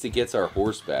 So at least it gets our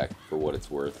horse back for what it's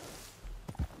worth.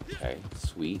 Okay,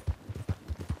 sweet.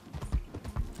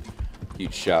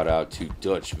 Huge shout out to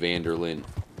Dutch Vanderlyn.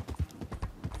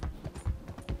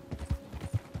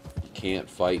 You can't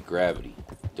fight gravity,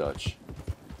 Dutch.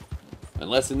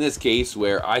 Unless in this case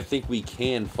where I think we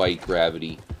can fight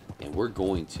gravity, and we're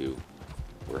going to.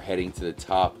 We're heading to the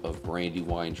top of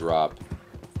Brandywine Drop.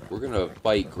 We're going to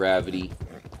fight gravity,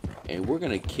 and we're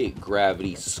going to kick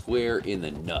gravity square in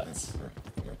the nuts.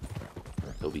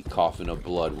 They'll be coughing up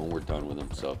blood when we're done with them.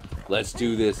 So let's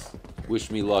do this. Wish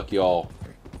me luck, y'all.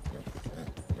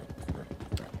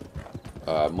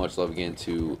 Much love again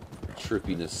to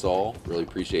Trippy Nassau. Really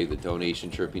appreciate the donation,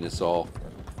 Trippy Nassau.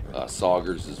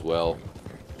 Saugers as well.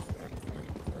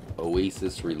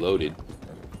 Oasis Reloaded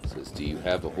says, do you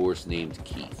have a horse named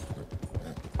Keith?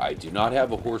 I do not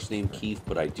have a horse named Keith,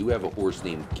 but I do have a horse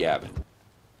named Gavin.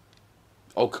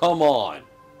 Oh, come on!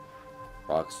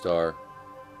 Rockstar,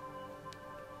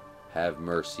 have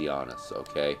mercy on us,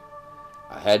 okay?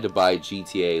 I had to buy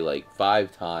GTA like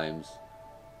 5 times.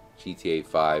 GTA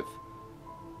 5.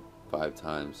 5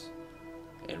 times.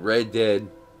 And Red Dead,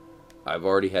 I've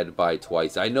already had to buy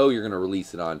twice. I know you're going to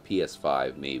release it on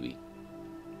PS5, maybe.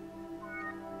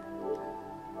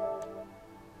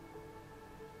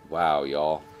 Wow,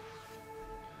 y'all.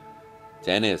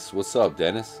 Dennis, what's up,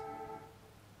 Dennis?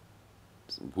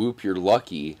 Whoop, you're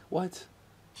lucky. What?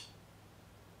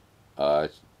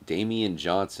 Damian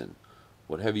Johnson,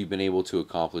 what have you been able to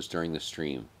accomplish during the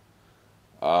stream?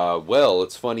 Well,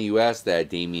 it's funny you asked that,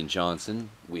 Damian Johnson.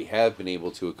 We have been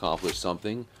able to accomplish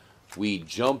something. We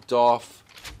jumped off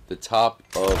the top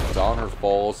of Donner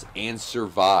Falls and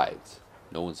survived.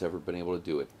 No one's ever been able to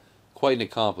do it. Quite an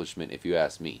accomplishment, if you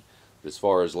ask me. But as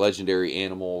far as legendary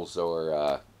animals or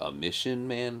a mission,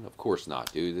 man, of course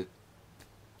not, dude.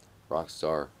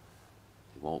 Rockstar,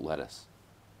 they won't let us.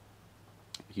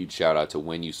 Huge shout out to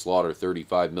When You Slaughter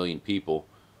 35 Million People.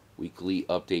 Weekly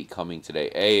update coming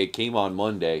today. Hey, it came on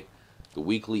Monday. The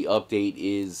weekly update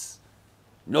is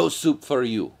no soup for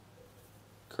you.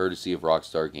 Courtesy of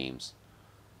Rockstar Games.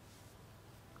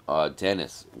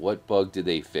 Dennis, what bug did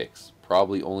they fix?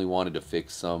 Probably only wanted to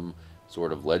fix some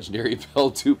sort of legendary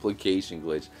belt duplication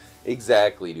glitch.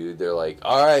 Exactly, dude. They're like,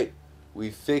 alright, we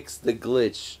fixed the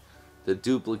glitch. The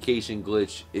duplication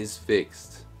glitch is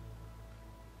fixed.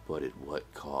 But at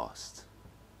what cost?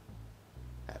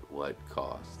 At what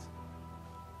cost?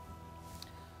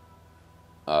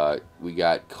 We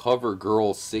got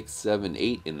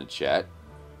CoverGirl678 in the chat.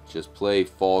 Just play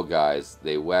Fall Guys.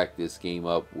 They whacked this game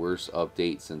up. Worst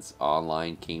update since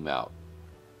online came out.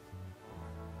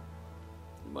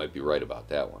 You might be right about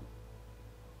that one.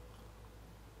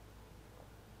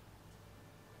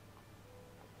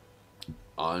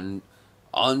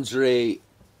 Andre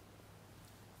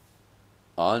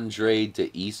the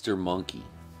Easter Monkey.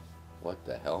 What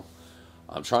the hell?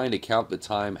 I'm trying to count the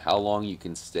time how long you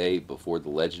can stay before the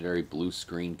legendary blue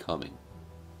screen coming.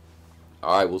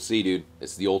 Alright, we'll see, dude.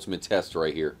 It's the ultimate test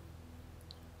right here.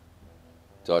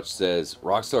 Dutch says,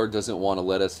 Rockstar doesn't want to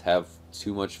let us have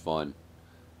too much fun.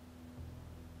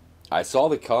 I saw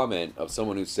the comment of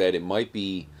someone who said it might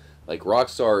be like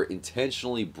Rockstar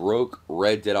intentionally broke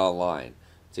Red Dead Online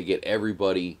to get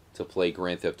everybody to play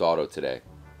Grand Theft Auto today.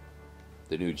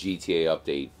 the new GTA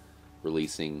update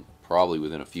releasing probably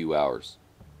within a few hours.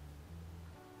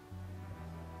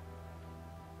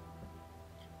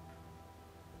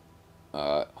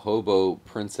 Hobo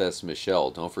Princess Michelle,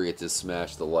 don't forget to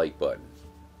smash the like button.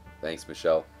 Thanks,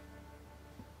 Michelle.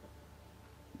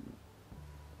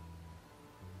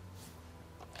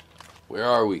 Where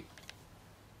are we?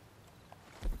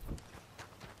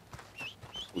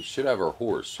 We should have our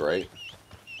horse, right?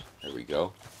 There we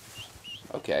go.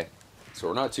 Okay. So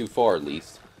we're not too far, at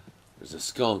least. There's a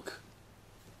skunk.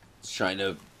 It's trying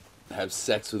to have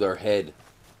sex with our head.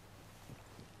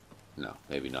 No,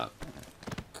 maybe not.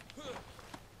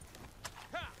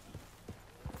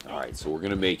 Alright, so we're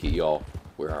going to make it, y'all.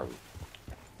 Where are we?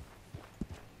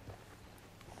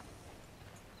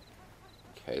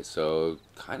 Okay, so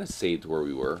kind of saved where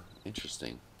we were.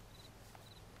 Interesting.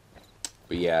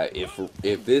 But yeah,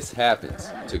 if this happens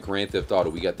to Grand Theft Auto,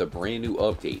 we got the brand new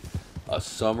update. A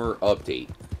summer update.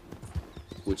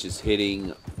 Which is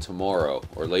hitting tomorrow.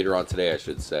 Or later on today, I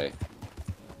should say.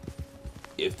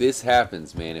 If this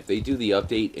happens, man, if they do the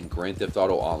update and Grand Theft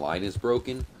Auto Online is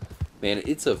broken, man,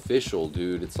 it's official,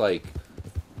 dude. It's like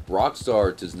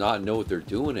Rockstar does not know what they're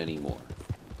doing anymore.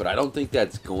 But I don't think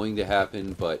that's going to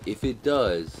happen. But if it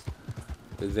does,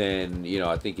 then, you know,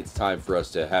 I think it's time for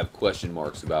us to have question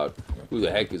marks about who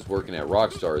the heck is working at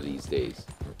Rockstar these days.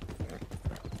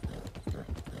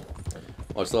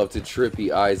 Much love to Trippy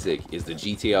Isaac. Is the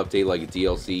GTA update like a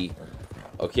DLC?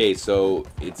 Okay, so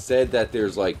it said that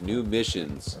there's like new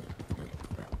missions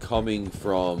coming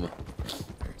from...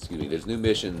 Excuse me, there's new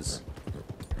missions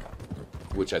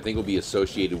which I think will be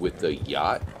associated with the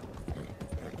yacht.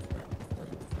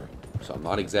 So I'm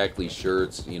not exactly sure.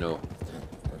 It's, you know,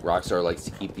 Rockstar likes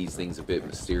to keep these things a bit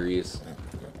mysterious.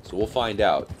 So we'll find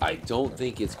out. I don't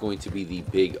think it's going to be the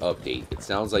big update. It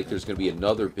sounds like there's going to be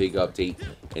another big update,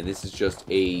 and this is just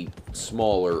a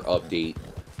smaller update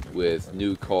with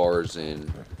new cars and,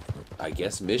 I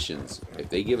guess, missions. If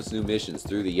they give us new missions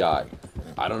through the yacht,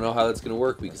 I don't know how that's going to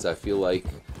work because I feel like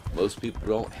most people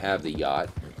don't have the yacht.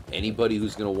 Anybody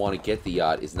who's going to want to get the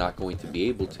yacht is not going to be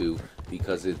able to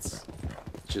because it's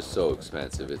just so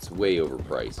expensive. It's way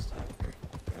overpriced.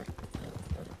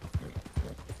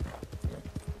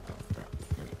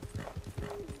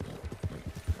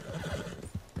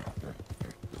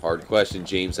 Hard question,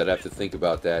 James. I'd have to think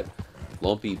about that.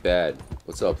 Lumpy Bad.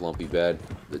 What's up, Lumpy Bad?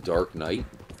 The Dark Knight?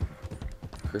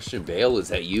 Christian Bale, is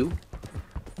that you?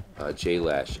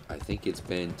 J-Lash. I think it's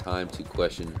been time to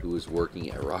question who is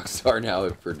working at Rockstar now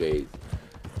for days.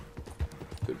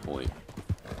 Good point.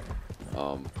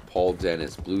 Paul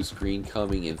Dennis. Blue screen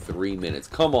coming in 3 minutes.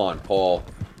 Come on, Paul.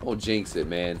 Don't jinx it,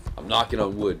 man. I'm knocking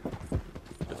on wood.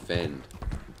 Defend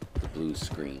the blue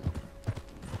screen.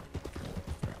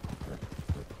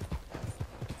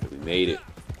 We made it.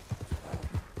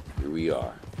 Here we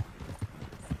are.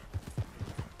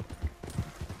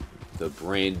 The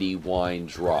brandy wine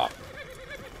drop.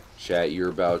 Chat, you're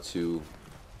about to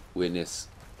witness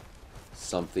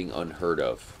something unheard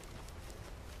of.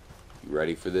 You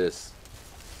ready for this?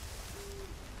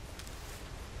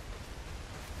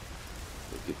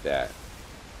 Look at that.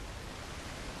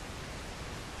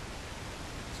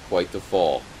 It's quite the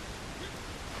fall.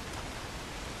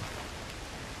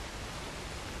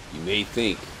 You may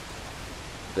think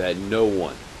that no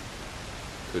one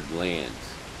could land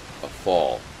a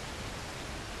fall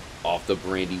off the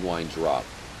brandy wine drop.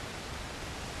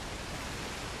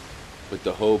 But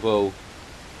the hobo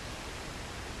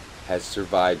has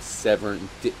survived seven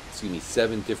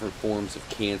different forms of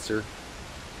cancer.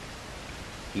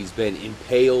 He's been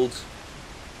impaled.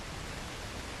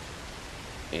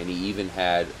 And he even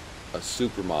had a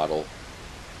supermodel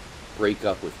break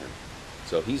up with him.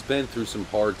 So he's been through some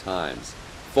hard times.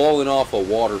 Falling off a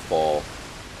waterfall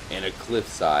and a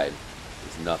cliffside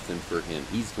is nothing for him.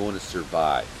 He's going to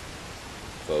survive,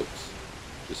 folks.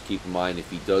 Just keep in mind, if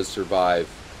he does survive,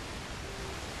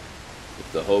 if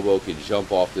the hobo can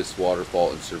jump off this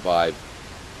waterfall and survive,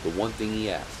 the one thing he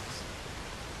asks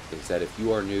is that if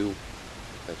you are new,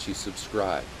 that you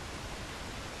subscribe.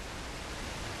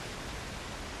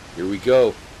 Here we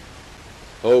go.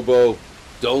 Hobo,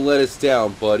 don't let us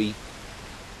down, buddy.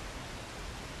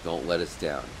 Don't let us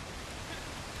down.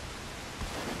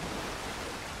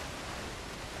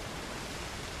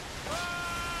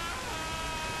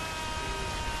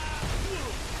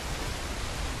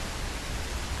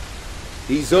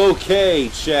 He's okay,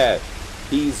 chat.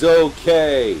 He's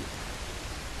okay.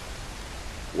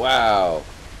 Wow.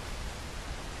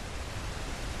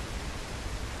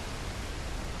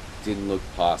 Didn't look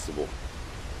possible.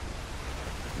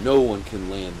 No one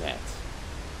can land that.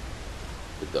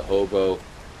 But the hobo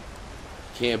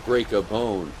can't break a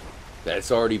bone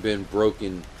that's already been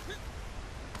broken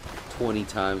 20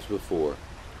 times before.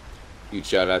 Huge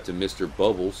shout out to Mr.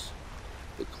 Bubbles.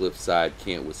 The cliffside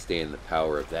can't withstand the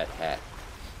power of that hat.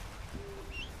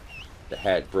 The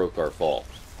hat broke our fall,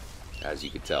 as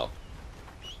you can tell.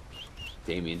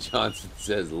 Damian Johnson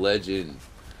says, legend.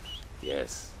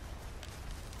 Yes.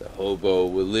 The hobo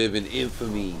will live in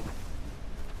infamy.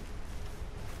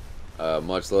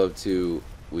 Much love to,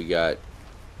 we got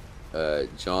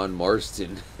John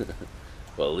Marston.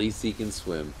 Well, at least he can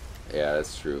swim. Yeah,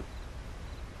 that's true.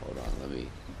 Hold on, let me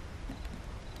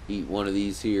eat one of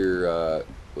these here.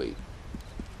 Wait.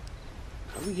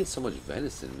 How do we get so much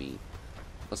venison meat?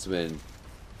 Must have been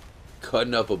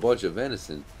cutting up a bunch of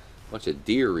venison. A bunch of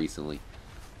deer recently.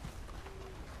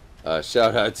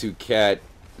 Shout out to Kat.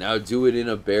 Now do it in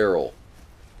a barrel.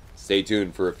 Stay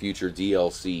tuned for a future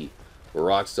DLC where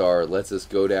Rockstar lets us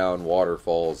go down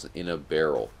waterfalls in a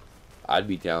barrel. I'd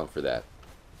be down for that.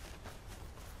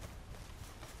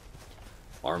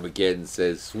 Armageddon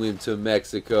says, swim to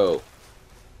Mexico.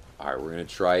 Alright, we're going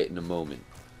to try it in a moment.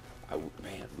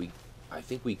 I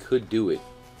think we could do it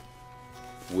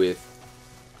with...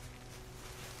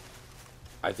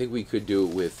 I think we could do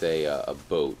it with a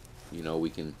boat. You know, we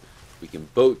can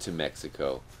boat to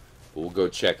Mexico. But we'll go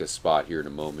check a spot here in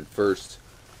a moment. First,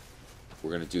 we're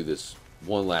going to do this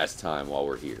one last time while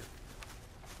we're here.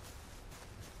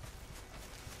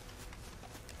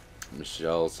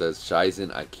 Michelle says,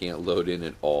 Shizen, I can't load in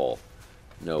at all.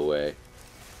 No way.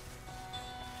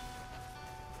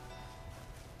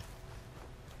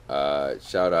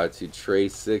 Shout out to Trey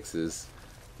Sixes.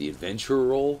 The adventure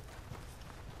roll?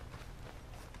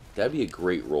 That'd be a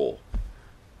great roll.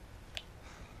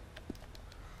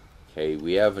 Okay,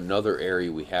 we have another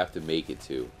area we have to make it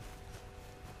to.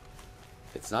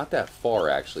 It's not that far,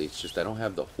 actually. It's just I don't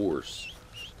have the horse.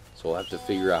 So we'll have to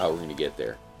figure out how we're going to get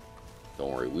there.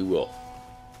 Don't worry, we will.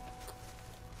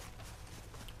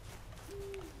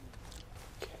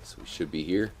 Okay, so we should be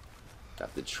here.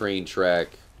 Got the train track.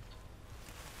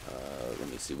 Let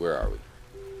me see, where are we?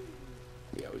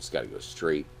 Yeah, we just got to go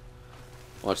straight.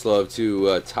 Much love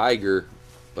to Tiger,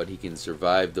 but he can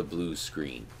survive the blue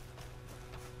screen.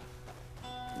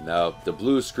 Now, the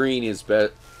blue screen is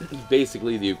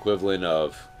basically the equivalent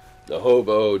of the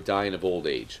hobo dying of old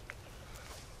age.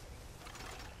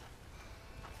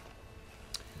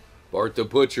 Bart the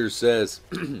Butcher says,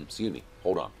 excuse me,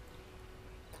 hold on.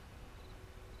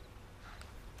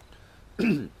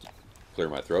 Clear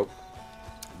my throat.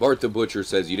 Bart the Butcher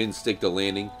says, you didn't stick the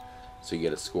landing, so you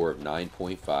get a score of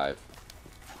 9.5.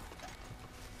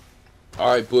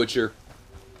 Alright, Butcher.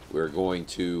 We're going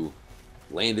to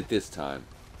land it this time.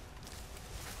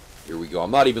 Here we go.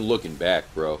 I'm not even looking back,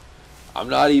 bro. I'm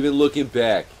not even looking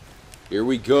back. Here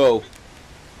we go.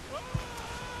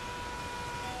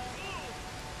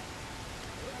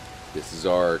 This is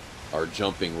our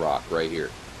jumping rock right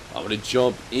here. I'm going to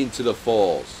jump into the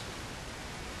falls.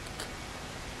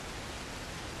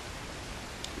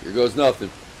 Here goes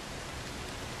nothing.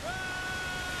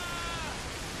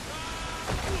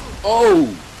 Oh!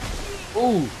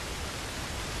 Ooh!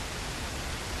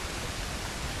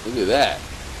 Look at that.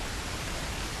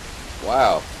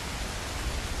 Wow.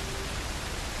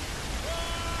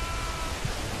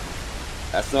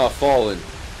 That's not falling,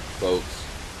 folks.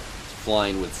 It's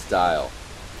flying with style.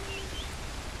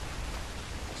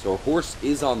 So our horse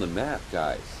is on the map,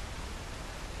 guys.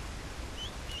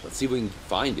 Let's see if we can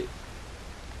find it.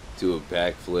 Do a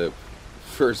backflip.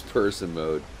 First person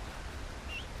mode.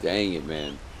 Dang it,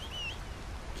 man.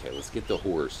 Okay, let's get the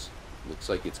horse. Looks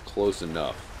like it's close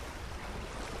enough.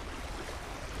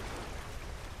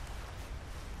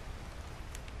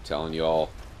 I'm telling y'all,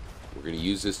 we're going to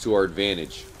use this to our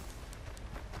advantage.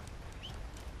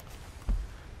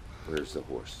 Where's the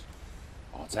horse?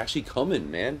 Oh, it's actually coming,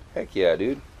 man. Heck yeah,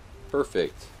 dude.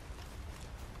 Perfect.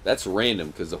 That's random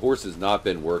because the horse has not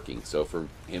been working. So for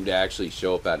him to actually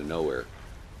show up out of nowhere,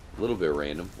 a little bit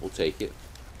random. We'll take it.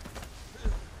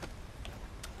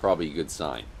 Probably a good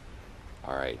sign.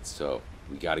 Alright, so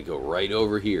we got to go right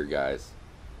over here, guys.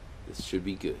 This should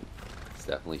be good. This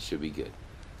definitely should be good.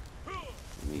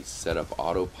 Let me set up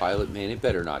autopilot. Man, it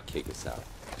better not kick us out.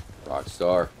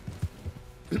 Rockstar.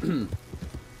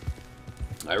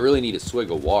 I really need a swig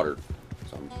of water.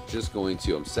 So I'm just going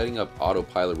to... I'm setting up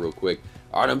autopilot real quick.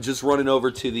 Alright, I'm just running over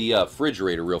to the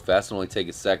refrigerator real fast. It'll only take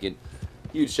a second.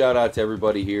 Huge shout out to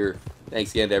everybody here.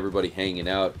 Thanks again to everybody hanging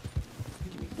out.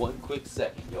 Give me one quick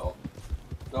second, y'all.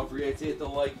 Don't forget to hit the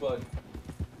like button.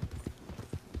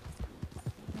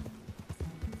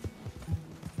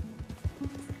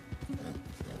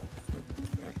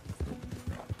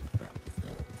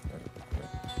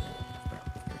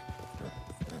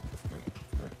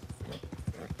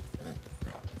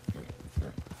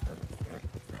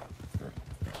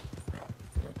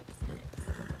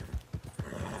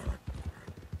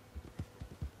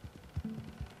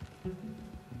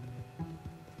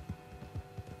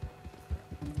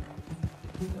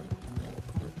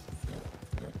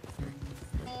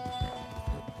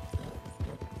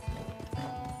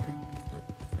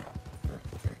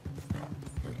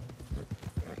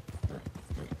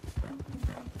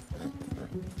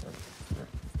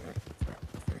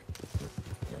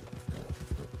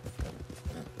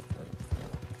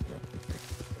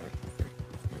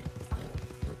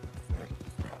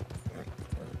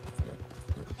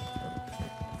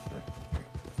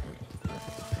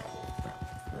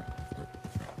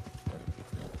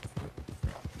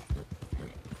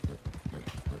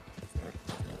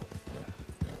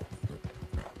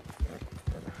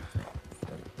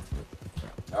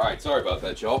 Alright, sorry about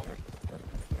that, y'all.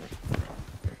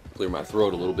 Clear my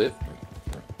throat a little bit.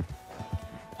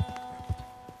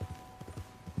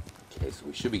 Okay, so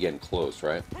we should be getting close,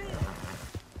 right?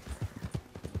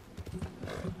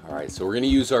 Alright, so we're going to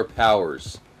use our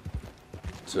powers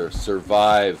to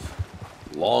survive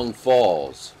long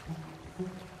falls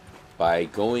by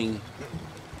going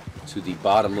to the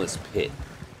bottomless pit.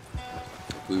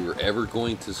 If we were ever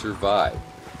going to survive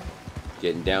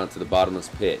getting down to the bottomless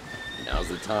pit, now's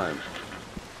the time.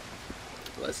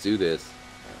 Let's do this.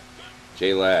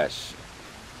 Jay Lash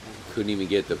couldn't even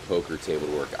get the poker table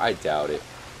to work. I doubt it.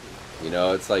 You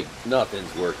know, it's like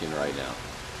nothing's working right now.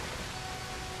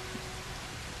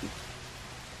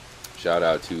 Shout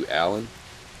out to Alan.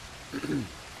 Okay.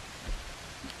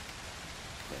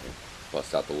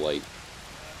 Bust out the light.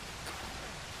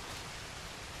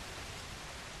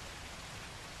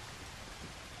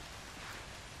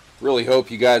 Really hope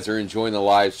you guys are enjoying the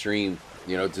live stream.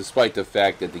 You know, despite the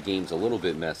fact that the game's a little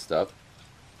bit messed up,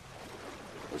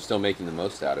 we're still making the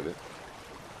most out of it.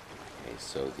 Okay,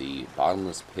 so the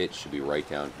bottomless pit should be right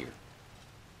down here.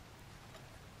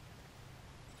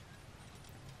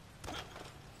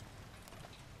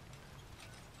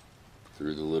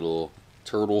 Through the little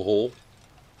turtle hole.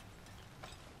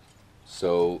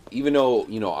 So, even though,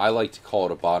 you know, I like to call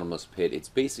it a bottomless pit, it's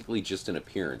basically just an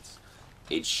appearance.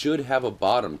 It should have a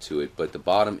bottom to it, but the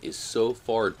bottom is so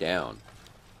far down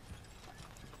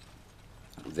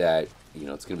that, you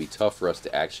know, it's going to be tough for us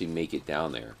to actually make it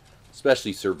down there,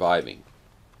 especially surviving.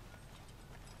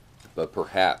 But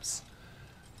perhaps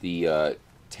the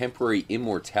temporary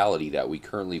immortality that we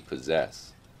currently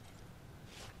possess,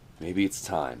 maybe it's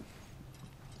time.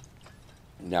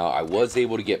 Now, I was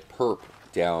able to get Perp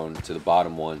down to the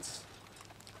bottom once,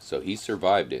 so he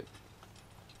survived it.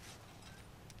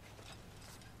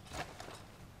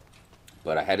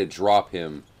 But I had to drop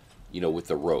him, you know, with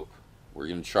the rope. We're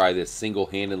going to try this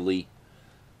single-handedly.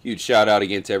 Huge shout out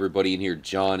again to everybody in here.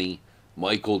 Johnny,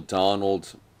 Michael,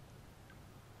 Donald,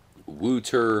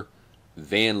 Wooter,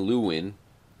 Van Leeuwen.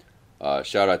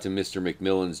 Shout out to Mr.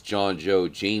 McMillan's, John Joe,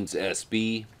 James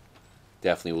SB.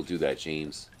 Definitely will do that,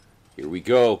 James. Here we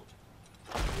go.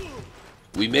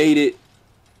 We made it.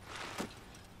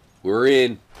 We're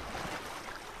in.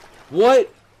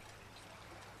 What?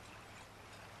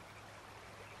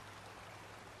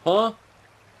 Huh?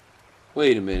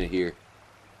 Wait a minute here.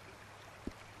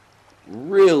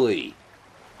 Really?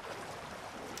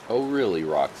 Oh, really,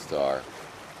 Rockstar?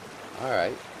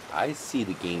 Alright. I see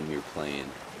the game you're playing.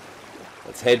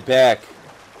 Let's head back.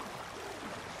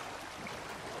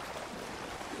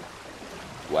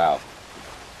 Wow.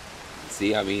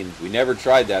 See, I mean, we never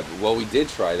tried that. Well, we did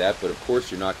try that, but of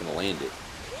course you're not going to land it.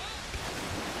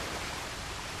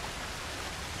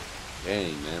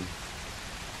 Dang, man.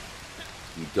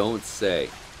 You don't say.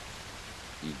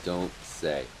 You don't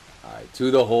say. Alright,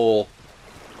 to the hole.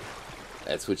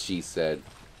 That's what she said.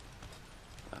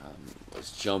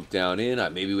 Let's jump down in.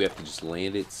 Maybe we have to just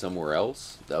land it somewhere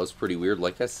else. That was pretty weird.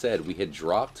 Like I said, we had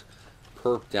dropped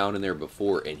Perp down in there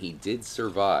before, and he did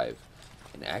survive.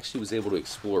 And actually was able to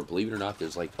explore. Believe it or not,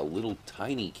 there's like a little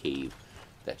tiny cave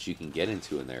that you can get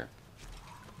into in there.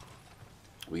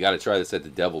 We got to try this at the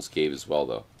Devil's Cave as well,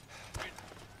 though.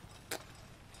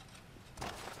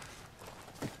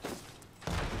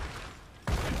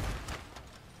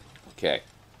 Okay,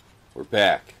 we're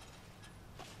back.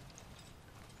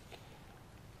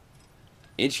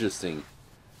 Interesting.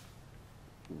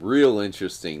 Real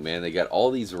interesting, man. They got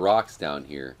all these rocks down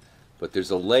here, but there's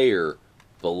a layer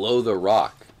below the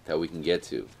rock that we can get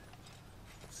to.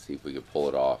 Let's see if we can pull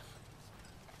it off.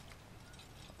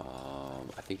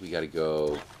 I think we got to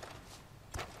go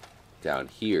down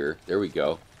here. There we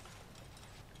go.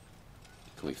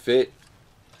 Can we fit?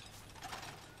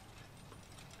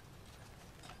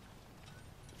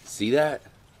 See that?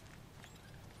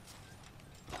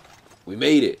 We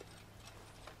made it.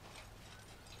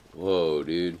 Whoa,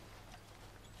 dude.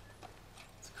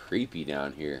 It's creepy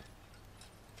down here.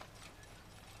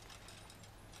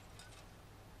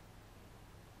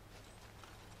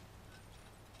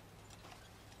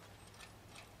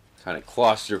 kind of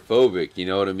claustrophobic, you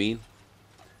know what I mean?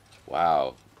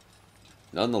 Wow.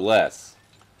 Nonetheless,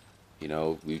 you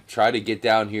know, we tried to get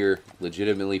down here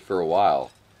legitimately for a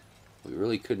while. We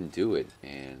really couldn't do it,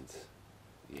 and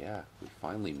yeah, we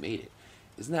finally made it.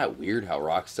 Isn't that weird how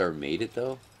Rockstar made it,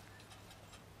 though?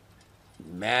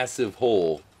 Massive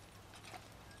hole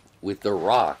with the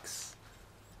rocks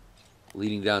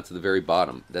leading down to the very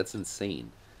bottom. That's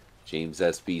insane. James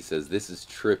SB says, this is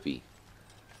trippy.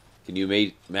 Can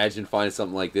you imagine finding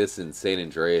something like this in San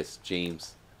Andreas,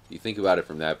 James? You think about it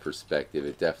from that perspective,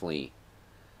 it definitely,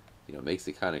 you know, makes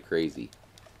it kind of crazy.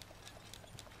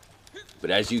 But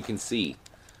as you can see,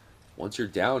 once you're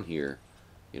down here,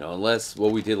 you know, unless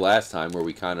what we did last time where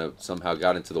we kind of somehow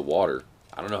got into the water.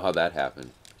 I don't know how that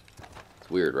happened. It's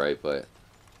weird, right? But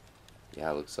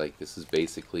yeah, it looks like this is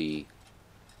basically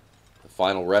the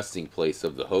final resting place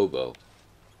of the hobo.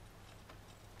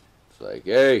 It's like,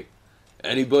 hey,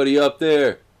 anybody up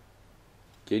there?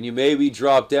 Can you maybe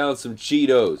drop down some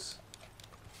Cheetos?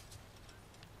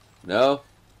 No?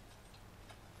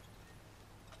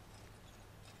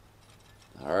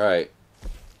 Alright.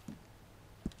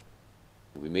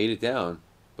 We made it down,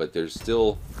 but there's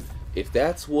still... If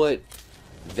that's what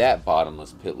that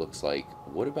bottomless pit looks like,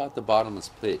 what about the bottomless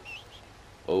pit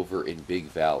over in Big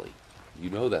Valley? You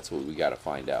know that's what we gotta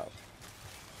find out.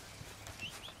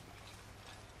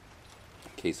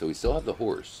 Okay, so we still have the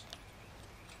horse.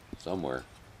 Somewhere.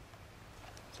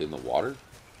 Is it in the water?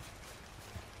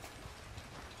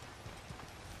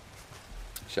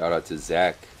 Shout out to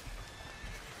Zach.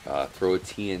 Throw a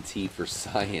TNT for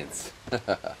science.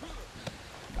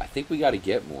 I think we got to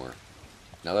get more.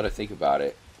 Now that I think about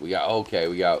it, we got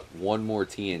one more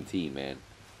TNT, man.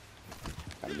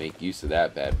 Got to make use of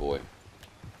that bad boy.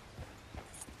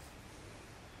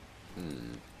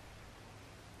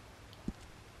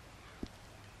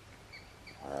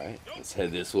 All right, let's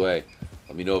head this way.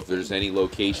 Let me know if there's any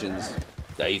locations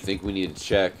that you think we need to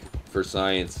check for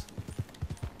science.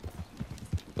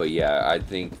 But yeah, I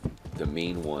think the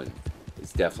main one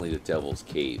is definitely the Devil's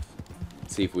Cave.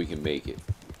 Let's see if we can make it.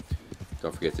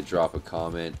 Don't forget to drop a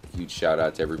comment. Huge shout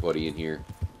out to everybody in here.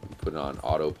 Put it on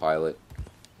autopilot.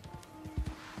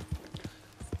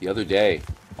 The other day,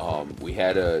 we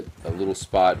had a little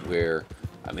spot where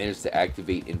I managed to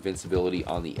activate invincibility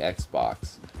on the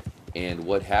Xbox. And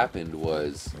what happened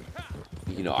was,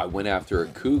 you know, I went after a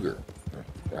cougar.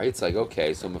 Right? It's like,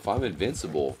 okay, so if I'm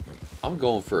invincible, I'm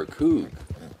going for a coug.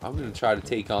 I'm going to try to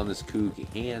take on this coug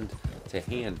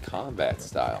hand-to-hand combat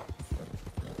style.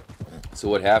 So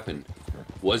what happened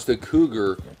was the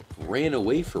cougar ran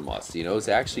away from us. You know, it's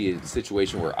actually a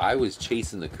situation where I was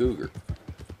chasing the cougar.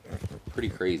 Pretty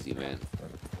crazy, man.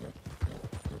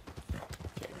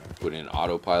 Okay, put in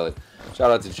autopilot.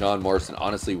 Shout out to John Marston.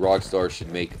 Honestly, Rockstar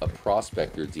should make a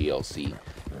Prospector DLC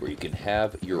where you can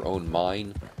have your own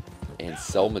mine and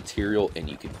sell material, and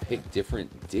you can pick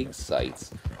different dig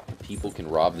sites. People can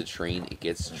rob the train, it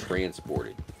gets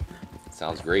transported.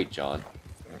 Sounds great, John.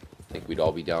 I think we'd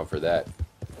all be down for that.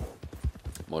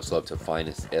 Much love to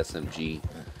Finest SMG,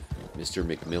 Mr.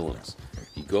 McMillans.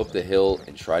 You go up the hill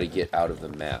and try to get out of the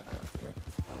map.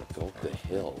 Go up the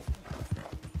hill.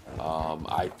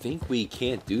 I think we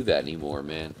can't do that anymore,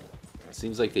 man. It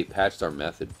seems like they patched our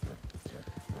method.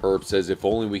 Perp says, if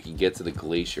only we can get to the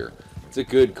glacier. It's a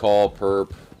good call,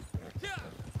 Perp.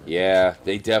 Yeah,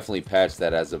 they definitely patched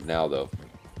that as of now, though.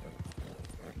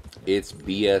 It's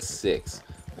BS6.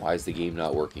 Why is the game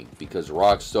not working? Because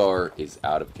Rockstar is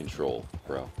out of control,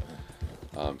 bro.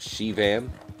 Shivam,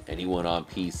 anyone on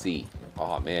PC?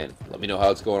 Oh, man. Let me know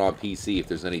how it's going on PC, if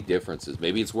there's any differences.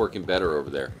 Maybe it's working better over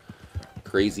there.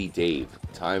 Crazy Dave.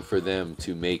 Time for them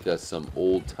to make us some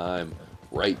old-time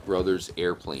Wright Brothers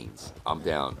airplanes. I'm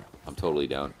down. I'm totally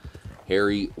down.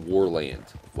 Harry Warland.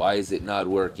 Why is it not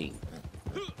working?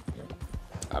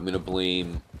 I'm going to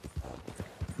blame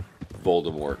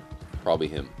Voldemort. Probably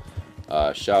him.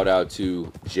 Shout out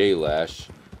to J-Lash.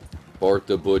 Bart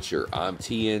the Butcher. I'm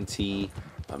TNT.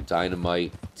 I'm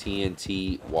Dynamite.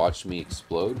 TNT. Watch me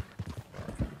explode.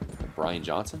 Brian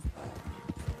Johnson.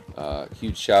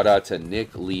 Huge shout out to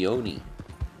Nick Leone.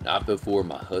 Not before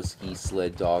my Husky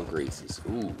sled dog races.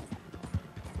 Ooh.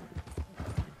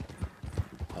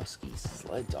 Husky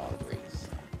sled dog race.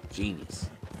 Genius.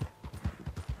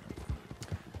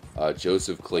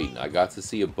 Joseph Clayton. I got to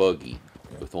see a buggy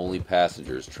with only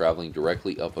passengers traveling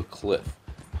directly up a cliff.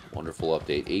 Wonderful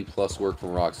update. A+ work from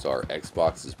Rockstar.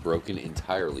 Xbox is broken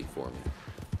entirely for me.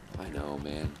 I know,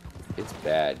 man. It's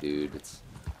bad, dude. It's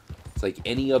like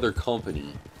any other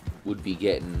company would be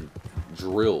getting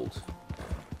drilled.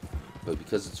 But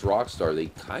because it's Rockstar, they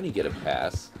kind of get a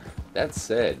pass. That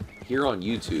said, here on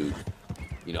YouTube,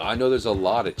 You know, I know there's a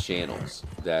lot of channels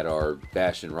that are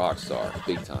bashing Rockstar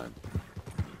big time.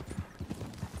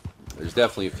 There's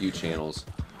definitely a few channels.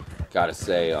 Gotta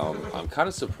say, I'm kind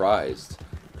of surprised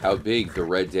how big the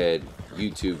Red Dead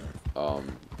YouTube, or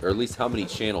at least how many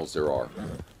channels there are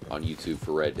on YouTube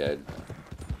for Red Dead.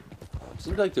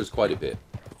 Seems like there's quite a bit.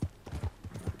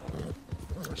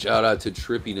 Shout out to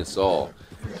Trippy Nasal.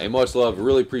 Hey, much love.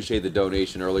 Really appreciate the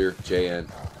donation earlier, JN.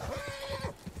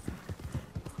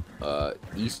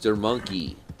 Easter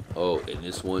Monkey. Oh, and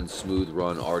this one, smooth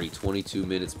run. Already 22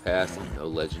 minutes past and no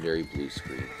legendary blue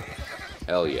screen.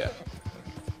 Hell yeah.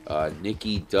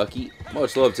 Nikki Ducky.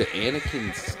 Much love to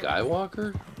Anakin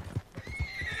Skywalker.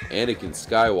 Anakin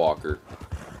Skywalker.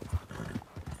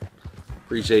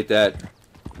 Appreciate that.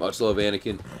 Much love,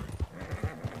 Anakin.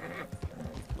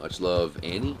 Much love,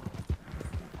 Annie.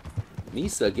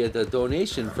 Misa get a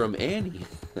donation from Annie.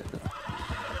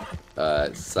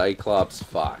 Cyclops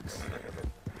Fox.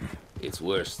 It's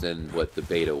worse than what the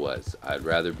beta was. I'd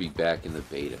rather be back in the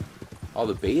beta. Oh,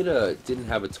 the beta didn't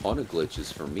have a ton of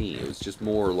glitches for me. It was just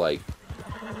more like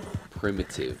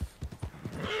primitive.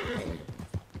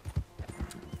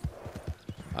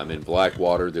 I'm in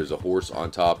Blackwater. There's a horse on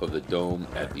top of the dome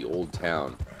at the old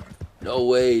town. No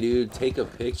way, dude. Take a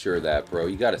picture of that, bro.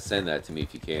 You gotta send that to me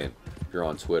if you can. If you're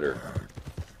on Twitter.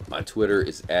 My Twitter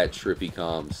is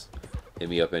 @TrippyComs. Hit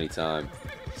me up anytime.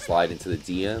 Slide into the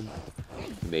DM.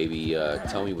 Maybe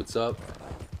tell me what's up.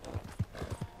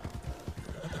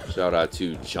 Shout out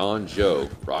to John Joe.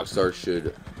 Rockstar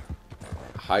should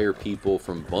hire people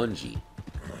from Bungie.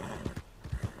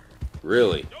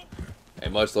 Really? Hey,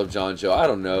 much love, John Joe. I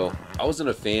don't know. I wasn't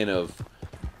a fan of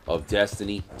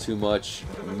Destiny too much.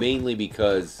 Mainly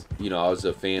because, you know, I was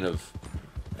a fan of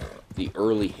the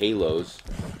early Halos.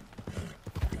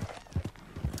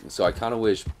 So I kind of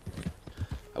wish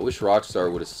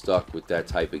Rockstar would have stuck with that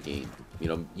type of game. You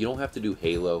know, you don't have to do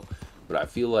Halo, but I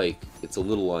feel like it's a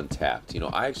little untapped. You know,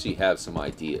 I actually have some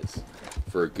ideas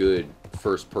for a good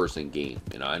first-person game.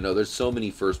 You know, I know there's so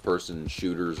many first-person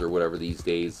shooters or whatever these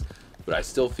days, but I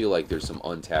still feel like there's some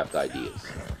untapped ideas.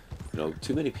 You know,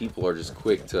 too many people are just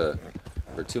quick to,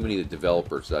 or too many of the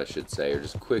developers, I should say, are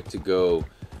just quick to go,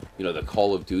 you know, the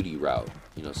Call of Duty route.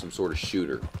 You know, some sort of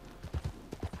shooter.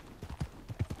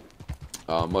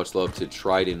 Much love to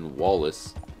Trident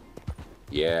Wallace.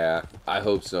 Yeah, I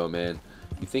hope so, man.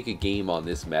 You think a game on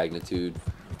this magnitude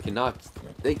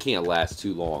they can't last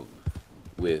too long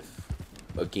with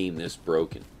a game this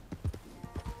broken.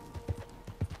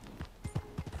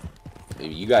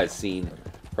 Maybe you guys seen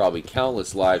probably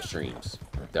countless live streams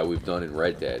that we've done in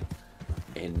Red Dead,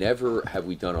 and never have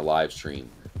we done a live stream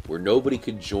where nobody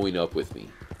could join up with me.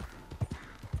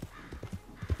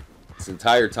 This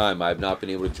entire time, I've not been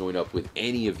able to join up with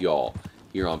any of y'all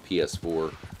here on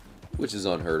PS4, which is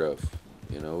unheard of.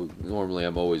 You know, normally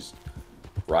I'm always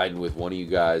riding with one of you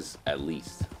guys at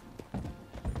least.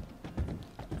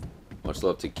 Much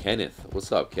love to Kenneth.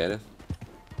 What's up, Kenneth?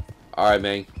 Alright,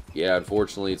 man. Yeah,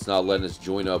 unfortunately, it's not letting us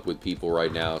join up with people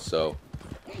right now, so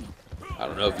I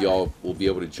don't know if y'all will be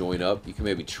able to join up. You can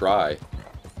maybe try.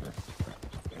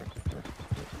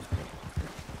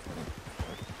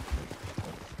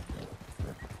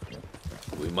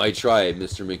 We might try it,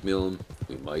 Mr. McMillan.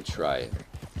 We might try it.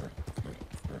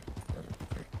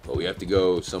 But we have to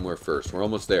go somewhere first. We're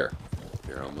almost there.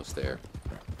 We're almost there.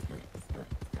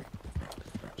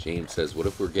 James says, what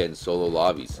if we're getting solo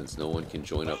lobbies since no one can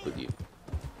join up with you?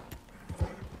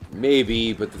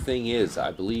 Maybe, but the thing is,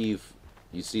 I believe,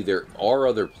 you see, there are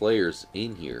other players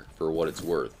in here for what it's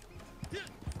worth.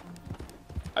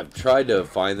 I've tried to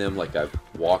find them, like I've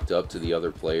walked up to the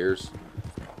other players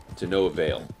to no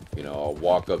avail. You know, I'll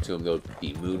walk up to them, they'll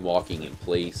be moonwalking in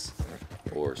place,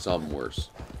 or something worse.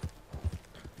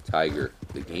 Tiger,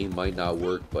 the game might not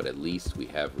work, but at least we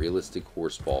have realistic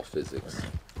horseball physics.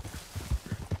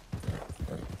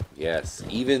 Yes,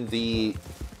 even the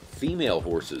female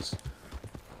horses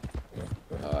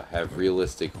have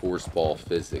realistic horseball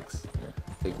physics.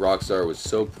 I think Rockstar was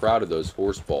so proud of those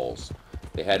horseballs,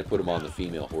 they had to put them on the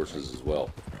female horses as well.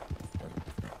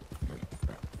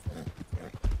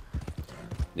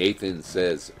 Nathan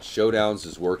says, Showdowns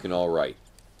is working alright.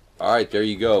 Alright, there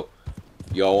you go.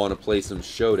 Y'all want to play some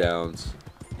Showdowns.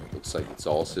 Looks like it's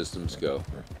all systems go.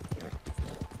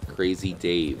 Crazy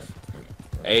Dave.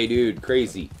 Hey, dude,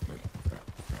 Crazy.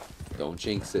 Don't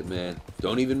jinx it, man.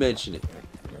 Don't even mention it.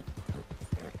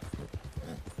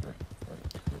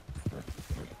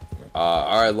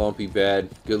 Alright, Lumpy Bad.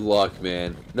 Good luck,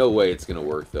 man. No way it's gonna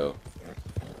work, though.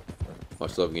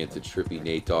 Much love again to Trippy,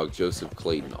 Nate Dogg, Joseph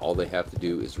Clayton. All they have to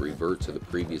do is revert to the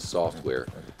previous software.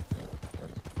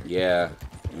 Yeah,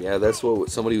 Yeah, that's what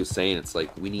somebody was saying. It's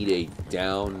like we need a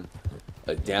down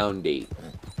date.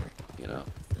 You know,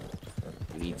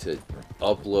 we need to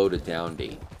upload a down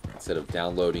date instead of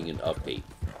downloading an update,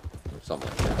 something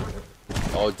like that.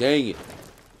 Oh dang it!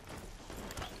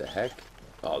 The heck?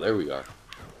 Oh, there we are.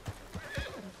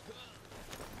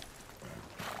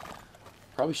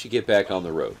 Probably should get back on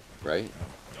the road, right?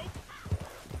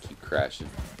 Keep crashing.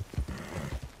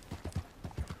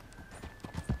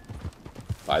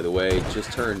 By the way, it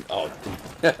just turned, oh,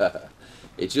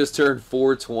 it just turned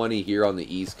 4:20 here on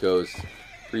the East Coast.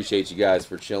 Appreciate you guys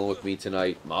for chilling with me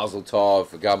tonight. Mazel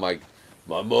tov. I got my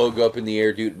mug up in the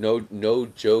air, dude. No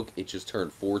joke. It just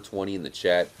turned 4:20 in the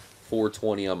chat.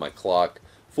 4:20 on my clock.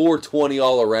 4:20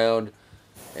 all around.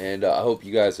 And I hope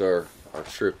you guys are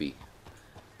trippy.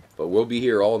 But we'll be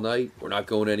here all night. We're not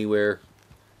going anywhere.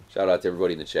 Shout out to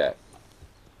everybody in the chat.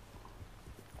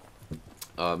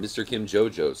 Mr. Kim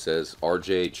Jojo says,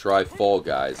 RJ, try Fall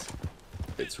Guys.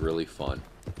 It's really fun.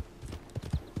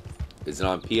 Is it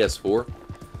on PS4?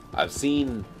 I've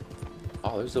seen...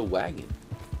 Oh, there's a wagon.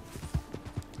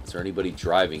 Is there anybody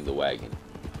driving the wagon?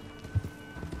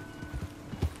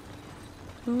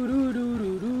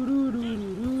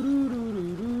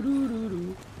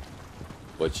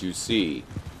 What you see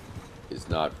is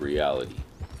not reality.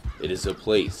 It is a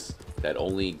place that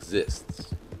only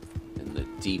exists in the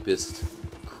deepest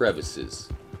crevices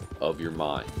of your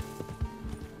mind.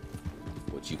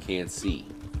 What you can't see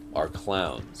are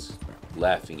clowns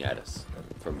laughing at us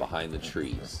from behind the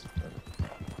trees.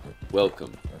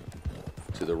 Welcome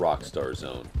to the Rockstar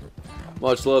Zone.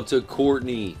 Much love to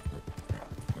Courtney.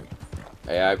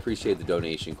 Hey, I appreciate the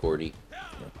donation, Courtney.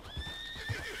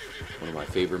 One of my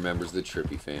favorite members of the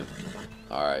Trippy fam.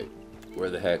 Alright, where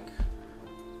the heck?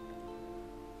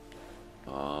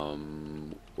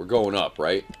 We're going up,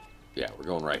 right? Yeah, we're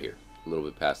going right here. A little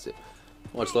bit past it.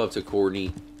 Much love to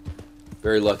Courtney.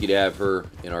 Very lucky to have her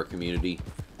in our community.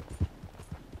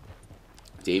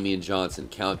 Damian Johnson,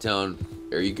 countdown.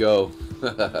 There you go.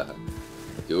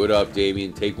 Do it up,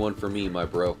 Damian. Take one for me, my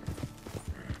bro.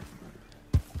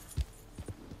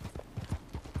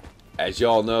 As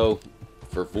y'all know,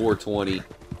 for 420,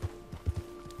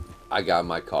 I got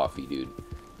my coffee, dude.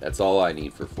 That's all I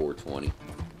need for 420.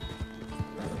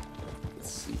 Let's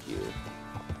see here.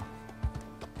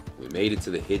 We made it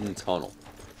to the hidden tunnel.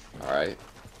 Alright.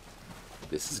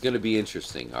 This is going to be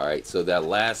interesting. Alright, so that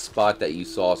last spot that you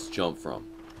saw us jump from.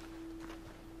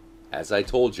 As I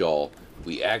told y'all,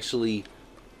 we actually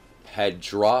had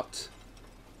dropped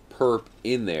perp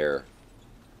in there.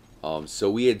 So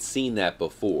we had seen that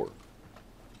before.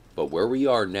 But where we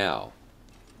are now,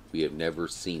 we have never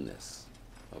seen this.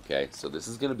 Okay, so this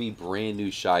is going to be brand new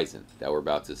Shizen that we're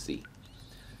about to see.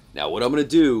 Now what I'm going to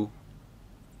do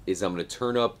is I'm going to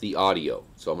turn up the audio.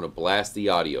 So I'm going to blast the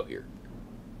audio here.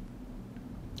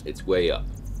 It's way up.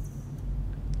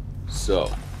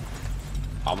 So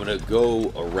I'm going to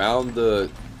go around the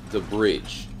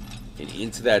bridge and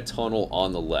into that tunnel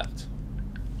on the left.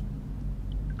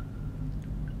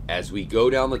 As we go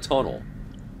down the tunnel,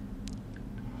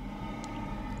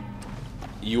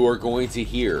 you are going to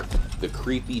hear the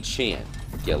creepy chant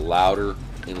get louder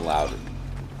and louder,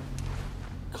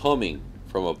 coming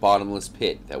from a bottomless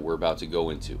pit that we're about to go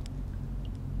into.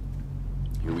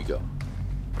 Here we go.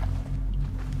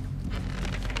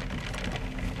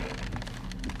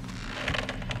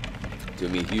 Do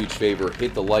me a huge favor,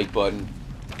 hit the like button.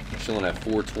 I'm chilling at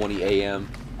 4:20 a.m.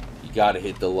 You gotta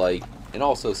hit the like, and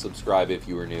also subscribe if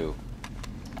you are new.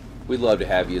 We'd love to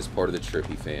have you as part of the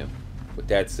Trippy fam. With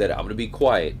that said, I'm going to be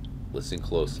quiet. Listen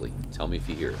closely. Tell me if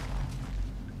you hear it.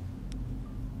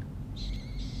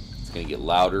 It's going to get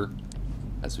louder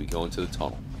as we go into the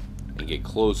tunnel and get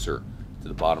closer to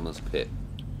the bottomless pit.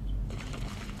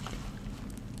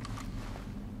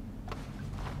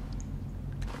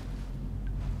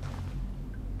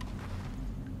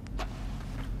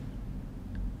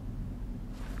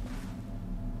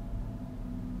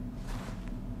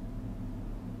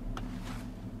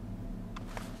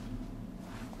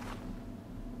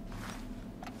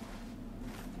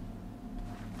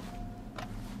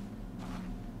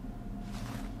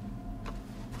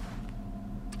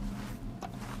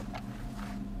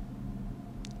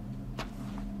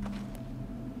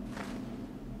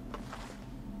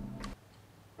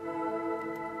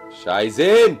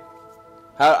 Shizen!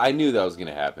 How I knew that was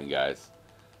gonna happen, guys.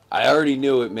 I already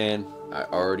knew it, man. I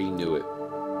already knew it.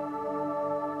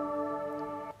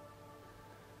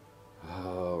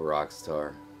 Oh,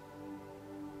 Rockstar.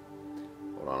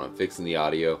 Hold on, I'm fixing the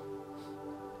audio.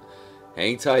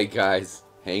 Hang tight, guys.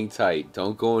 Hang tight.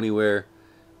 Don't go anywhere.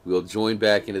 We'll join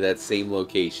back into that same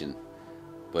location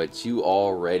But you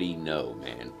already know,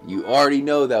 man. You already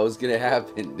know that was going to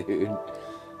happen, dude.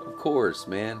 Of course,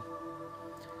 man.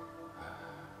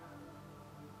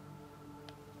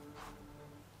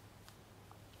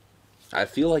 I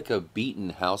feel like a beaten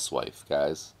housewife,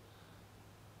 guys.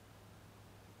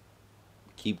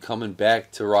 Keep coming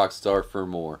back to Rockstar for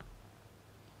more.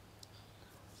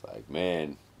 It's like,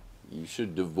 man, you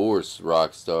should divorce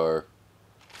Rockstar.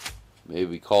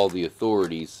 Maybe call the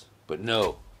authorities. But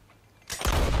no.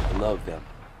 I love them.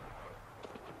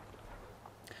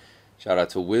 Shout out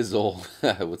to Wizzle.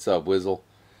 What's up, Wizzle?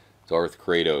 Darth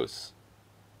Kratos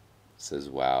says,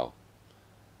 wow.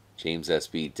 James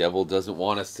SB, Devil doesn't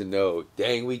want us to know.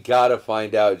 Dang, we gotta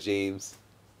find out, James.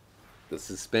 The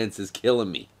suspense is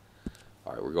killing me.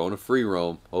 Alright, we're going to free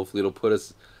roam. Hopefully it'll put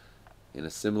us in a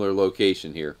similar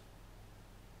location here.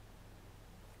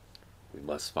 We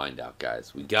must find out,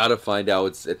 guys. We gotta find out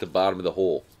what's at the bottom of the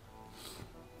hole.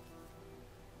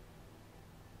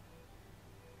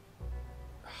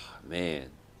 Oh, man.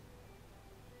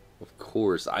 Of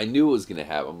course. I knew it was gonna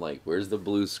happen. I'm like, where's the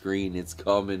blue screen? It's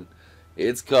coming.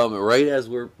 It's coming right as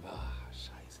we're... Oh,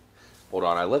 scheiße. Hold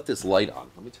on, I left this light on.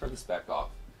 Let me turn this back off.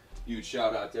 Huge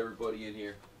shout out to everybody in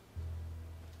here.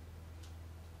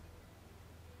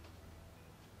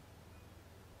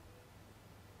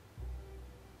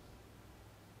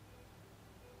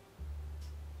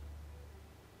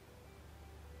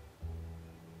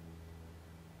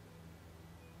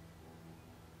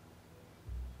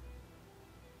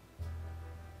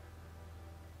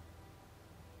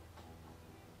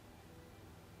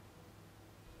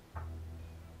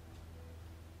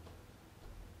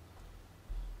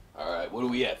 Alright, what are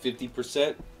we at?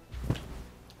 50%?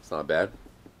 It's not bad.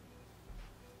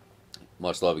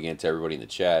 Much love again to everybody in the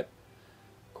chat.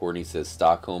 Courtney says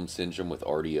Stockholm Syndrome with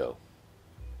RDO.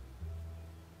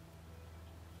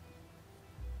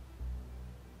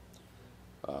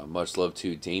 Much love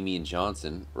to Damian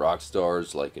Johnson.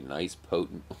 Rockstar's like a nice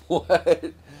potent...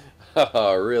 What?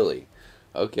 Oh, really?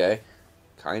 Okay.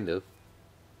 Kind of.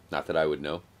 Not that I would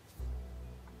know.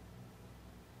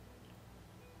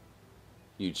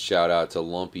 Huge shout out to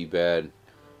Lumpy Bad.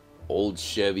 Old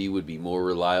Chevy would be more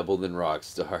reliable than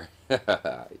Rockstar.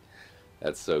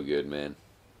 That's so good, man.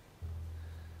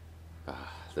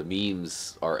 The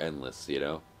memes are endless, you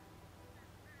know.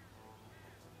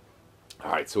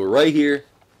 Alright, so we're right here.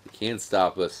 You can't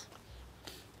stop us.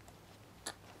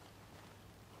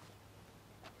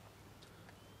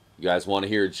 You guys want to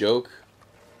hear a joke?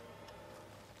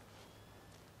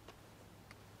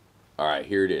 Alright,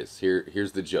 here it is.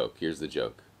 Here's the joke. Here's the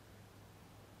joke.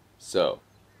 So,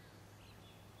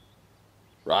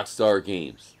 Rockstar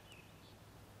Games.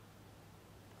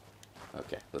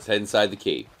 Okay, let's head inside the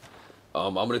cave.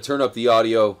 I'm going to turn up the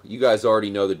audio. You guys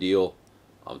already know the deal.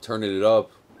 I'm turning it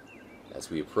up. As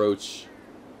we approach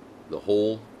the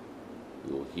hole,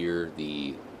 we will hear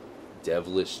the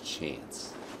devilish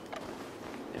chants.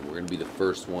 And we're going to be the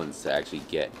first ones to actually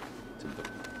get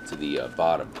to the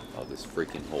bottom of this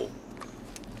freaking hole.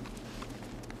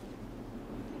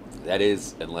 That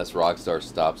is, unless Rockstar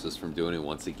stops us from doing it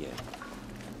once again.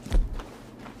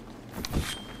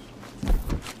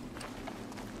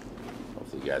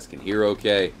 Hopefully you guys can hear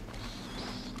okay.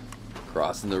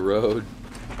 Crossing the road.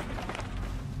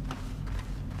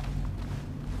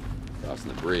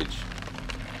 Crossing the bridge.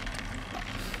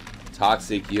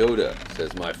 Toxic Yoda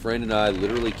says, my friend and I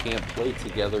literally can't play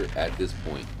together at this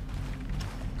point.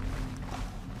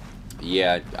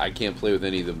 Yeah, I can't play with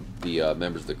any of the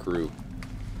members of the crew.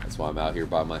 That's why I'm out here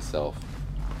by myself.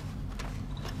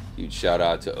 Huge shout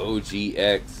out to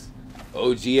OGX.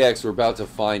 OGX, we're about to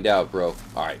find out, bro.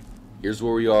 Alright, here's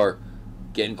where we are.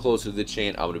 Getting closer to the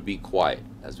chant. I'm going to be quiet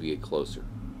as we get closer.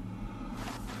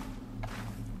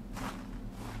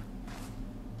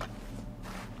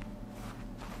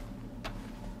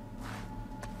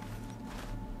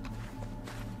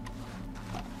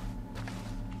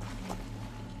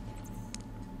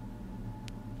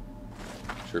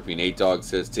 Trippy Nate Dog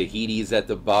says Tahiti's at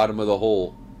the bottom of the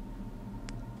hole.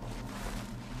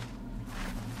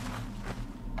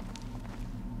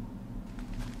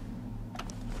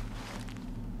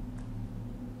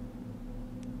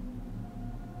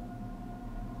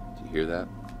 Do you hear that?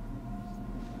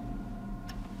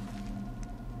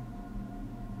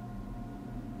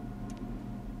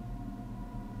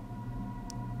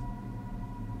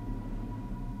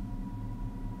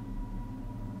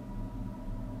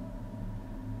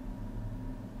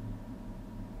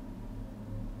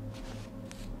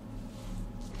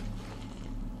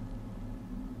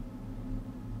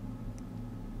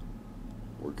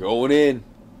 Going in.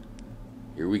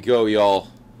 Here we go, y'all.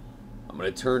 I'm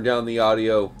going to turn down the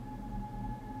audio.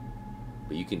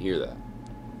 But you can hear that.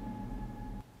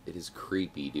 It is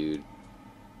creepy, dude.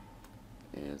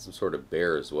 And some sort of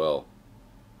bear as well.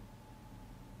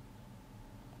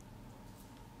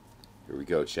 Here we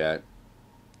go, chat.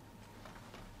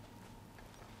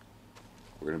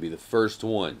 We're going to be the first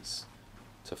ones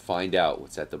to find out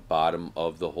what's at the bottom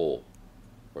of the hole.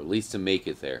 Or at least to make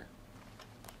it there.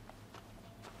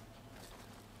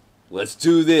 Let's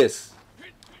do this!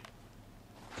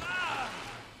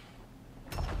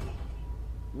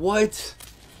 What?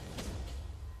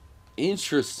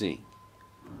 Interesting.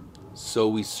 So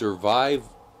we survive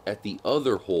at the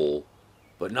other hole,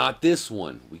 but not this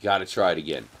one. We gotta try it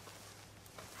again.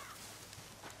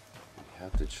 We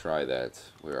have to try that.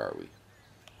 Where are we?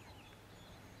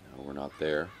 No, we're not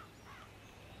there.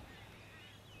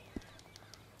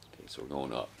 Okay, so we're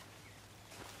going up.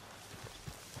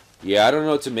 Yeah, I don't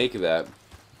know what to make of that.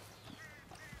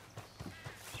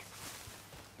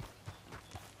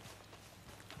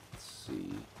 Let's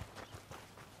see.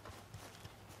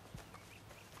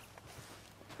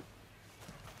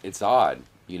 It's odd.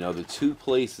 You know, the two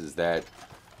places that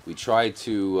we tried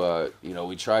to,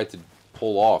 we tried to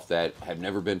pull off that have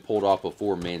never been pulled off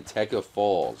before, Manteca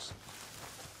Falls,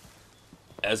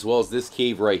 as well as this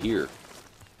cave right here.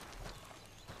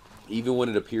 Even when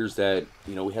it appears that,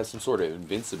 you know, we have some sort of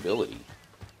invincibility,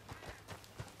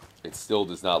 it still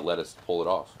does not let us pull it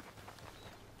off.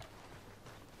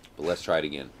 But let's try it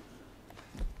again.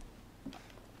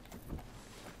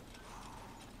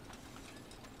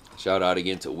 Shout out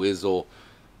again to Wizzle.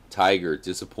 Tiger,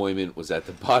 disappointment was at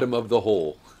the bottom of the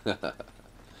hole.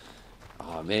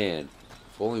 Oh man,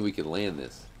 if only we could land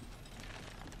this.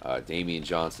 Damian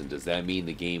Johnson, does that mean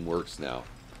the game works now?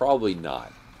 Probably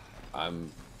not. I'm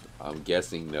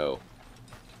guessing no.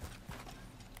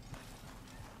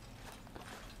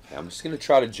 Okay, I'm just gonna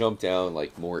try to jump down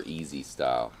like more easy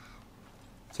style.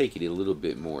 Take it a little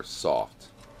bit more soft.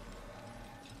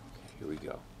 Okay, here we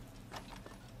go.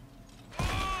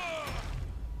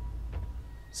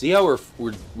 See how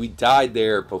we died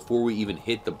there before we even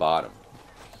hit the bottom.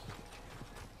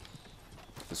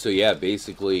 So yeah,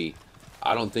 basically,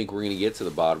 I don't think we're gonna get to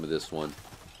the bottom of this one.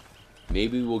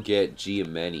 Maybe we'll get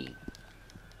Giameni.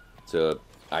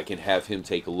 I can have him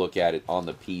take a look at it on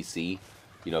the PC,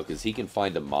 you know, because he can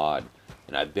find a mod,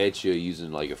 and I bet you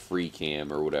using like a free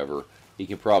cam or whatever, he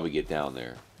can probably get down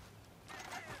there.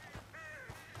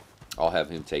 I'll have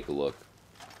him take a look.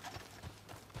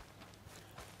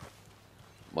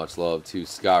 Much love to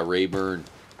Scott Rayburn.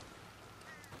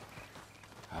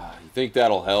 You think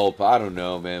that'll help? I don't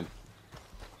know, man.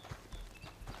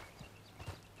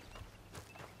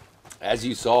 As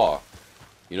you saw,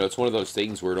 you know, it's one of those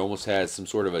things where it almost has some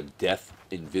sort of a death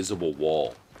invisible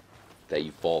wall that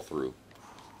you fall through.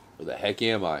 Where the heck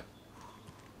am I?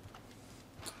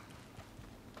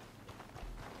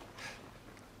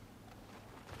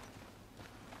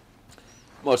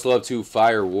 Much love to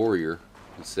Fire Warrior,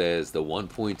 who says the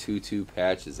 1.22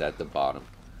 patch is at the bottom.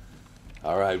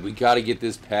 Alright, we gotta get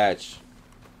this patch.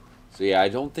 So yeah, I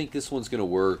don't think this one's gonna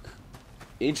work.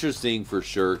 Interesting for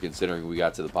sure, considering we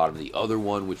got to the bottom of the other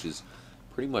one, which is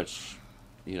pretty much,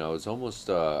 you know, it's almost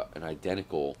an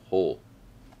identical hole.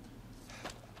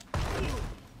 Okay,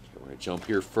 we're gonna jump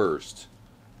here first.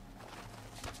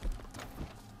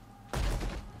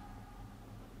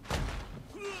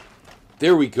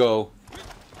 There we go.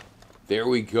 There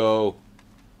we go.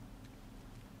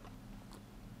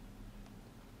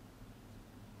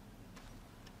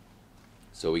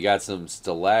 So we got some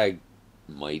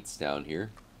stalagmites down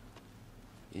here.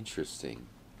 Interesting.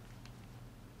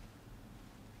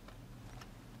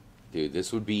 Dude,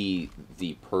 this would be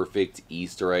the perfect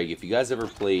Easter egg. If you guys ever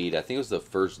played, I think it was the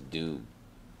first Doom.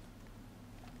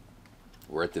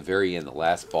 We're at the very end, the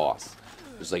last boss.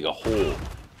 There's like a hole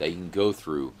that you can go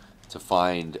through to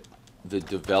find the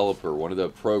developer, one of the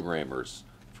programmers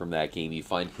from that game. You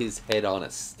find his head on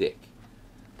a stick.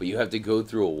 But you have to go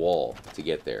through a wall to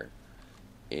get there.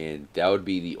 And that would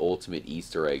be the ultimate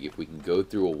Easter egg if we can go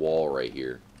through a wall right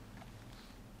here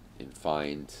and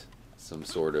find some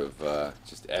sort of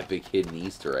just epic hidden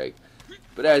Easter egg.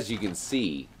 But as you can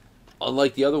see,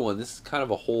 unlike the other one, this is kind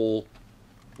of a hole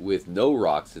with no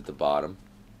rocks at the bottom.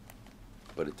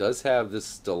 But it does have the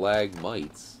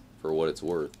stalagmites for what it's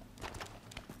worth.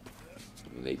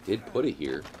 And they did put it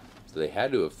here, so they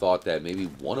had to have thought that maybe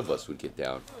one of us would get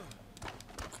down.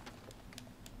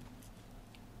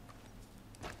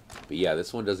 But yeah,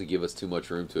 this one doesn't give us too much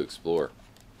room to explore.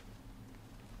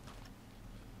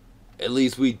 At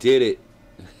least we did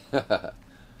it.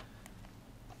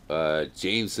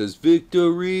 James says,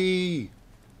 victory!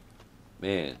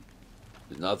 Man,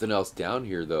 there's nothing else down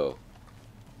here, though.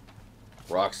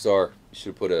 Rockstar, you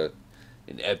should put an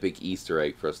epic Easter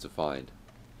egg for us to find.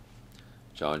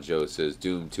 John Joe says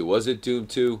Doom 2. Was it Doom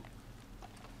 2?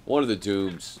 One of the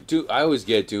Dooms. I always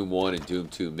get Doom 1 and Doom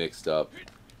 2 mixed up.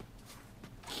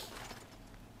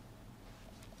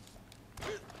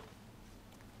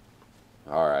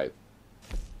 Alright.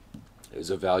 It was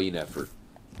a valiant effort.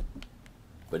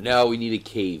 But now we need a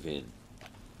cave in.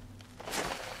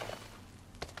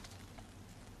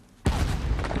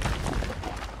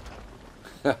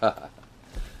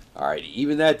 Alright,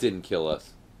 even that didn't kill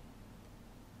us.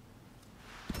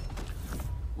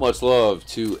 Much love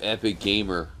to Epic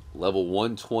Gamer. Level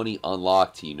 120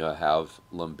 unlocked. You now have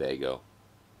Lumbago.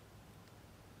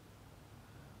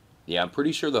 Yeah, I'm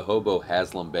pretty sure the hobo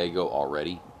has Lumbago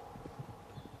already.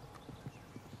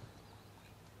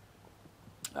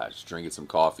 Just drinking some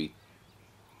coffee.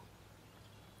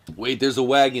 Wait, there's a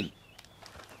wagon.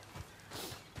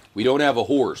 We don't have a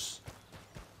horse.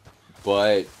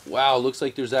 But, wow, looks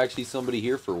like there's actually somebody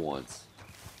here for once.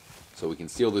 So we can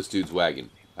steal this dude's wagon,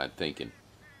 I'm thinking.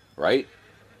 Right?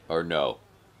 Or no?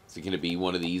 Is it going to be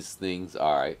one of these things?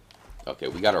 Alright. Okay,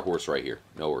 we got our horse right here.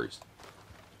 No worries.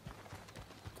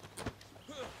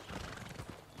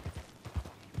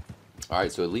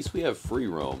 Alright, so at least we have free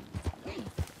roam.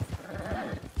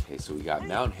 Okay, so we got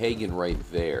Mount Hagen right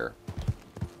there.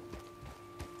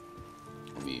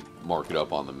 Let me mark it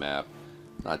up on the map.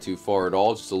 Not too far at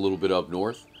all, just a little bit up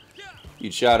north.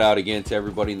 Huge shout out again to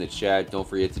everybody in the chat. Don't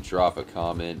forget to drop a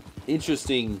comment.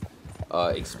 Interesting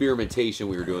experimentation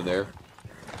we were doing there.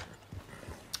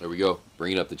 There we go.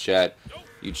 Bringing up the chat.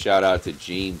 Huge shout out to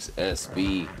James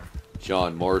SB,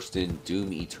 John Marston.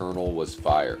 Doom Eternal was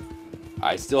fire.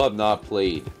 I still have not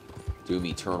played Doom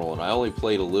Eternal, and I only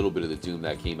played a little bit of the Doom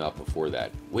that came out before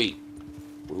that. Wait,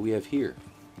 what do we have here?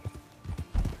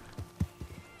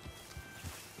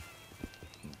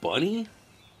 Bunny?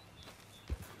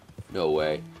 No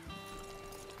way.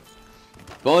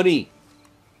 Bunny!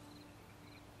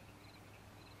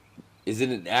 Is it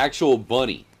an actual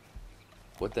bunny?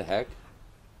 What the heck?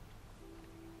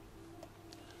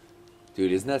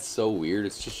 Dude, isn't that so weird?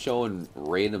 It's just showing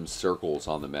random circles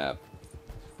on the map.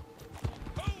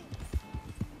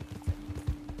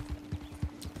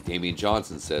 Damian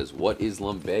Johnson says, what is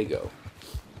lumbago?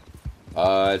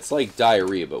 It's like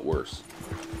diarrhea, but worse.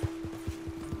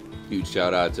 Huge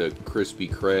shout out to Crispy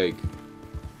Craig.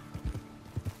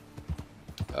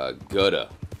 Gutta.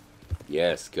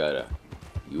 Yes, Gutta.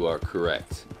 You are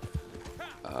correct.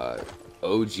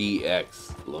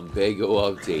 OGX.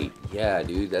 Lumbago update. Yeah,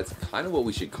 dude, that's kind of what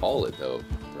we should call it, though.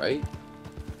 Right?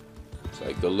 It's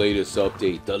like the latest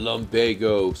update. The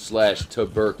lumbago /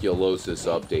 tuberculosis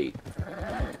update.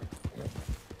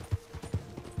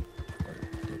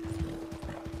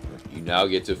 You now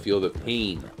get to feel the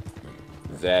pain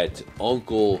that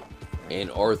Uncle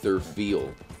and Arthur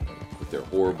feel with their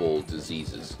horrible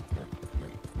diseases.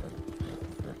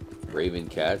 Raven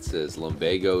Cat says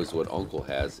lumbago is what Uncle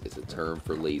has. It's a term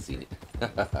for laziness.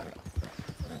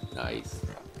 Nice.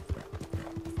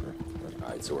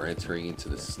 Alright, so we're entering into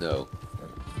the snow.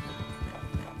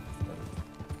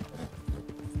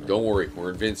 Don't worry,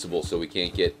 we're invincible, so we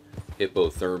can't get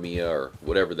hypothermia or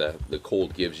whatever the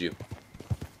cold gives you.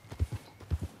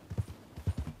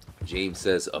 James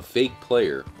says, a fake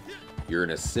player. You're in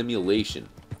a simulation.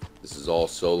 This is all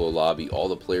solo lobby. All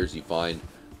the players you find,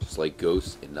 just like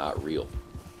ghosts and not real.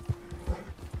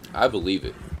 I believe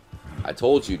it. I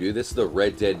told you, dude, this is the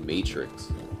Red Dead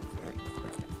Matrix.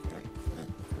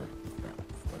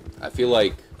 I feel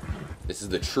like this is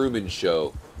the Truman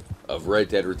Show of Red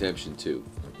Dead Redemption 2.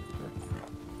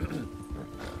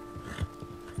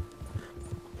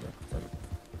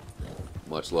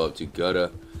 Much love to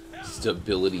Gutta.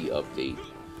 Stability update.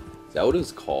 Is that what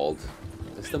it's called?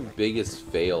 That's the biggest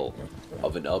fail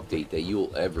of an update that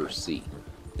you'll ever see.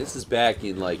 This is back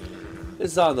in like,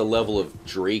 this is on the level of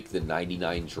Drake the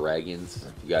 99 Dragons.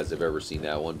 If you guys have ever seen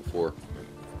that one before.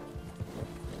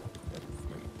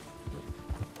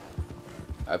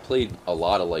 I played a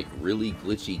lot of like really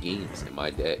glitchy games in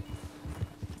my day.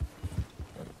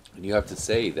 And you have to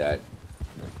say that,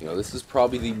 you know, this is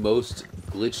probably the most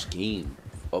glitched game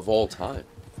of all time.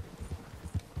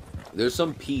 There's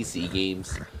some PC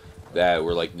games that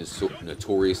were like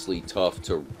notoriously tough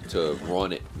to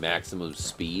run at maximum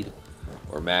speed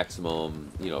or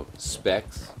maximum, you know,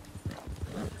 specs.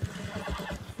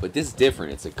 But this is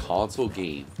different. It's a console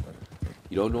game.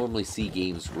 You don't normally see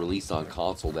games released on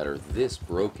console that are this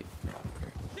broken.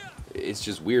 It's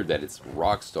just weird that it's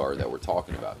Rockstar that we're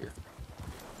talking about here.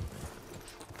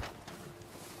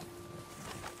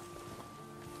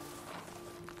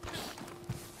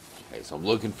 Okay, so I'm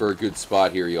looking for a good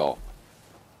spot here, y'all.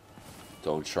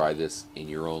 Don't try this in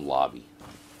your own lobby.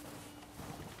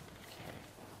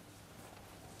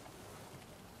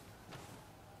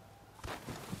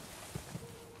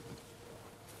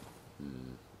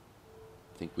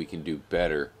 I think we can do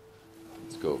better.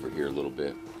 Let's go over here a little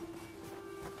bit.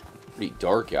 Pretty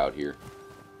dark out here.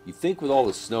 You'd think with all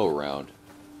the snow around,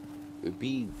 it would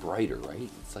be brighter, right?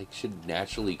 It's like, should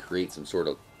naturally create some sort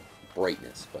of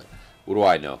brightness, but what do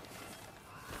I know?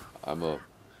 I'm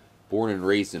born and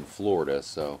raised in Florida,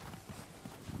 so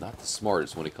not the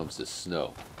smartest when it comes to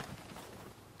snow.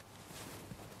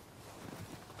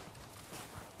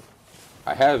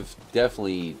 I have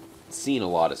definitely seen a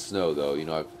lot of snow, though. You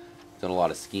know, I've done a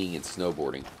lot of skiing and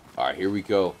snowboarding. All right, here we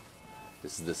go.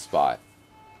 This is the spot.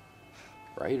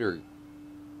 Right? Or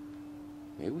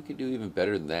maybe we could do even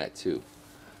better than that, too.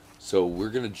 So we're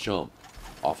going to jump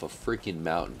off a freaking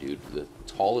mountain, dude. The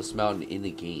tallest mountain in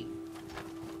the game.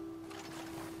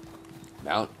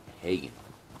 Mount Hagen.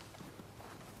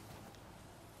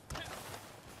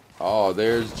 Oh,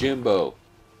 there's Jimbo.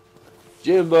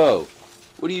 Jimbo,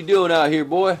 what are you doing out here,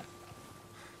 boy?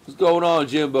 What's going on,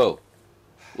 Jimbo?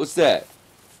 What's that?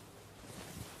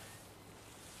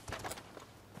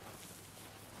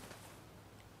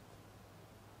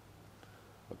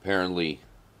 Apparently,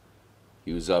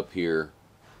 he was up here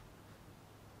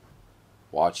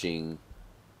watching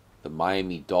the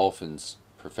Miami Dolphins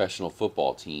professional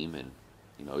football team, and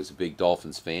you know, he's a big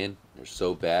Dolphins fan. They're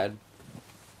so bad.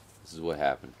 This is what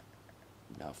happened.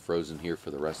 Now frozen here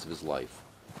for the rest of his life.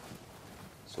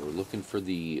 So we're looking for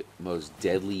the most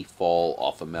deadly fall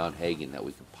off of Mount Hagen that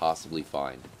we could possibly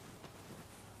find.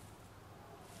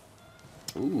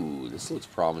 Ooh, this looks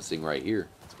promising right here.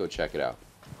 Let's go check it out.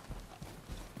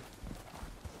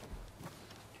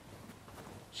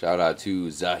 Shout out to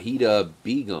Zahida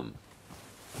Begum.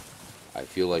 I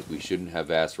feel like we shouldn't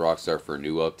have asked Rockstar for a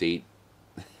new update.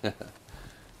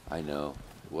 I know.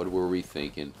 What were we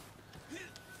thinking?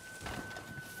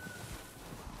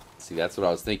 See, that's what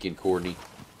I was thinking, Courtney.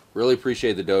 Really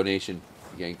appreciate the donation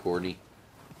again, Courtney.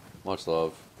 Much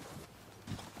love.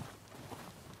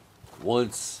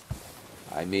 Once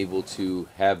I'm able to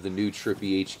have the new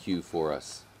Trippy HQ for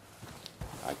us,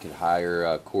 I could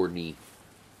hire Courtney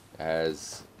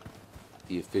as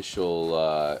the official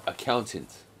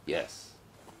accountant. Yes.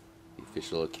 The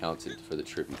official accountant for the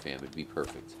Trippy fam. It'd be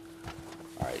perfect.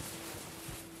 Alright.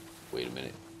 Wait a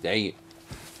minute. Dang it.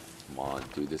 Come on,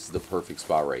 dude. This is the perfect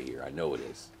spot right here. I know it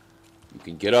is. You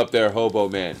can get up there, hobo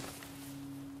man.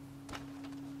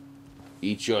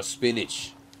 Eat your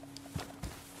spinach.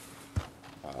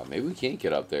 Maybe we can't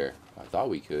get up there. I thought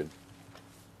we could.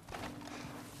 I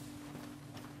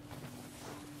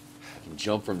can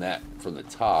jump from the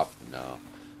top. No.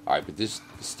 Alright, but this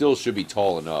still should be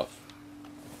tall enough.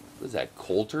 What is that,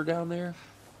 Coulter down there?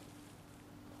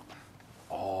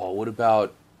 Oh, what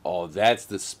about... Oh, that's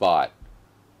the spot.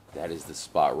 That is the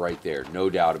spot right there. No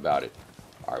doubt about it.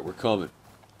 Alright, we're coming.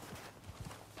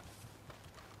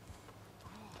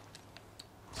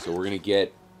 So we're going to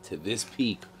get to this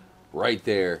peak right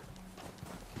there.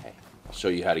 Okay, I'll show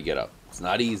you how to get up. It's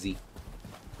not easy.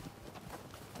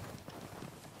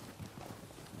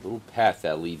 Little path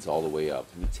that leads all the way up.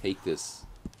 Let me take this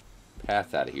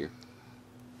path out of here.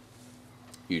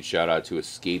 Huge shout out to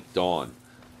Escape Dawn.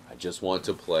 I just want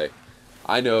to play.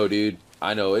 I know, dude.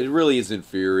 I know. It really is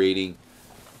infuriating.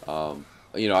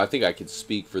 You know, I think I could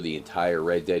speak for the entire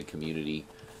Red Dead community.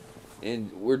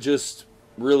 And we're just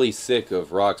really sick of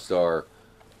Rockstar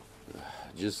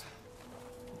just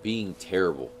being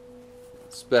terrible.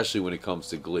 Especially when it comes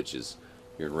to glitches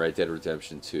here in Red Dead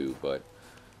Redemption 2. But,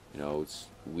 you know,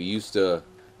 we used to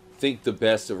think the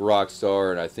best of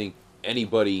Rockstar, and I think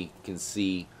anybody can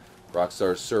see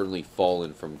Rockstar's certainly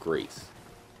fallen from grace.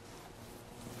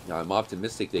 Now, I'm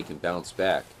optimistic they can bounce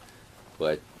back,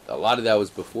 but a lot of that was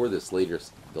before the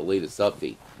latest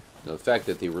update. Now, the fact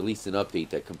that they released an update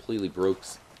that completely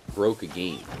broke a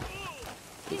game,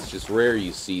 it's just rare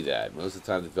you see that. Most of the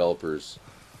time, developers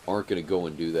aren't going to go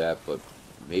and do that, but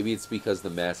maybe it's because of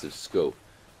the massive scope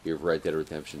here of Red Dead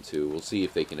Redemption 2. We'll see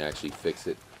if they can actually fix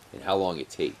it and how long it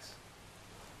takes.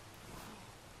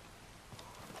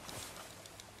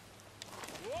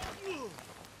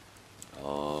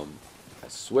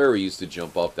 I swear we used to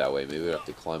jump up that way. Maybe we have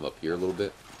to climb up here a little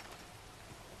bit.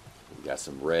 We got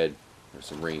some red, or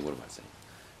some rain, what am I saying?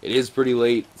 It is pretty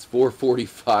late. It's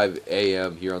 4:45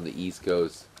 a.m. here on the East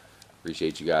Coast.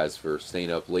 Appreciate you guys for staying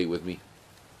up late with me.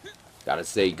 Gotta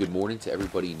say good morning to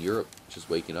everybody in Europe just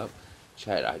waking up.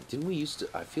 Chad, I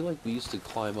feel like we used to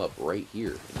climb up right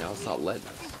here, and now it's not letting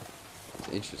us. It's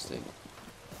interesting.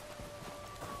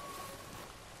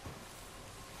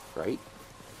 Right?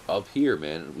 up here,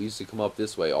 man. We used to come up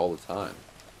this way all the time.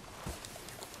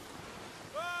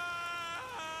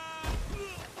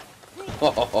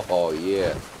 Oh,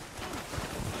 yeah.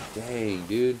 Dang,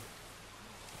 dude.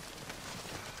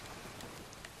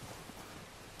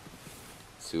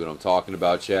 See what I'm talking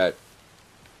about, chat?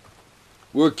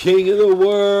 We're king of the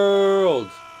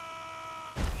world!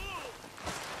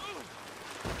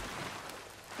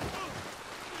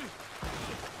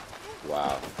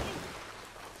 Wow.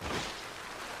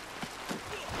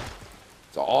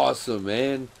 It's awesome,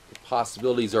 man. The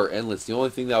possibilities are endless. The only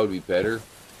thing that would be better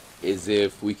is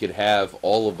if we could have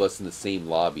all of us in the same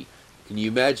lobby. Can you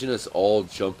imagine us all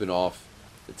jumping off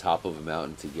the top of a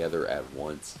mountain together at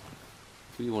once?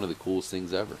 It would be one of the coolest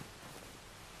things ever.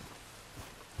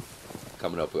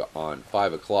 Coming up on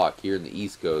 5 o'clock here in the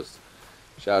East Coast.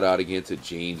 Shout out again to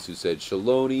James who said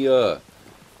Shalonia.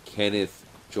 Kenneth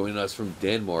joining us from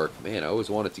Denmark. Man, I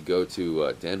always wanted to go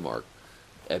to Denmark.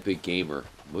 Epic Gamer.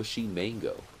 Mushy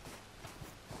Mango.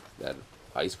 That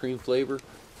ice cream flavor?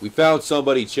 We found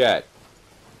somebody, chat.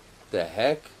 The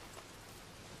heck?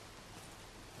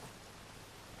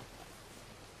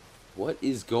 What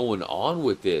is going on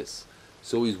with this?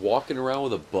 So he's walking around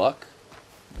with a buck?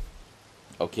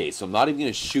 Okay, so I'm not even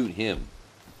going to shoot him.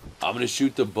 I'm going to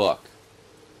shoot the buck.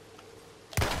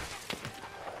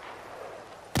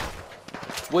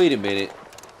 Wait a minute.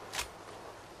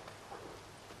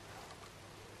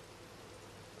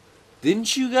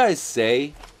 Didn't you guys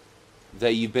say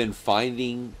that you've been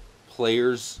finding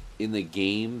players in the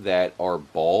game that are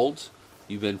bald?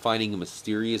 You've been finding a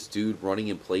mysterious dude running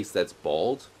in place that's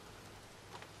bald?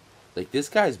 Like, this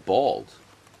guy's bald.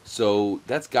 So,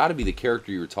 that's got to be the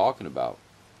character you were talking about.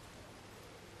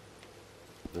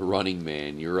 The Running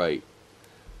Man, you're right.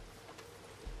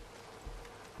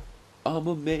 I'm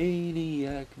a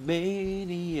maniac,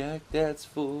 that's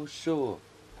for sure.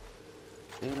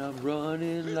 And I'm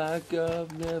running like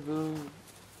I've never...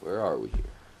 Where are we here?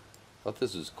 I thought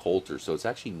this was Coulter, so it's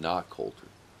actually not Coulter.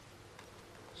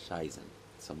 Shizen.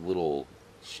 Some little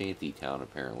shanty town,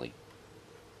 apparently.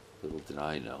 Little did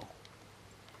I know.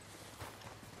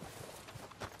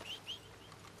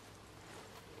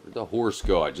 Where'd the horse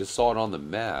go? I just saw it on the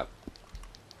map.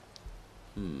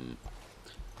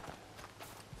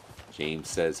 James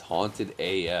says, haunted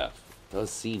AF.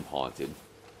 Does seem haunted.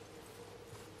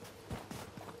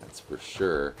 That's for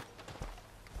sure.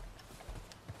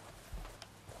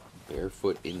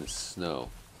 Barefoot in the snow.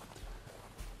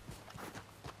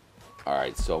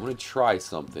 Alright, so I'm going to try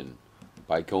something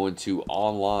by going to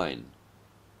online.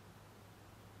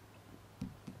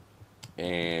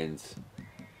 And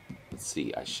let's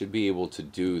see, I should be able to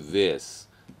do this.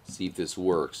 See if this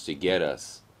works to get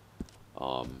us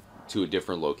to a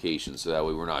different location, so that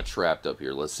way we're not trapped up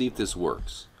here. Let's see if this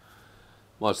works.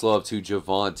 Much love to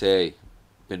Javante.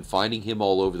 Been finding him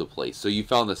all over the place. So you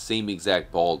found the same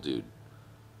exact bald dude.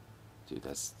 Dude,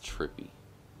 that's trippy.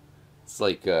 It's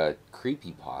like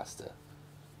creepypasta.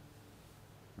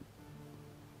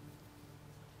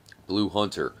 Blue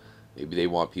Hunter. Maybe they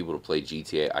want people to play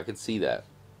GTA. I can see that.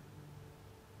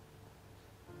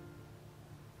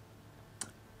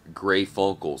 Gray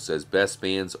Funkle says best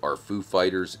bands are Foo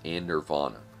Fighters and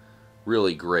Nirvana.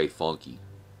 Really, Gray Funky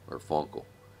or Funkle.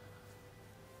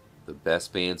 The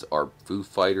best bands are Foo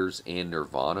Fighters and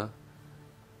Nirvana.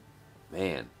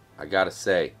 Man, I gotta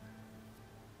say,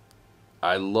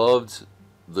 I loved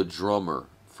the drummer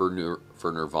for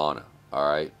Nirvana.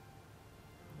 All right,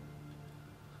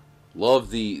 love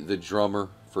the drummer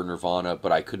for Nirvana,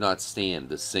 but I could not stand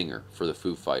the singer for the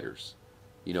Foo Fighters.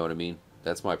 You know what I mean?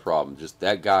 That's my problem. Just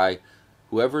that guy,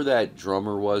 whoever that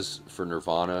drummer was for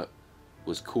Nirvana,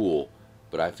 was cool.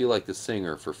 But I feel like the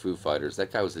singer for Foo Fighters,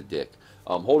 that guy was a dick.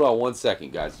 Hold on one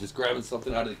second, guys. Just grabbing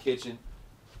something out of the kitchen.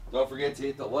 Don't forget to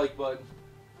hit the like button.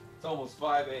 It's almost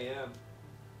 5 a.m.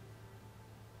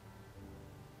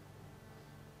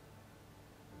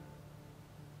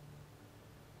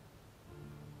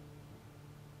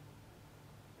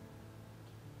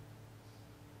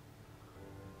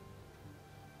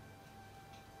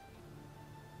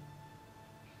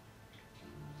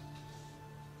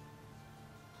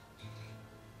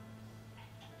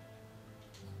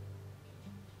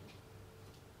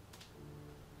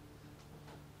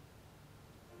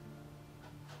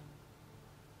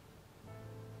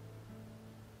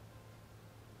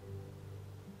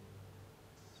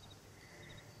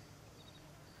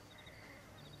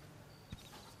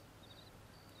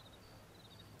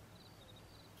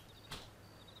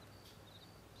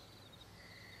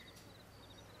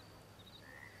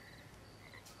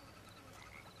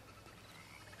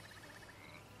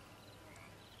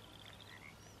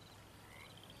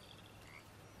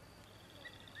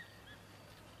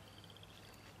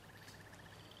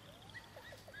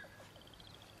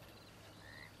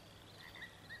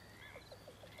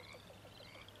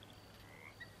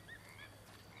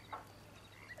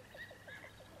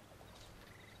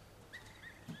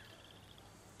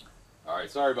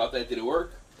 Alright, sorry about that. Did it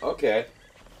work? Okay.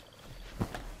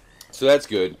 So that's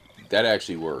good. That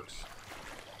actually works.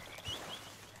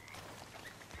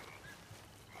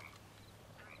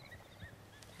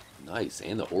 Nice,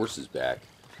 and the horse is back.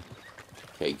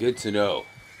 Okay, good to know.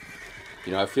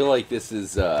 You know, I feel like this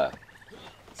is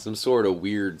some sort of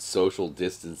weird social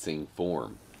distancing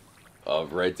form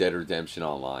of Red Dead Redemption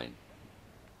Online.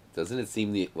 Doesn't it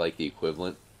seem like the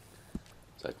equivalent?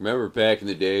 It's like, remember back in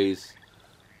the days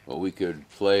when we could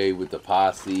play with the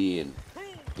posse and,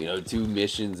 you know, do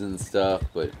missions and stuff,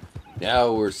 but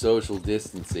now we're social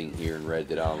distancing here in Red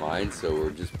Dead Online, so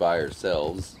we're just by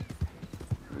ourselves.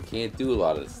 We can't do a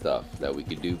lot of the stuff that we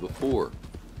could do before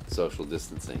social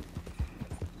distancing.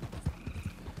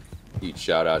 Huge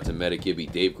shout out to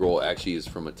Metagibby. Dave Grohl actually is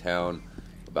from a town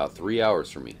about 3 hours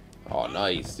from me. Oh,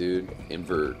 nice, dude.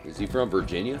 Is he from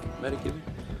Virginia, Metagibby?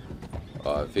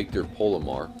 Victor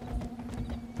Polomar.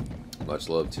 Much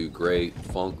love to Gray.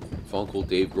 Funkle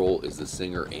Dave Grohl is the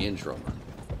singer and drummer.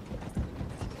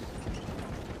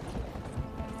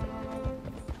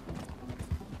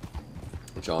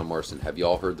 John Marston, have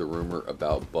y'all heard the rumor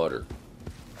about butter?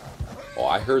 Oh,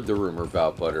 I heard the rumor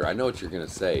about butter. I know what you're going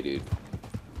to say, dude.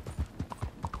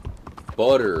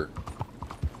 Butter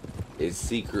is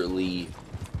secretly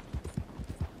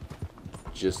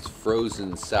just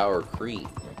frozen sour cream.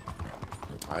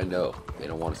 I know. They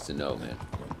don't want us to know, man.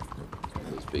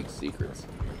 Those big secrets.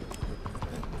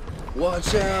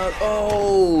 Watch out!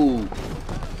 Oh!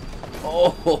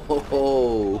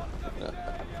 Oh!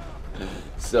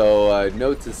 So,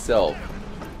 note to self.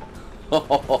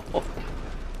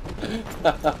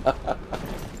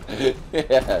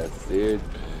 Yes, dude.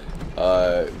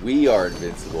 We are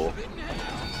invincible.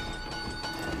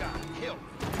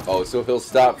 Oh, so he'll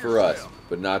stop for us,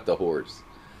 but not the horse.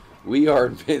 We are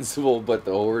invincible, but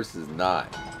the horse is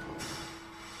not.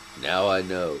 Now I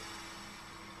know.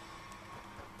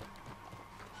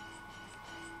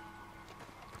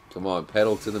 Come on,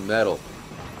 pedal to the metal.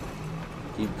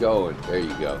 Keep going. There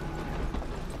you go.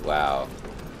 Wow.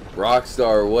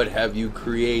 Rockstar, what have you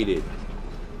created?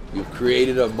 You've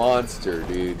created a monster,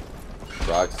 dude.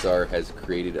 Rockstar has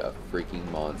created a freaking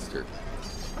monster.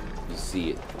 You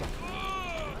see it.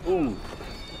 Ooh.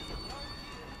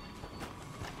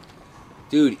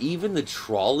 Dude, even the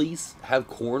trolleys have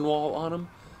Cornwall on them.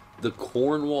 The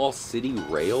Cornwall City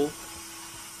Rail.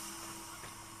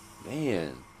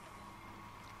 Man.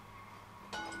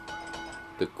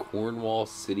 The Cornwall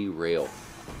City Rail.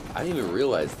 I didn't even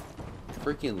realize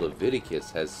freaking Leviticus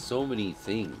has so many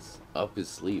things up his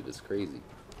sleeve. It's crazy.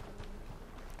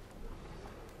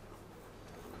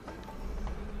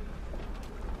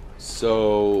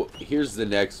 So, here's the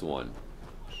next one.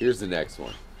 Here's the next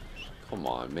one. Come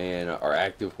on, man. Our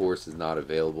active horse is not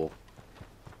available.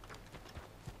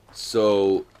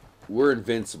 So, we're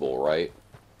invincible, right?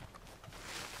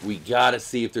 We gotta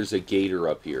see if there's a gator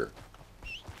up here.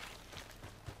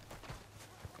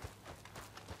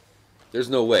 There's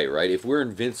no way, right? If we're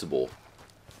invincible,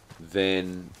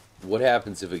 then what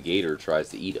happens if a gator tries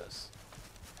to eat us?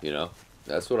 You know?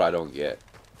 That's what I don't get.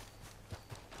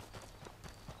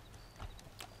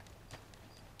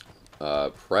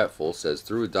 Pratful says,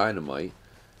 threw a dynamite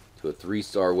to a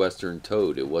 3-star Western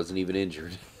toad. It wasn't even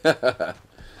injured.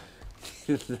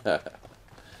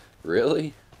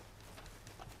 Really?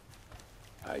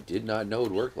 I did not know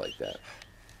it worked like that.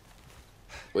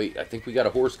 Wait, I think we got a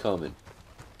horse coming.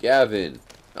 Gavin,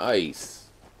 nice.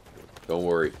 Don't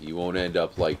worry, you won't end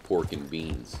up like pork and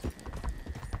beans.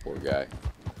 Poor guy.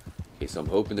 Okay, so I'm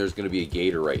hoping there's going to be a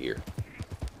gator right here.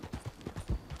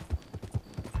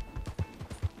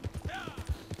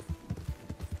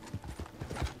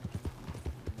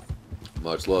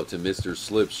 Much love to Mr.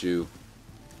 Slipshoe.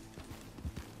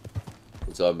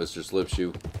 What's up, Mr.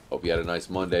 Slipshoe? Hope you had a nice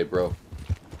Monday, bro.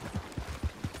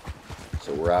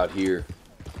 So we're out here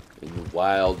in the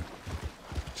wild,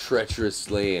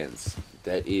 treacherous lands.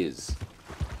 That is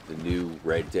the new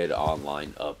Red Dead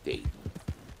Online update.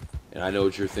 And I know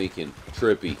what you're thinking.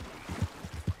 Trippy,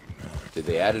 did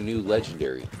they add a new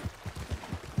legendary?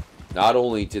 Not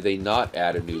only did they not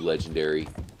add a new legendary,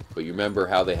 but you remember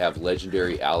how they have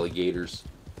legendary alligators?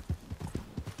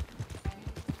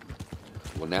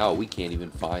 Well, now we can't even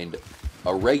find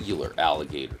a regular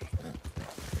alligator,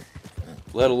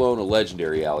 let alone a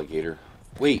legendary alligator.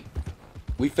 Wait,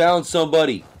 we found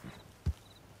somebody.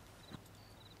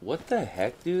 What the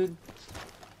heck, dude?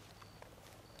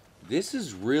 This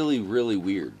is really, really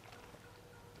weird.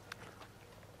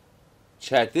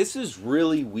 Chat, this is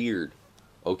really weird.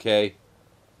 Okay?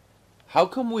 How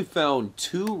come we found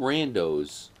 2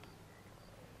 randos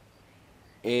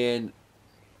and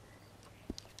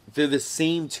They're the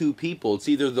same two people. It's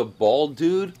either the bald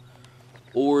dude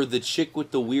or the chick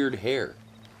with the weird hair.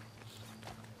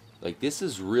 Like, this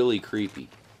is really creepy.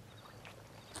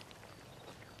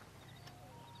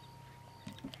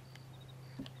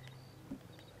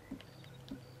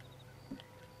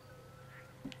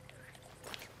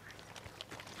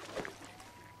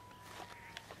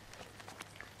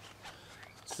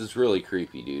 This is really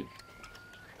creepy, dude.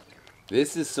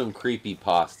 This is some creepy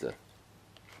pasta.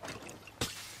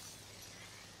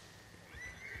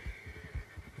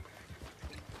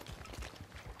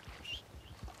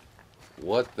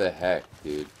 What the heck,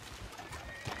 dude?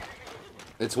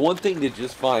 It's one thing to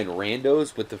just find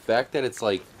randos, but the fact that it's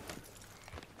like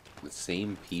the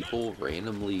same people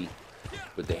randomly,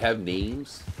 but they have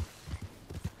names.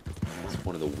 It's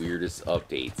one of the weirdest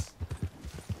updates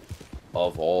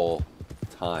of all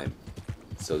time.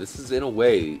 So this is, in a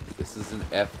way, this is an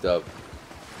effed up,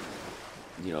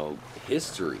 you know,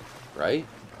 history, right?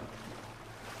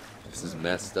 This is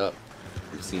messed up.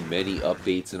 We've seen many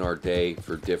updates in our day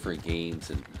for different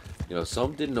games, and, you know,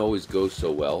 some didn't always go so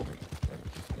well,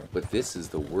 but this is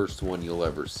the worst one you'll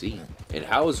ever see. And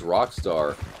how is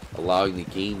Rockstar allowing the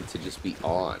game to just be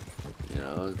on? You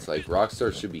know, it's like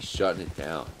Rockstar should be shutting it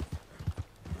down.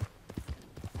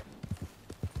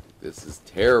 This is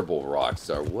terrible,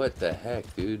 Rockstar. What the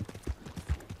heck, dude?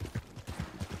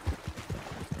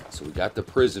 So we got the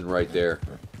prison right there.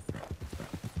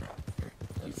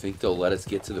 You think they'll let us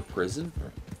get to the prison?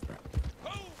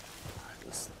 Right,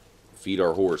 let's feed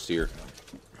our horse here.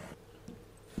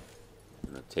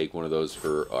 I'm gonna take one of those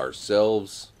for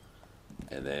ourselves,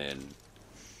 and then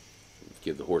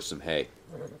give the horse some hay.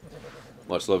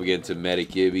 Much love again to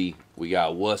Medic Gibby. We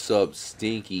got What's Up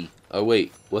Stinky. Oh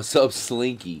wait, What's Up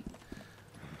Slinky?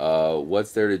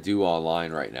 What's there to do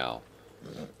online right now?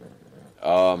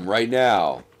 Right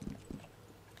now,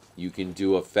 you can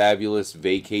do a fabulous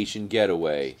vacation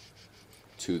getaway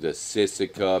to the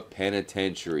Sisika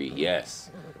Penitentiary. Yes,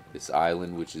 this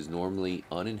island which is normally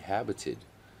uninhabited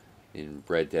in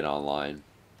Red Dead Online.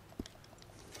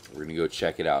 We're gonna go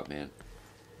check it out, man.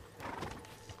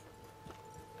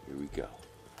 Here we go.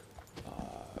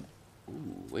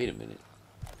 Ooh, wait a minute.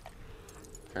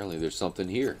 Apparently there's something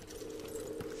here.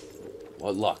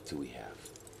 What luck do we have?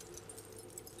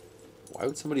 Why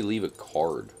would somebody leave a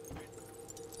card?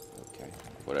 Okay,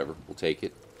 whatever. We'll take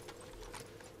it.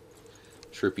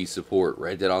 Trippy support.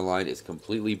 Red Dead Online is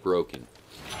completely broken.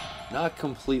 Not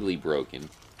completely broken.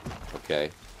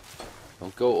 Okay.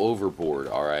 Don't go overboard,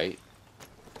 alright?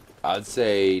 I'd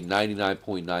say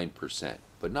 99.9%,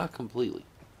 but not completely.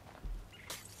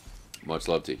 Much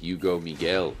love to Hugo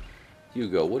Miguel.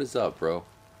 Hugo, what is up, bro?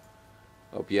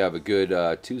 Hope you have a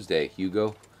good Tuesday,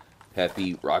 Hugo.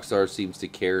 Peppy, Rockstar seems to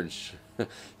care. And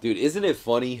dude, isn't it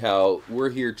funny how we're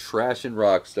here trashing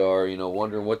Rockstar, you know,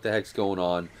 wondering what the heck's going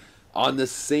on the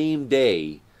same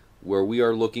day where we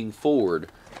are looking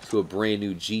forward to a brand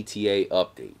new GTA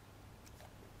update.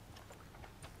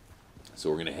 So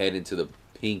we're going to head into the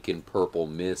pink and purple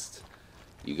mist.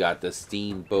 You got the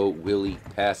Steamboat Willie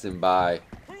passing by.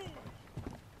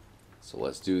 So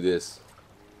let's do this.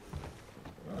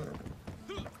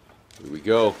 Here we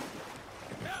go.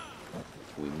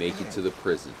 We make it to the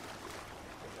prison.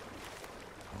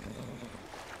 Okay,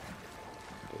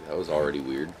 that was already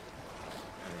weird.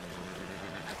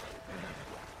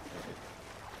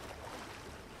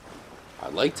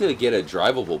 I'd like to get a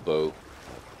drivable boat,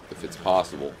 if it's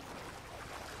possible.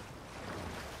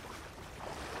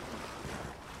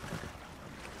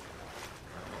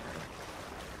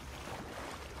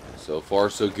 So far,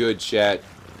 so good, chat.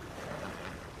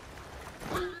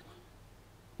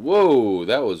 Whoa,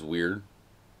 that was weird.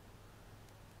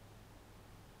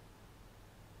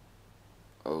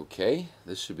 Okay,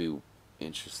 this should be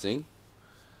interesting.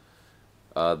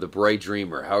 The Bright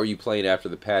Dreamer. How are you playing after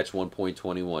the patch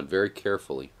 1.21? Very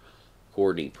carefully.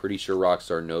 Courtney, pretty sure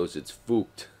Rockstar knows it's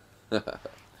fooked.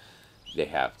 They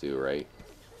have to, right?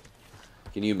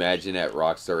 Can you imagine at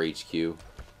Rockstar HQ?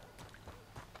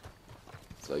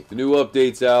 It's like, the new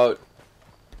update's out.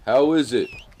 How is it?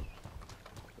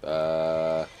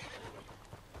 Uh-oh.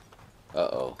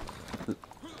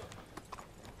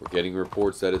 We're getting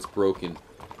reports that it's broken.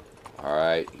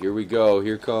 Alright, here we go.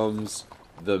 Here comes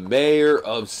the mayor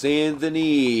of Saint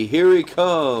Denis. Here he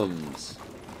comes.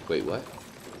 Wait, what?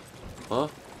 Huh?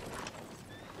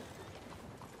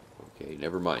 Okay,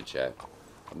 never mind, chat.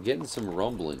 I'm getting some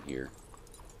rumbling here.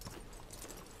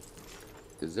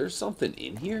 Is there something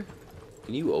in here?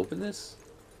 Can you open this?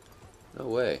 No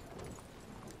way.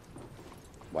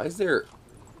 Why is there...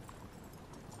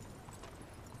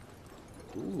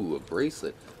 Ooh, a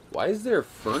bracelet. Why is there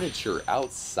furniture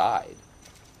outside?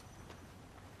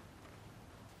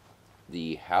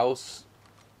 the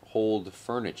household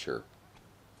furniture.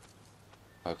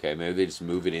 Okay, maybe they just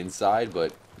move it inside,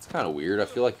 but it's kind of weird. I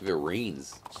feel like if it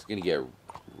rains, it's just going to get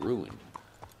ruined.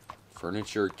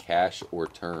 Furniture, cash, or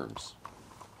terms.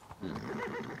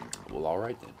 Well,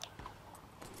 alright then.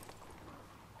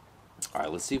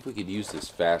 Alright, let's see if we could use this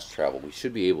fast travel. We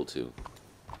should be able to.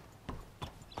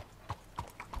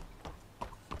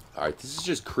 Alright, this is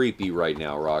just creepy right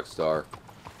now, Rockstar.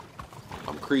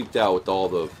 I'm creeped out with all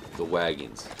the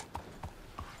wagons.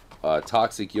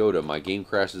 Toxic Yoda, my game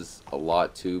crashes a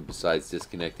lot too, besides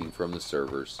disconnecting from the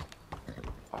servers.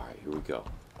 Alright, here we go.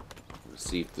 Let's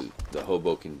see if the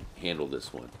hobo can handle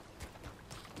this one.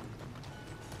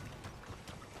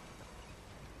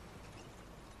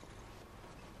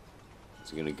 Is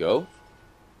he gonna go?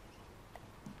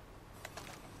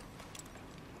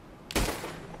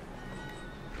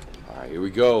 Alright, here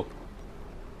we go.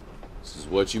 This is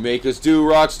what you make us do,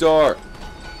 Rockstar!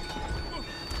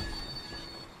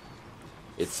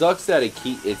 It sucks that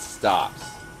it stops.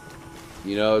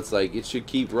 You know, it's like it should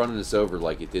keep running us over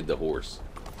like it did the horse.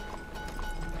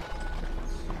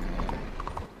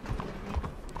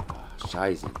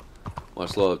 Shizen.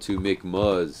 Much love to Mick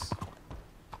Muzz.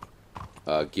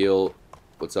 Gil.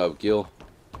 What's up, Gil?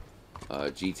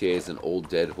 GTA is an old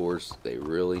dead horse. They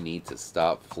really need to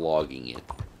stop flogging it.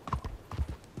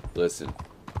 Listen,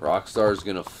 Rockstar's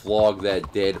gonna flog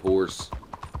that dead horse.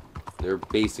 They're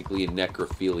basically a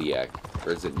necrophiliac.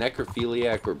 Or is it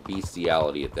necrophiliac or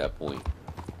bestiality at that point?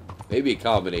 Maybe a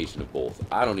combination of both.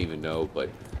 I don't even know, but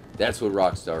that's what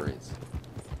Rockstar is.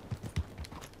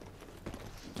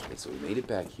 Okay, so we made it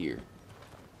back here.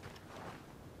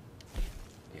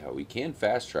 Yeah, we can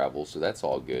fast travel, so that's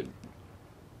all good.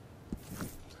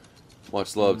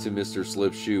 Much love to Mr.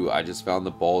 Slipshoe. I just found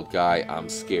the bald guy. I'm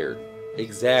scared.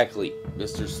 Exactly,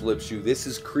 Mr. Slipshoe. This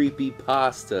is creepy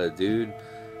pasta, dude.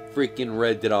 Freaking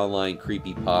Red Dead Online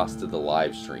creepy pasta, the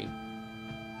live stream.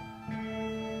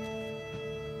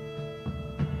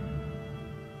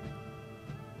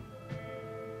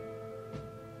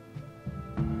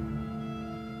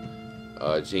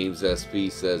 James SP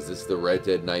says this is the Red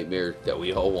Dead Nightmare that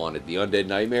we all wanted. The Undead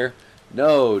Nightmare?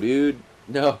 No, dude.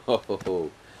 No.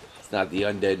 It's not the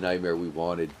Undead Nightmare we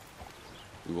wanted.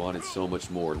 We wanted so much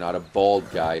more. Not a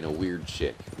bald guy and a weird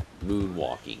chick.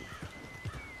 Moonwalking.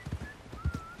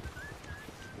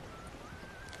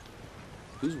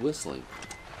 Who's whistling?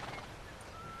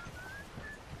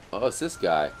 Oh, it's this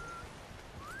guy.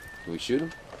 Can we shoot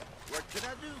him?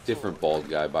 Different bald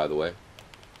guy, by the way.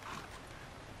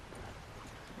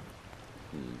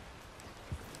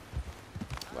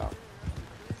 Wow.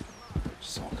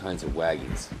 Just all kinds of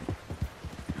wagons.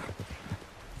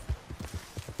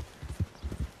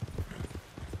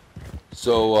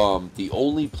 So, the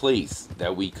only place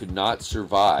that we could not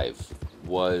survive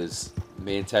was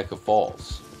Manteca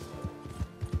Falls.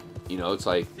 You know, it's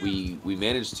like we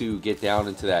managed to get down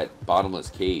into that bottomless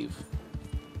cave.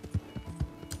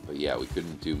 But yeah, we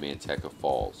couldn't do Manteca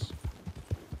Falls.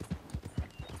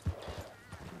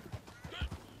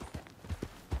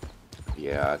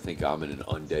 Yeah, I think I'm in an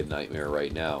undead nightmare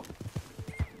right now.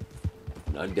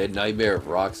 An undead nightmare of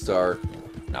Rockstar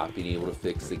not being able to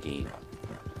fix the game.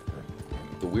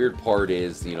 The weird part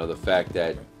is, you know, the fact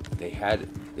that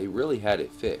they really had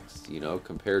it fixed, you know,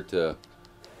 compared to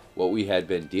what we had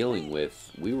been dealing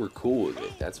with. We were cool with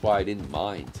it. That's why I didn't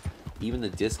mind. Even the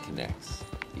disconnects,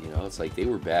 you know, it's like they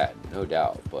were bad, no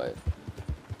doubt, but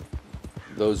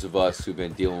those of us who've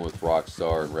been dealing with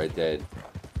Rockstar and Red Dead,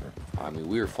 I mean,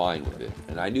 we were fine with it.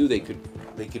 And I knew they could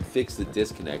fix the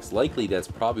disconnects. Likely that's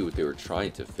probably what they were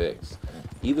trying to fix.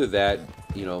 Either that,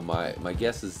 you know, my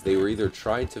guess is they were either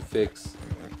trying to fix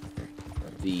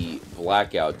the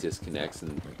blackout disconnects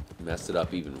and mess it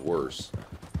up even worse,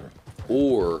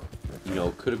 or, you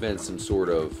know, could have been some sort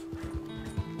of,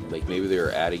 like, maybe they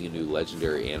were adding a new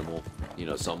legendary animal, you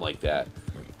know, something like that.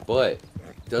 But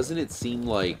doesn't it seem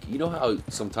like, you know how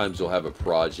sometimes you'll have a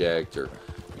project or,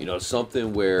 you know,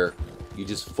 something where you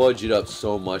just fudge it up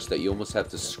so much that you almost have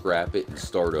to scrap it and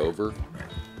start over?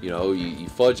 You know, you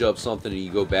fudge up something and you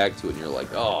go back to it and you're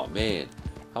like, oh man,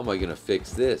 how am I going to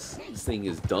fix this? This thing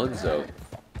is donezo.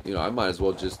 You know, I might as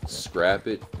well just scrap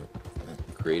it,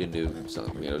 create a new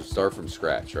something, you know, start from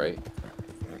scratch, right?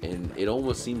 And it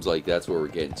almost seems like that's where we're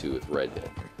getting to with Red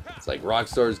Dead. It's like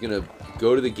Rockstar is going to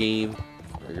go to the game,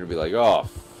 they're going to be like, oh,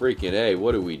 freaking A,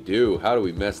 what do we do? How do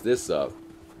we mess this up?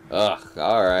 Ugh,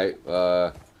 alright,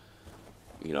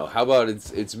 you know, how about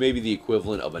it's maybe the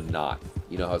equivalent of a knot.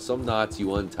 You know how some knots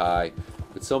you untie,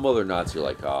 but some other knots you're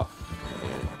like, oh,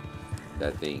 man,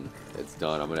 that thing, it's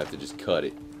done. I'm going to have to just cut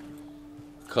it.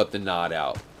 Cut the knot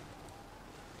out.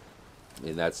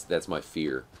 And that's my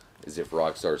fear, is if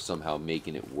Rockstar is somehow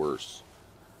making it worse.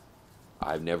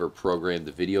 I've never programmed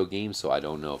the video game, so I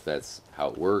don't know if that's how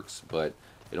it works, but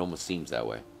it almost seems that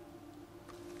way.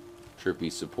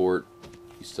 Trippy support,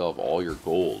 you still have all your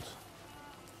gold.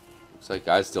 Looks like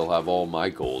I still have all my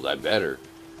gold. I better.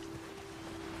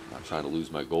 Not trying to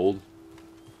lose my gold.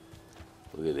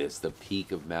 Look at this, the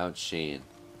peak of Mount Shane.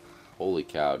 Holy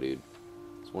cow, dude.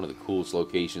 It's one of the coolest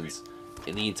locations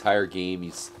in the entire game.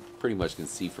 You pretty much can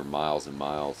see for miles and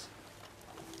miles.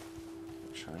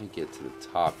 I'm trying to get to the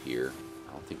top here.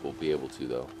 I don't think we'll be able to,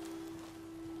 though.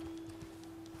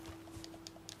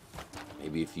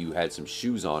 Maybe if you had some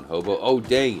shoes on, hobo. Oh,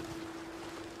 dang.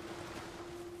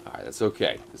 Alright, that's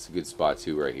okay. That's a good spot,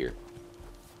 too, right here.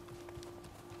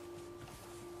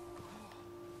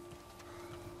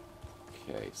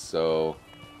 Okay, so...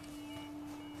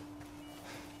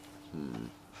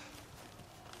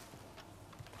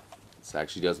 This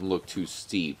actually doesn't look too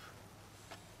steep.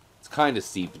 It's kind of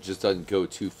steep. It just doesn't go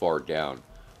too far down.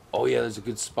 Oh, yeah, there's a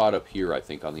good spot up here, I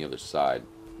think, on the other side.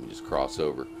 Let me just cross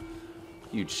over.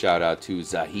 Huge shout out to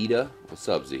Zahida. What's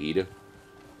up, Zahida?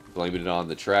 Blaming it on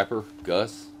the trapper,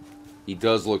 Gus. He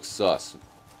does look sus.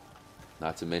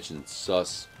 Not to mention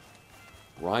sus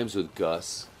rhymes with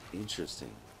Gus.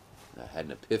 Interesting. I had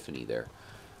an epiphany there.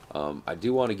 I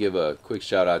do want to give a quick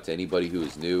shout out to anybody who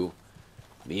is new.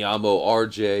 Miyamo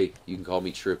RJ. You can call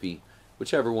me Trippy.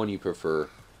 Whichever one you prefer.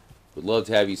 Would love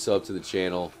to have you sub to the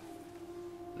channel.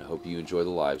 And I hope you enjoy the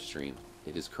live stream.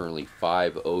 It is currently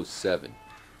 5:07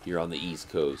 here on the East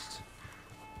Coast.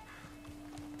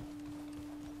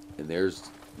 And there's,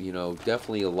 you know,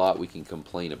 definitely a lot we can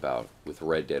complain about with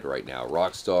Red Dead right now.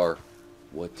 Rockstar,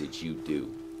 what did you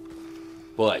do?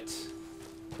 But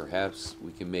perhaps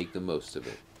we can make the most of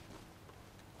it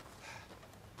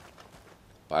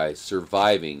by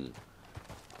surviving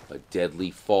a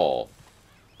deadly fall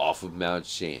off of Mount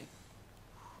Shane.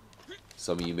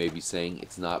 Some of you may be saying,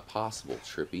 it's not possible,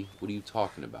 Trippy. What are you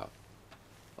talking about?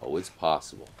 Oh, it's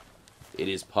possible. It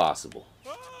is possible.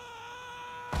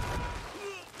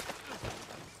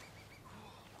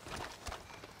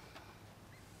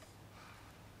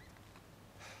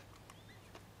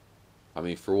 I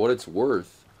mean, for what it's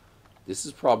worth, this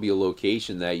is probably a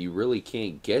location that you really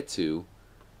can't get to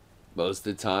most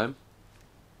of the time.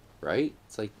 Right?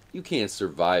 It's like, you can't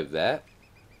survive that.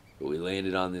 But we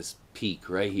landed on this peak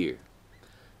right here.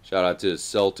 Shout out to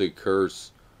Celtic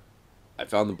Curse. I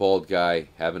found the bald guy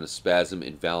having a spasm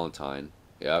in Valentine.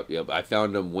 Yep. I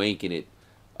found him wanking it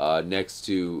next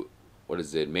to, what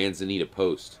is it, Manzanita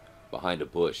Post, behind a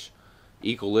bush.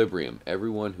 Equilibrium.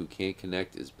 Everyone who can't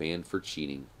connect is banned for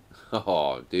cheating.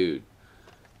 Oh, dude.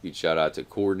 Huge shout out to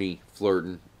Courtney,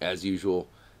 flirting, as usual.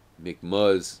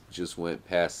 McMuzz just went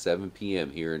past 7 p.m.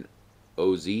 here in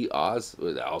Oz,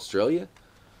 Australia.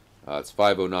 It's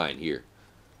 5:09 here.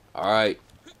 All right.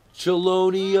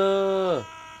 Chelonia!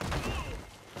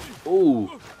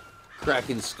 Oh,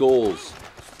 cracking skulls.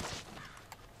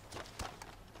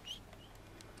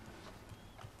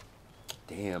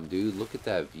 Damn, dude, look at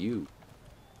that view.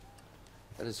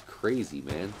 That is crazy,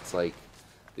 man. It's like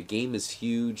the game is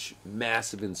huge,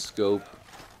 massive in scope,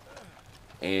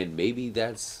 and maybe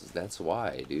that's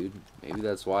why, dude. Maybe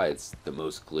that's why it's the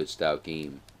most glitched out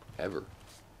game ever.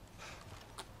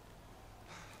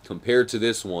 Compared to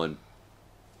this one,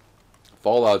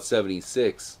 Fallout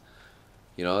 76,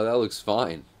 you know, that looks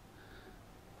fine.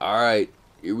 Alright,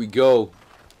 here we go.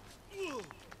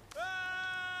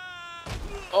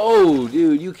 Oh,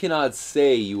 dude, you cannot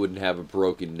say you wouldn't have a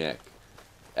broken neck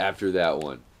after that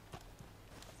one.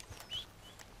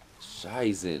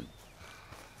 Shizen.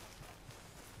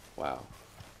 Wow.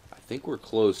 I think we're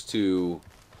close to...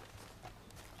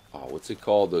 Oh, what's it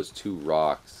called? Those two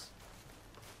rocks.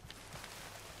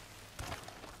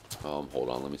 Hold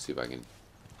on, let me see if I can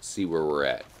see where we're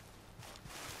at.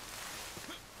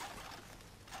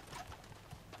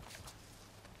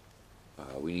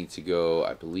 We need to go,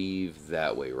 I believe,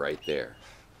 that way, right there.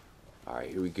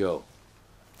 Alright, here we go.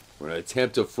 We're going to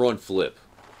attempt a front flip.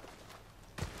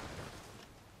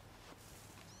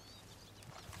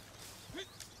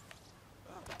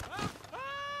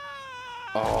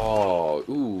 Oh,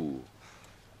 ooh.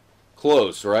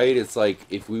 Close, right? It's like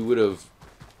if we would have,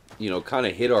 you know, kind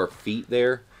of hit our feet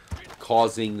there,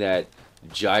 causing that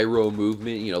gyro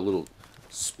movement, you know, little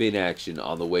spin action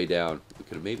on the way down. We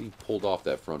could have maybe pulled off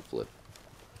that front flip.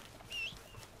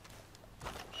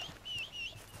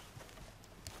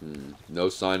 No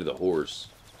sign of the horse.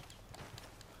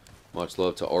 Much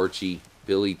love to Archie,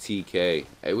 Billy TK.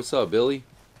 Hey, what's up, Billy?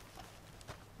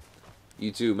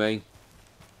 You too, man.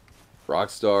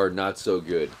 Rockstar, not so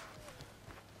good.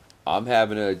 I'm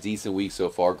having a decent week so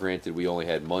far. Granted, we only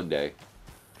had Monday.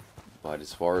 But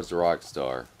as far as the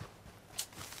Rockstar,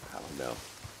 I don't know.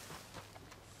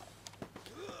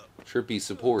 Trippy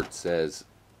Support says,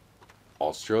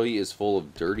 Australia is full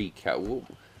of dirty cow. What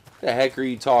the heck are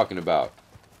you talking about?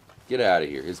 Get out of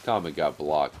here. His comment got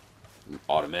blocked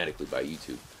automatically by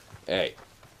YouTube. Hey,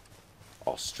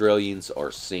 Australians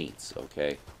are saints,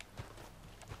 okay?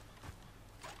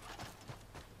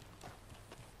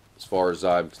 As far as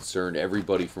I'm concerned,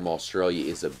 everybody from Australia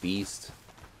is a beast.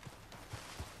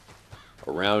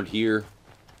 Around here,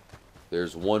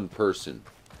 there's one person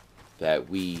that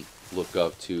we look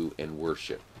up to and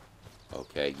worship.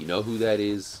 Okay, you know who that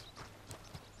is?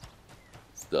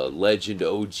 It's the legend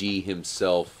OG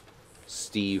himself,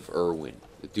 Steve Irwin.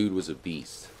 The dude was a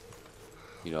beast.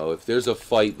 You know, if there's a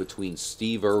fight between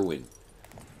Steve Irwin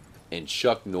and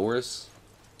Chuck Norris,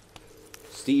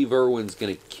 Steve Irwin's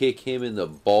going to kick him in the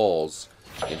balls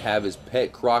and have his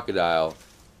pet crocodile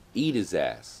eat his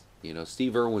ass. You know,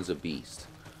 Steve Irwin's a beast.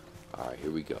 Alright, here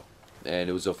we go. And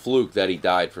it was a fluke that he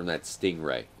died from that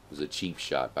stingray. It was a cheap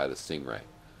shot by the stingray.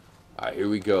 Alright, here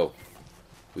we go.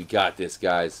 We got this,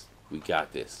 guys. We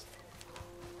got this.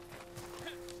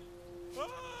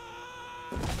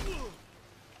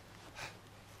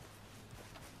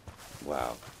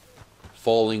 Wow.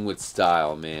 Falling with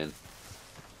style, man.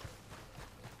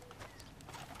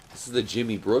 This is the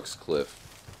Jimmy Brooks cliff.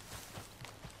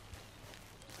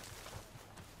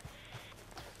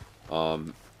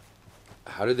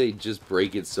 How did they just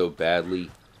break it so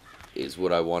badly is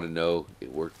what I want to know.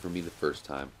 It worked for me the first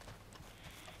time.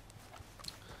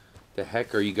 The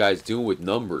heck are you guys doing with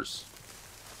numbers?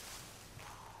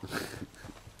 2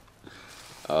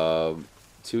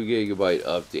 gigabyte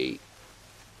update.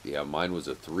 Yeah, mine was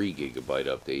a 3 gigabyte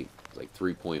update. Like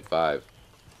 3.5.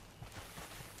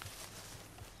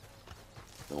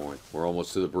 Don't worry. We're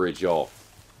almost to the bridge, y'all.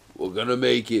 We're gonna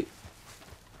make it.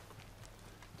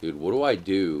 Dude, what do I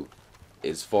do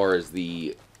as far as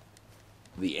the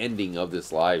ending of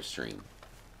this live stream?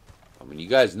 I mean, you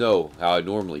guys know how I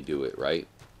normally do it, right?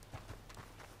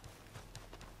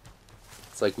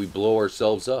 It's like we blow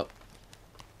ourselves up.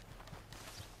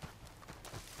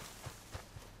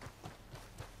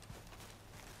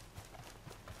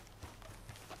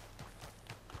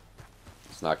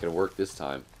 It's not going to work this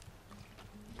time.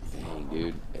 Dang,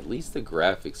 dude. At least the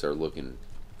graphics are looking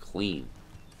clean.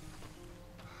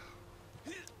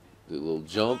 Do a little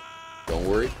jump. Don't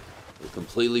worry. We're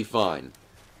completely fine.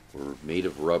 We're made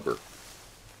of rubber.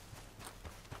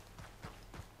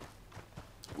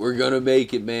 We're going to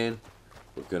make it, man.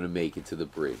 We're going to make it to the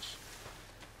bridge.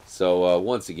 So,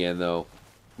 once again, though,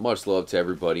 much love to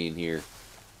everybody in here.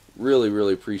 Really,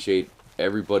 really appreciate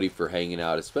everybody for hanging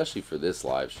out, especially for this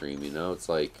live stream, you know? It's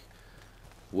like,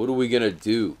 what are we going to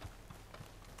do?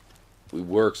 We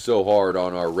worked so hard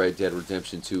on our Red Dead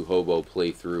Redemption 2 hobo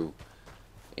playthrough.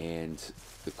 And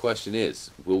the question is,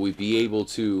 will we be able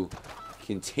to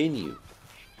continue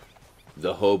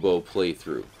the hobo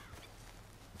playthrough?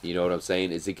 You know what I'm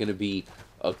saying? Is it going to be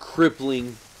a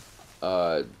crippling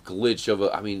glitch of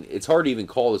a... I mean, it's hard to even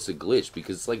call this a glitch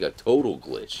because it's like a total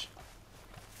glitch.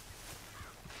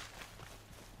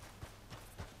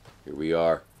 Here we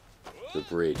are. The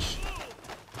bridge.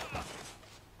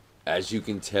 As you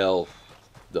can tell,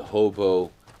 the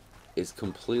hobo is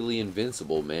completely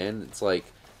invincible, man. It's like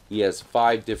he has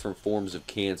 5 different forms of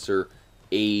cancer,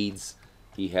 AIDS,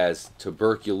 he has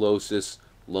tuberculosis,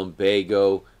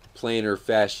 lumbago, plantar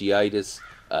fasciitis,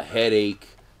 a headache,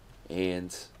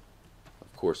 and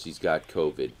of course he's got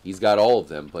COVID. He's got all of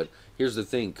them, but here's the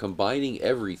thing, combining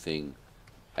everything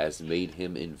has made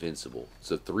him invincible.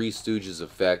 It's a Three Stooges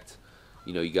effect.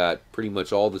 You know, you got pretty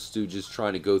much all the Stooges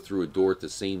trying to go through a door at the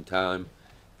same time,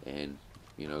 and,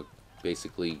 you know,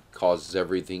 basically causes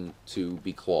everything to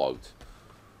be clogged,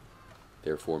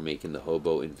 therefore making the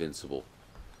hobo invincible.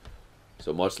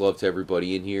 So much love to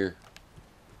everybody in here.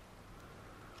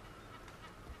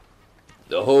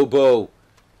 The hobo,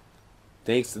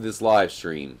 thanks to this live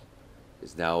stream,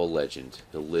 is now a legend.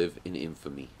 He'll live in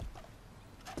infamy.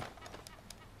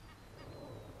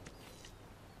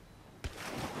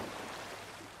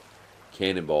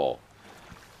 Cannonball.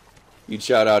 Huge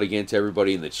shout out again to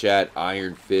everybody in the chat.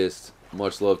 Iron Fist.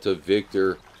 Much love to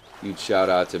Victor. Huge shout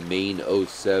out to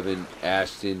Main07,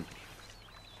 Ashton.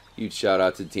 Huge shout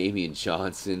out to Damian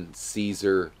Johnson,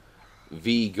 Caesar,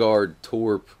 V-Guard,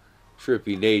 Torp,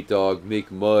 Trippy Nate Dog, Mick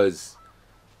Muzz.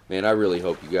 Man, I really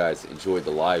hope you guys enjoyed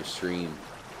the live stream.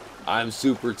 I'm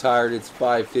super tired. It's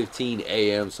 5:15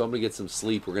 a.m., so I'm going to get some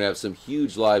sleep. We're going to have some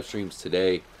huge live streams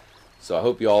today. So I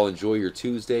hope you all enjoy your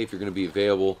Tuesday. If you're going to be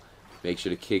available, make sure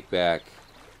to kick back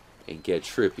and get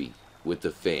trippy with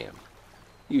the fam.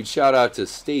 Huge shout out to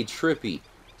Stay Trippy.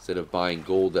 Instead of buying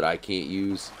gold that I can't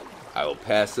use, I will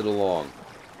pass it along.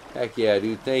 Heck yeah,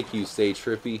 dude. Thank you, Stay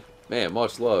Trippy. Man,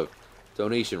 much love.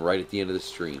 Donation right at the end of the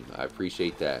stream. I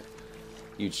appreciate that.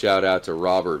 Huge shout out to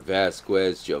Robert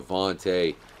Vasquez,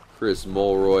 Javante, Chris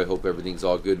Mulroy. Hope everything's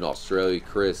all good in Australia,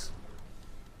 Chris.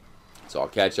 So I'll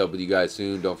catch up with you guys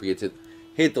soon. Don't forget to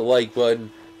hit the like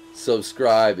button.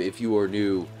 Subscribe if you are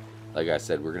new. Like I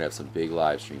said, we're going to have some big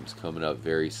live streams coming up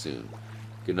very soon.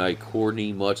 Good night,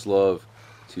 Courtney. Much love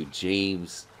to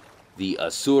James, the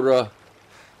Asura.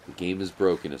 The game is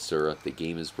broken, Asura. The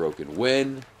game is broken.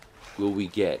 When will we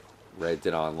get Red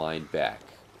Dead Online back?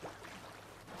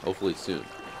 Hopefully soon.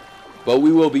 But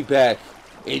we will be back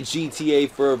in GTA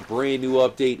for a brand new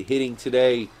update hitting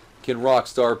today. Can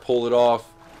Rockstar pull it off?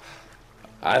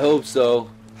 I hope so,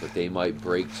 but they might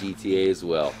break GTA as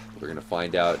well. We're going to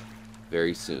find out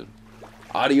very soon.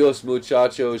 Adios,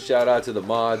 muchachos. Shout out to the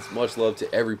mods. Much love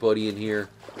to everybody in here.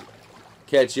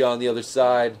 Catch you on the other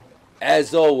side.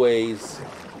 As always,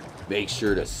 make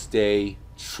sure to stay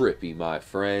trippy, my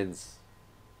friends.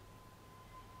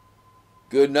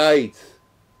 Good night.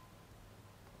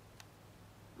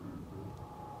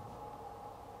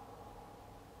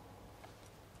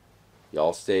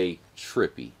 Y'all stay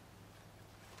trippy.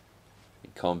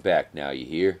 And come back now, you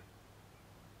hear?